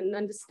knowing that and in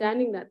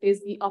understanding that, there's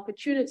the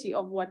opportunity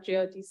of what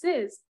Jayati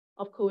says,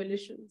 of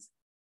coalitions.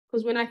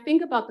 Because when I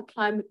think about the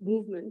climate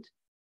movement,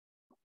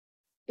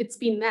 it's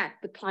been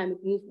the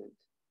climate movement.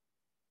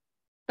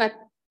 But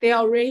there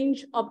are a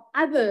range of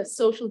other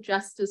social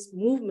justice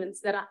movements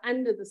that are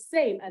under the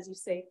same, as you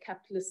say,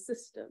 capitalist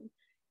system,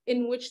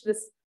 in which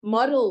this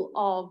model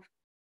of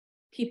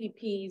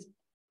PPPs,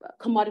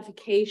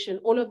 commodification,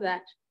 all of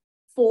that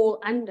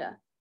fall under.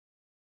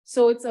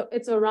 So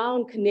it's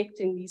around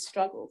connecting these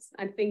struggles.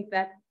 I think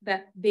that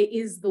there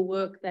is the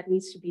work that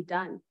needs to be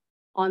done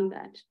on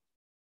that.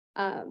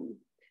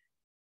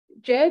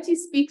 Jayati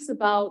speaks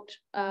about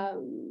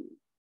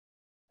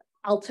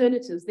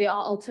alternatives. There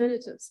are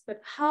alternatives,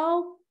 but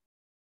how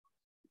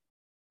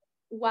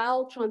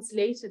well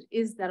translated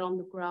is that on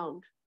the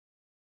ground?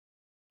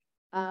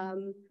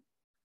 I'm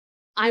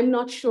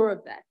not sure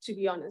of that, to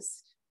be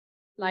honest.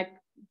 Like,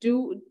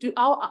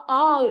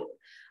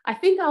 I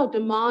think our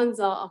demands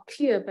are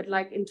clear, but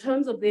like in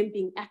terms of them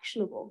being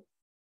actionable,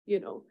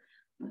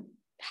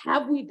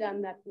 have we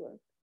done that work?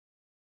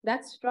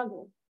 That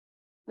struggle,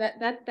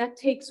 that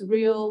takes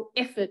real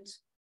effort,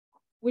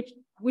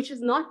 which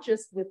is not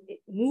just with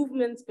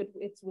movements, but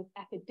it's with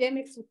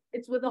academics,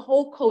 it's with a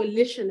whole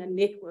coalition and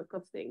network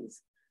of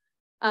things.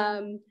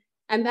 And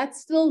that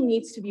still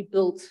needs to be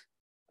built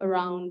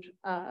around,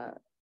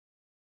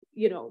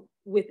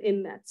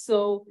 within that.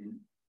 So,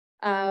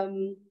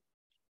 and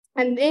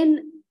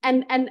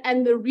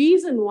the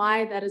reason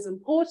why that is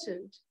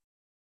important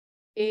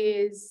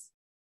is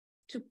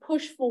to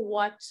push for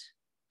what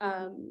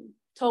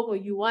Togo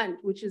you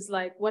want, which is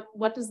like,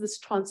 what does this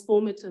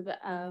transformative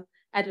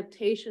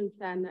adaptation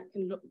plan that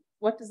can look,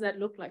 what does that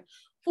look like?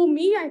 For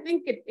me, I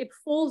think it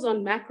falls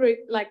on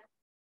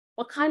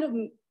what kind of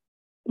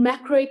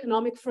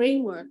macroeconomic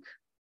framework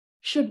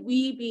should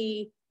we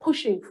be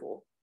pushing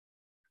for,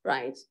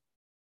 right?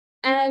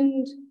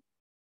 And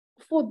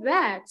for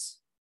that,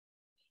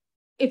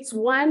 it's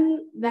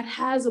one that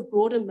has a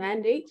broader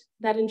mandate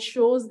that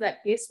ensures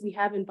that, yes, we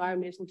have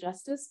environmental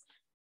justice,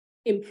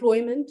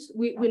 employment.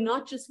 We're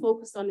not just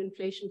focused on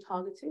inflation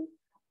targeting,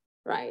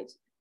 right?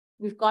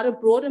 We've got a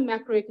broader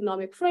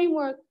macroeconomic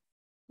framework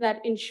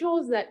that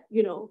ensures that,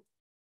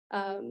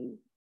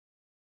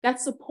 that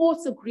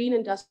supports a green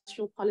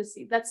industrial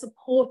policy, that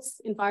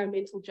supports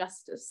environmental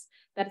justice,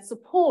 that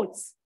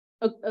supports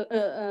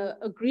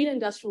a green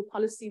industrial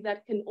policy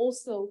that can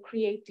also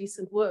create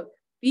decent work.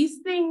 These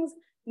things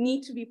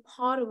need to be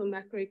part of a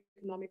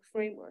macroeconomic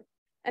framework.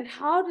 And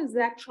how does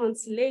that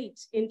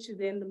translate into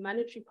then the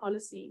monetary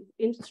policy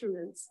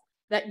instruments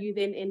that you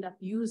then end up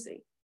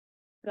using,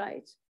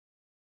 right?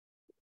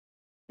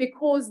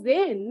 Because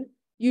then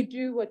you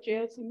do what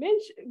Jayati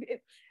mentioned.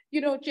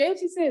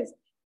 Jayati says,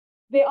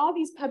 there are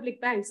these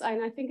public banks,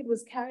 and I think it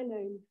was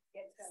Caroline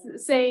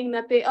saying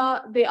that there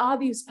are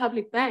these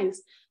public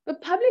banks. The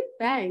public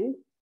bank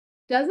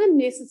doesn't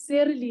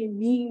necessarily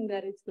mean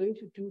that it's going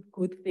to do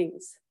good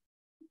things,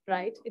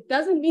 right? It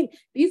doesn't mean,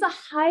 these are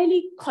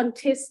highly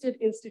contested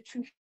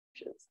institutions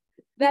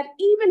that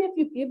even if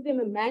you give them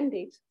a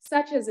mandate,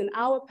 such as in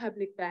our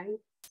public bank,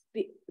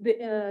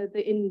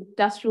 the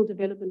Industrial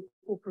Development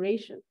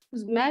Corporation,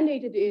 whose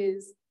mandate it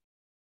is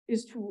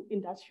to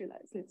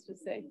industrialize, let's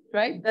just say,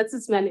 right? That's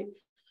its mandate.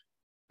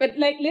 But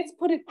like, let's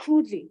put it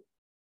crudely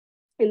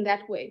in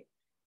that way.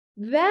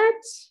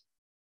 That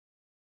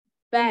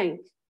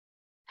bank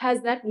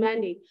has that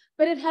mandate,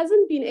 but it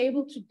hasn't been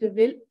able to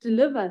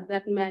deliver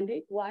that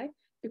mandate. Why?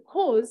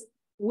 Because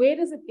where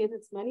does it get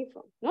its money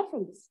from? Not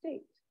from the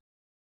state.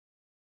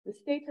 The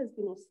state has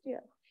been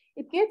austere.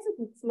 It gets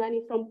its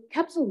money from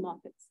capital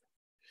markets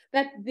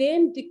that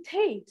then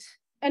dictate,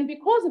 and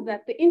because of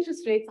that, the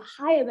interest rates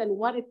are higher than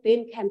what it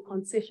then can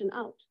concession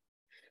out.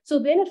 So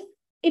then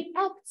it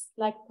acts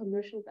like a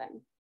commercial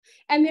bank.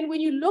 And then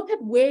when you look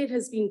at where it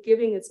has been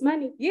giving its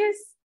money, yes,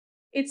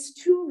 it's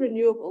to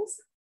renewables,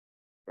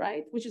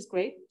 right, which is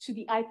great, to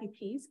the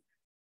IPPs.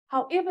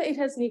 However, it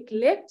has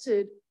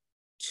neglected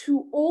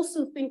to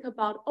also think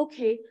about,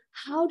 okay,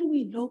 how do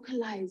we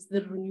localize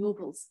the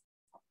renewables?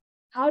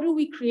 How do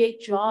we create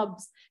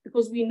jobs?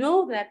 Because we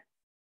know that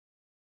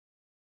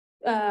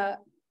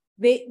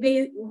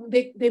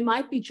there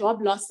might be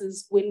job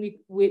losses when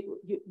we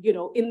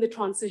in the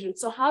transition.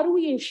 So how do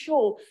we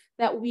ensure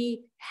that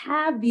we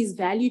have these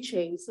value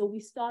chains? So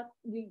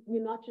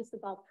we're not just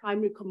about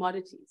primary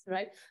commodities,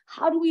 right?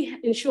 How do we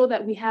ensure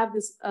that we have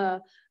this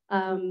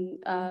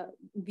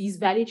these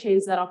value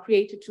chains that are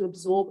created to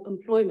absorb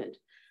employment?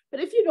 But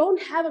if you don't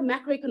have a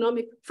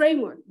macroeconomic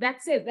framework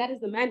that says that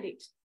is the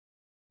mandate,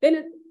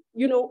 then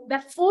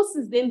that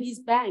forces then these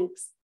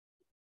banks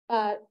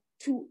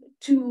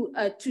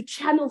to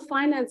channel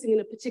financing in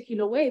a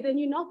particular way, then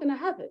you're not going to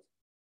have it.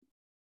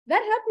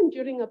 That happened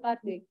during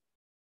apartheid.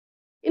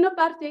 In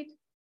apartheid,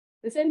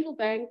 the central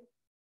bank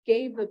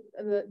gave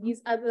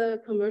these other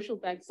commercial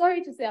banks,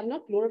 sorry to say, I'm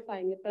not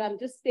glorifying it, but I'm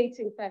just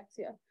stating facts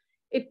here.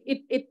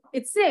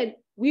 It said,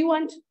 we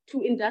want to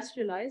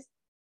industrialize,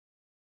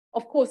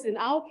 of course, in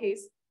our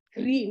case,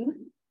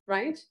 green,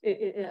 right?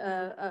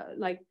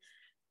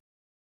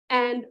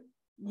 And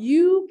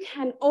you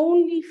can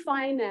only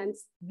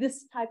finance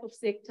this type of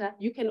sector.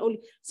 You can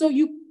only, so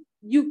you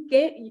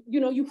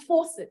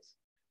force it.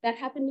 That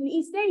happened in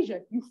East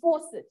Asia, you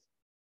force it.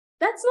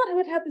 That's not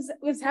what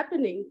was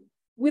happening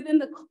within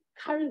the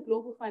current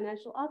global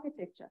financial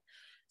architecture.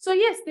 So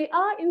yes, there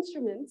are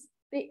instruments,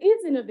 there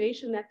is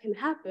innovation that can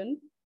happen,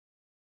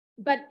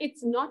 but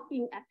it's not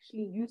being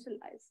actually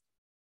utilized,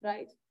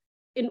 right?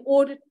 In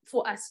order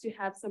for us to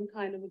have some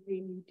kind of a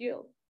Green New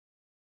Deal.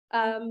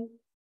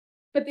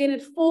 But then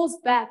it falls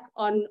back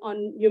on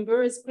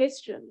Nyambura's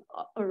question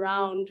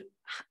around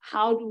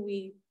how do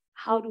we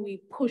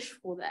push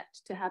for that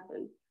to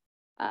happen?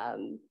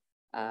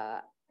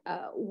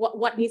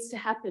 What needs to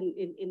happen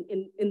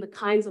in the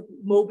kinds of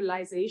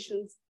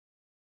mobilizations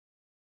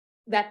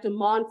that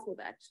demand for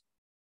that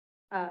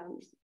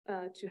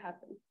to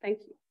happen? Thank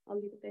you. I'll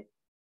leave it there.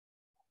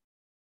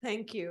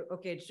 Thank you.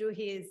 Okay,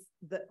 Juhi is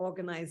the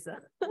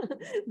organizer,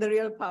 the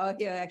real power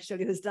here,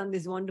 actually, who's done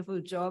this wonderful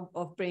job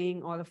of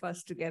bringing all of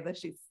us together.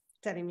 She's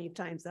telling me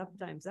time's up,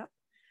 time's up.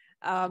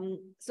 I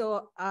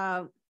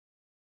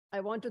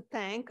want to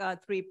thank our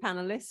three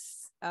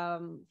panelists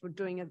for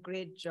doing a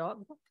great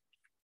job,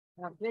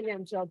 a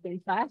brilliant job,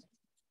 in fact.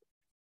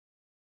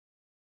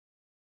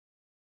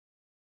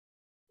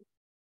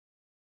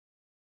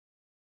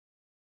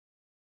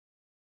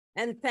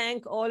 And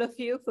thank all of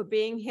you for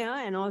being here.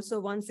 And also,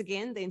 once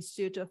again, the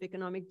Institute of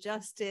Economic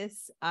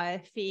Justice,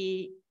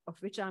 IAFFE, of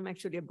which I'm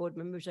actually a board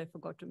member, which I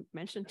forgot to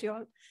mention to you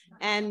all,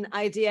 and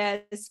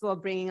IDEAS for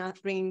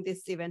bringing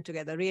this event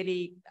together.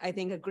 Really, I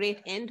think a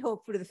great end,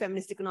 hopefully, to the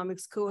Feminist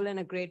Economics School, and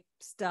a great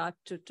start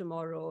to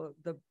tomorrow,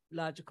 the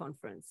larger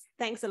conference.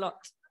 Thanks a lot.